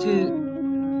ਕੈਦ ਵਿੱਚ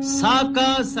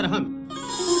ਸਾਕਾ ਸਰਹੰਦ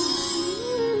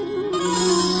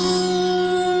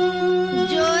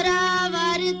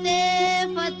ਜੋਰਾਵਰ ਤੇ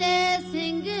ਫਤਿਹ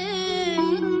ਸਿੰਘ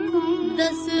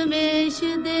ਦਸਮੇਸ਼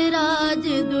ਦੇ ਰਾਜ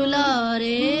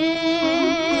ਦੁਲਾਰੇ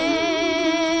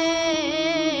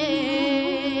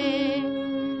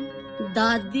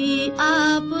ਦਾਦੀ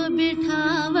ਆਪ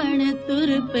ਬਿਠਾਵਣ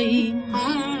ਤੁਰ ਪਈ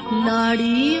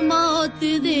ਲਾੜੀ ਮੌਤ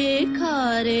ਦੇ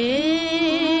ਖਾਰੇ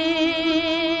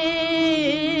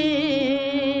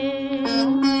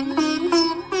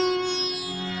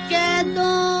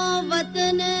ਕੈਦੋਂ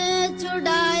ਵਤਨ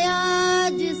ਛੁਡਾਇਆ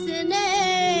ਜਿਸਨੇ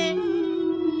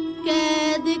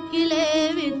ਕੈਦ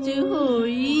ਕਿਲੇ ਵਿੱਚ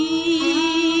ਹੋਈ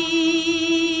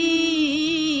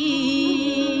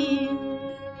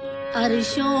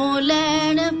ਅਰਸ਼ੋਂ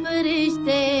ਲੈਣ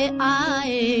ਫਰਿਸ਼ਤੇ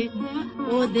ਆਏ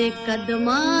ਉਹਦੇ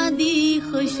ਕਦਮਾਂ ਦੀ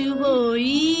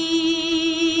ਖੁਸ਼ਬੋਈ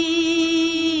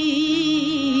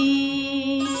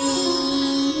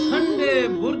ਠੰਡੇ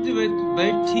ਬੁਰਜ ਵਿੱਚ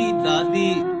ਬੈਠੀ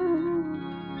ਦਾਦੀ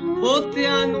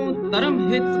ਪੋਤਿਆਂ ਨੂੰ ਧਰਮ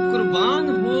ਹਿੱਤ ਕੁਰਬਾਨ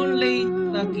ਹੋਣ ਲਈ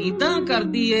ਤਾਕੀਦਾਂ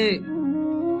ਕਰਦੀ ਏ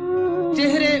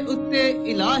ਚਿਹਰੇ ਉੱਤੇ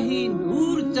ਇਲਾਹੀ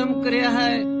ਨੂਰ ਚਮਕ ਰਿਹਾ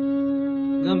ਹੈ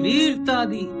ਗੰਭੀਰਤਾ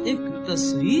ਦੀ ਇੱਕ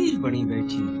ਤਸਵੀਰ ਬਣੀ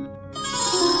ਬੈਠੀ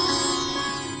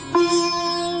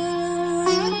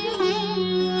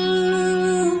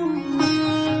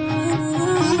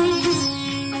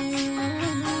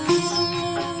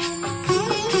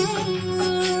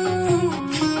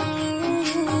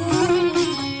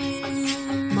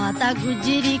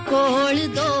ਕੋਲ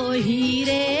ਦੋ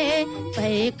ਹੀਰੇ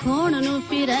ਪਏ ਖੋਣ ਨੂੰ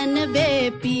ਫਿਰਨ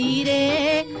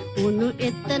ਬੇਪੀਰੇ ਉਹਨੂੰ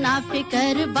ਇਤਨਾ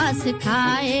ਫਿਕਰ ਬਸ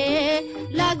ਖਾਏ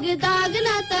ਲੱਗ ਦਾਗ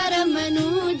ਨਾ ਧਰਮ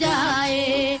ਨੂੰ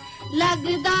ਜਾਏ ਲੱਗ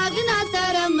ਦਾਗ ਨਾ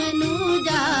ਧਰਮ ਨੂੰ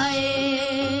ਜਾਏ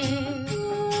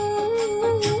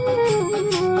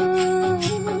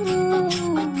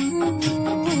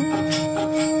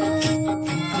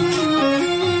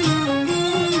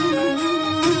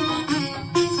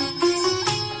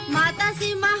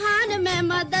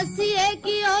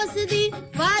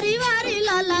ਵਾਰੀ ਵਾਰੀ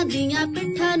ਲਾਲਾਂ ਦੀਆਂ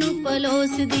ਪਿੱਠਾਂ ਨੂੰ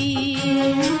ਪਲੋਸਦੀ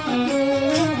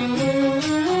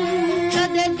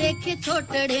ਕਦੇ ਦੇਖੇ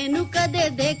ਛੋਟੜੇ ਨੂੰ ਕਦੇ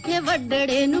ਦੇਖੇ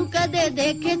ਵੱਡੜੇ ਨੂੰ ਕਦੇ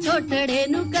ਦੇਖੇ ਛੋਟੜੇ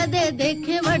ਨੂੰ ਕਦੇ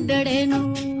ਦੇਖੇ ਵੱਡੜੇ ਨੂੰ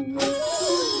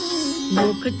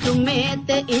ਮੁਖ ਚੁੰਮੇ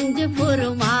ਤੇ ਇੰਜ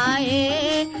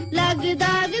ਫੁਰਮਾਏ ਲੱਗ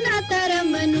ਦਾਗ ਨਾ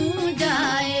ਧਰਮ ਨੂੰ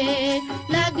ਜਾਏ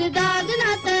ਲੱਗ ਦਾਗ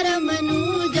ਨਾ ਧਰਮ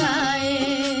ਨੂੰ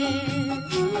ਜਾਏ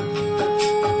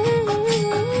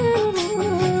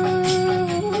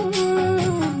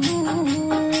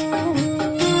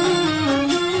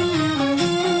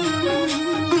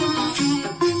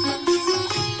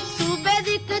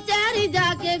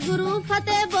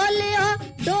ਫਤਿਹ ਬੋਲਿਓ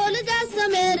ਢੋਲ ਜਸ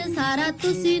ਮੇਰ ਸਾਰਾ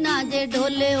ਤੁਸੀਂ ਨਾ ਜੇ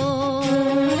ਢੋਲਿਓ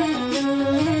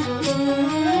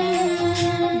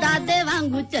ਦਾਦੇ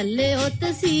ਵਾਂਗੂ ਚੱਲਿਓ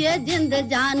ਤਸੀਏ ਜਿੰਦ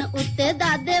ਜਾਨ ਉੱਤੇ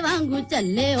ਦਾਦੇ ਵਾਂਗੂ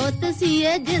ਚੱਲਿਓ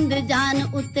ਤਸੀਏ ਜਿੰਦ ਜਾਨ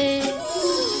ਉੱਤੇ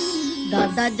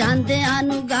ਦਾਦਾ ਜਾਂਦਿਆਂ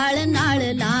ਨੂੰ ਗਾਲ ਨਾਲ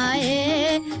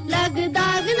ਲਾਏ ਲੱਗ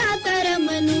ਦਾਗ ਨਾ ਧਰਮ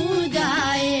ਨੂੰ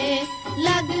ਜਾਏ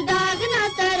ਲੱਗ ਦਾਗ ਨਾ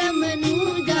ਧਰਮ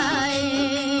ਨੂੰ ਜਾਏ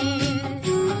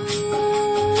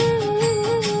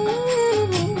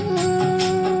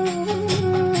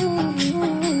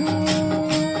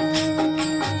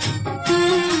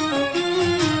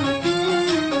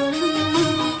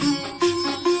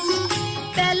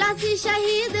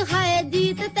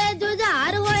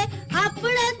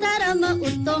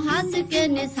ਉੱਤੋਂ ਹੱਸ ਕੇ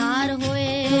ਨਿਸਾਰ ਹੋਏ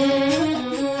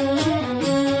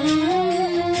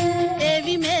ਇਹ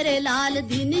ਵੀ ਮੇਰੇ ਲਾਲ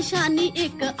ਦੀ ਨਿਸ਼ਾਨੀ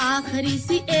ਇੱਕ ਆਖਰੀ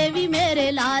ਸੀ ਇਹ ਵੀ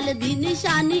ਮੇਰੇ ਲਾਲ ਦੀ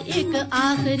ਨਿਸ਼ਾਨੀ ਇੱਕ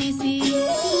ਆਖਰੀ ਸੀ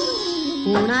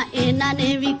ਹੋਣਾ ਇਹਨਾਂ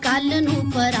ਨੇ ਵੀ ਕੱਲ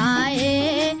ਨੂੰ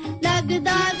ਪਰਾਏ ਲੱਗ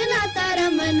ਦਾਗ ਨਾ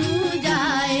ਧਰਮ ਨੂੰ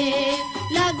ਜਾਏ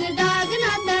ਲੱਗ ਦਾਗ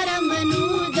ਨਾ ਧਰਮ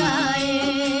ਨੂੰ ਜਾਏ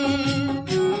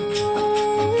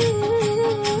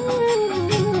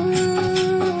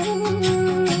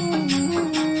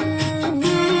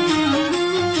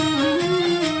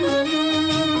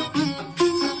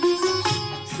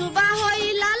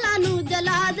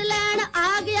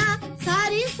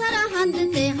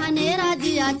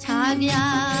ਛਾ ਗਿਆ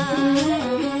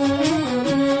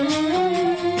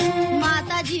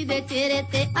ਮਾਤਾ ਜੀ ਦੇ ਚਿਹਰੇ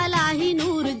ਤੇ ਅਲਾਹੀ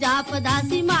ਨੂਰ ਜਾਪਦਾ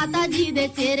ਸੀ ਮਾਤਾ ਜੀ ਦੇ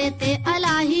ਚਿਹਰੇ ਤੇ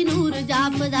ਅਲਾਹੀ ਨੂਰ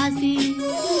ਜਾਪਦਾ ਸੀ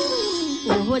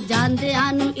ਉਹ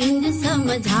ਜਾਂਦਿਆਂ ਨੂੰ ਇੰਜ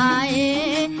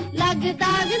ਸਮਝਾਏ ਲੱਗ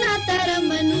ਦਾਗ ਨਾ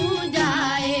ਧਰਮ ਨੂੰ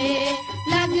ਜਾਏ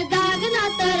ਲੱਗ ਦਾਗ ਨਾ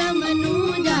ਧਰਮ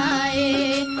ਨੂੰ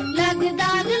ਜਾਏ ਲੱਗ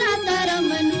ਦਾਗ ਨਾ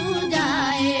ਧਰਮ ਨੂੰ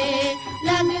ਜਾਏ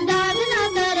ਲੱਗ ਦਾਗ ਨਾ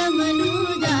ਧਰਮ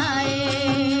ਨੂੰ ਜਾਏ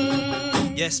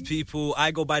Yes, people,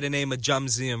 I go by the name of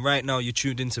Jamzi, and right now you're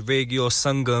tuned into Radio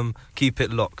Sangam. Keep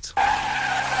it locked.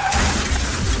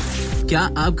 क्या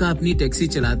आपका अपनी टैक्सी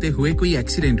चलाते हुए कोई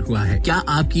एक्सीडेंट हुआ है क्या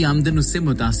आपकी आमदन उससे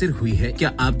मुतासिर हुई है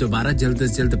क्या आप दोबारा जल्द से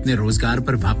जल्द अपने रोजगार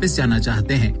पर वापस जाना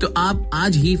चाहते हैं तो आप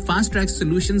आज ही फास्ट ट्रैक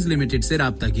सॉल्यूशंस लिमिटेड से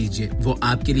राब्ता कीजिए वो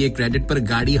आपके लिए क्रेडिट पर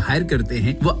गाड़ी हायर करते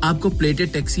हैं वो आपको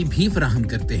प्लेटेड टैक्सी भी फराहम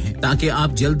करते हैं ताकि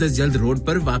आप जल्द से जल्द रोड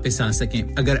पर वापस आ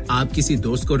सकें अगर आप किसी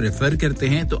दोस्त को रेफर करते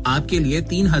हैं तो आपके लिए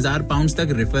 3000 पाउंड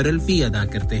तक रेफरल फी अदा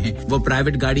करते हैं वो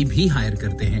प्राइवेट गाड़ी भी हायर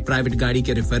करते हैं प्राइवेट गाड़ी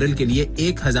के रेफरल के लिए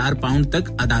 1000 पाउंड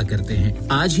तक अदा करते हैं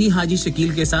आज ही हाजी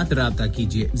शकील के साथ राब्ता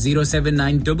कीजिए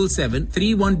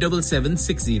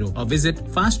 07977317760 और visit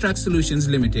fast track solutions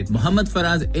limited Mohammad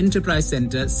Faraz enterprise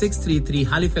centre 633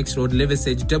 Halifax road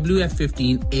Liversedge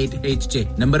WF15 8HJ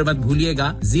number मत भूलिएगा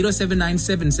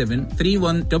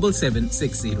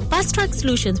 07977317760 Fast Track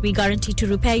Solutions we guarantee to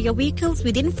repair your vehicles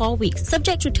within 4 weeks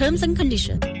subject to terms and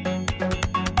conditions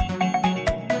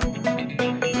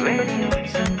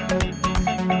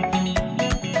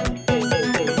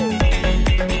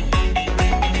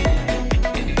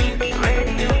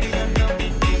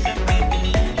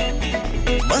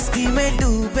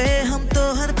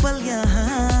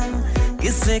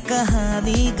किससे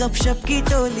कहानी गपशप की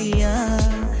टोलियां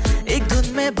एक धुन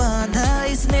में बांधा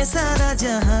इसने सारा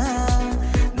जहां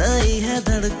नई है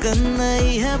धड़कन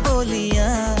नई है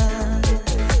बोलियां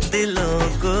दिलों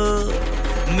को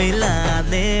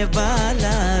मिलाने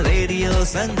वाला रेडियो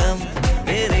संगम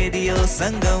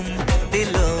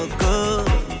दिलों को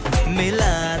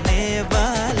मिलाने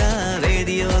वाला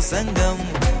रेडियो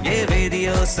संगम ये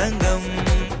रेडियो संगम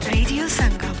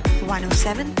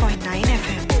 107.9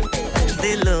 FM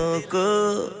दिलों को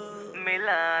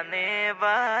मिलाने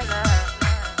वाला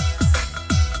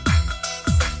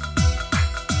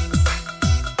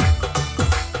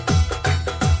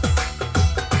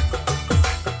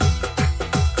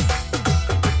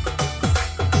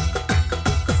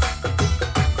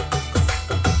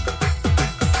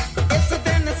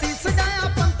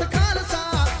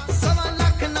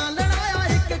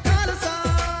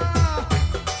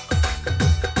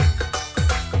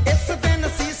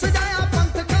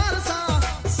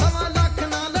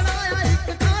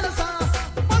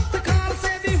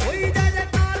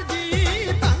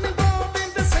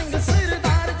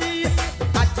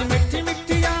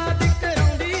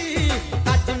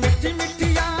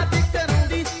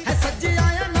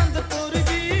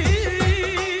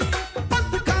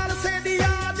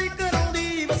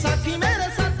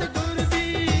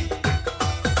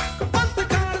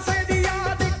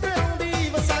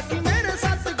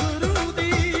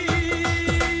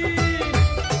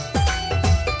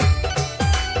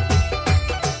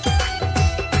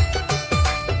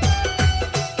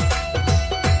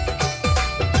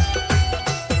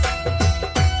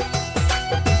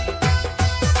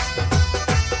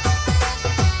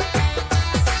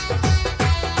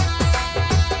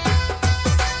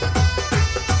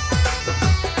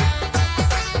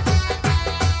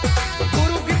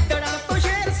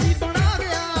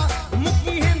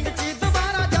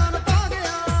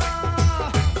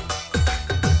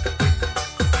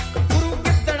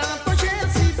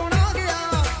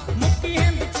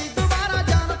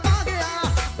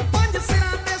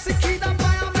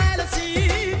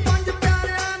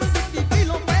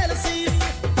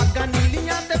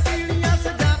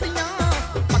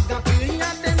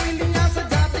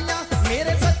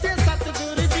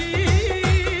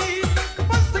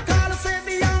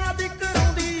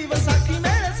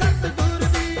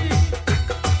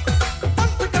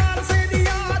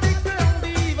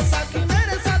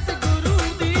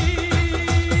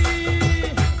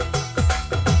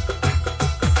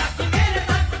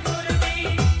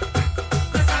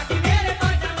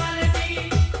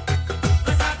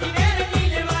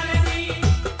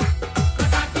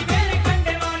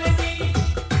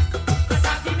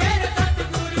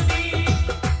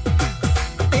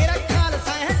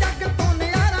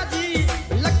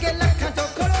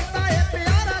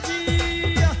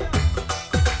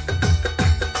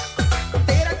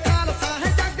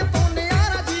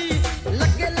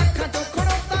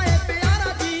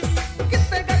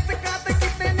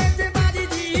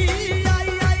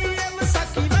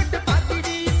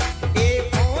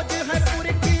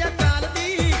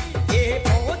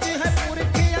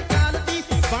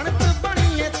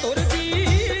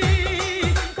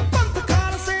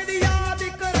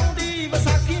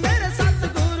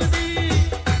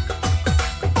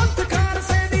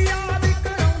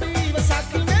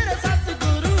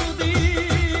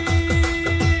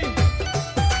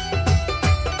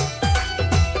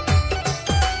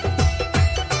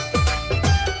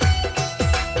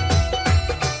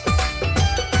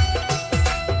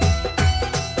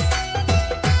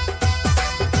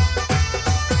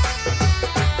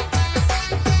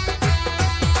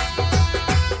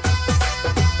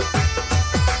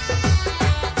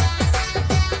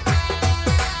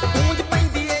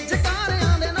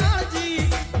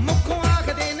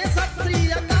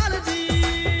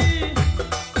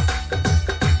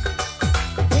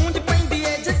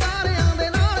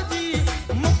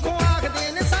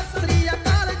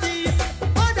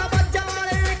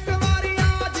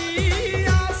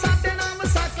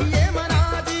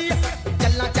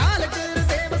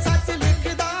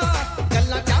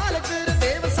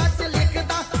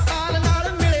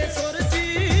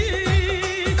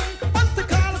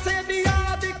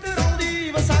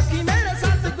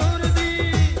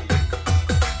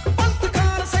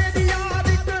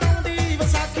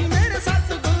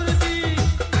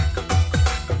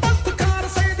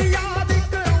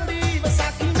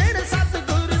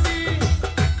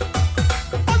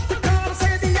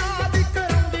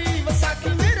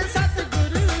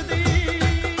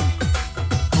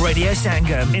Radio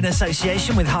Sangam in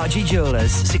association with Haji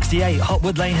Jewellers, 68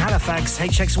 Hotwood Lane, Halifax,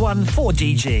 HX1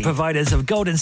 4DG. Providers of gold and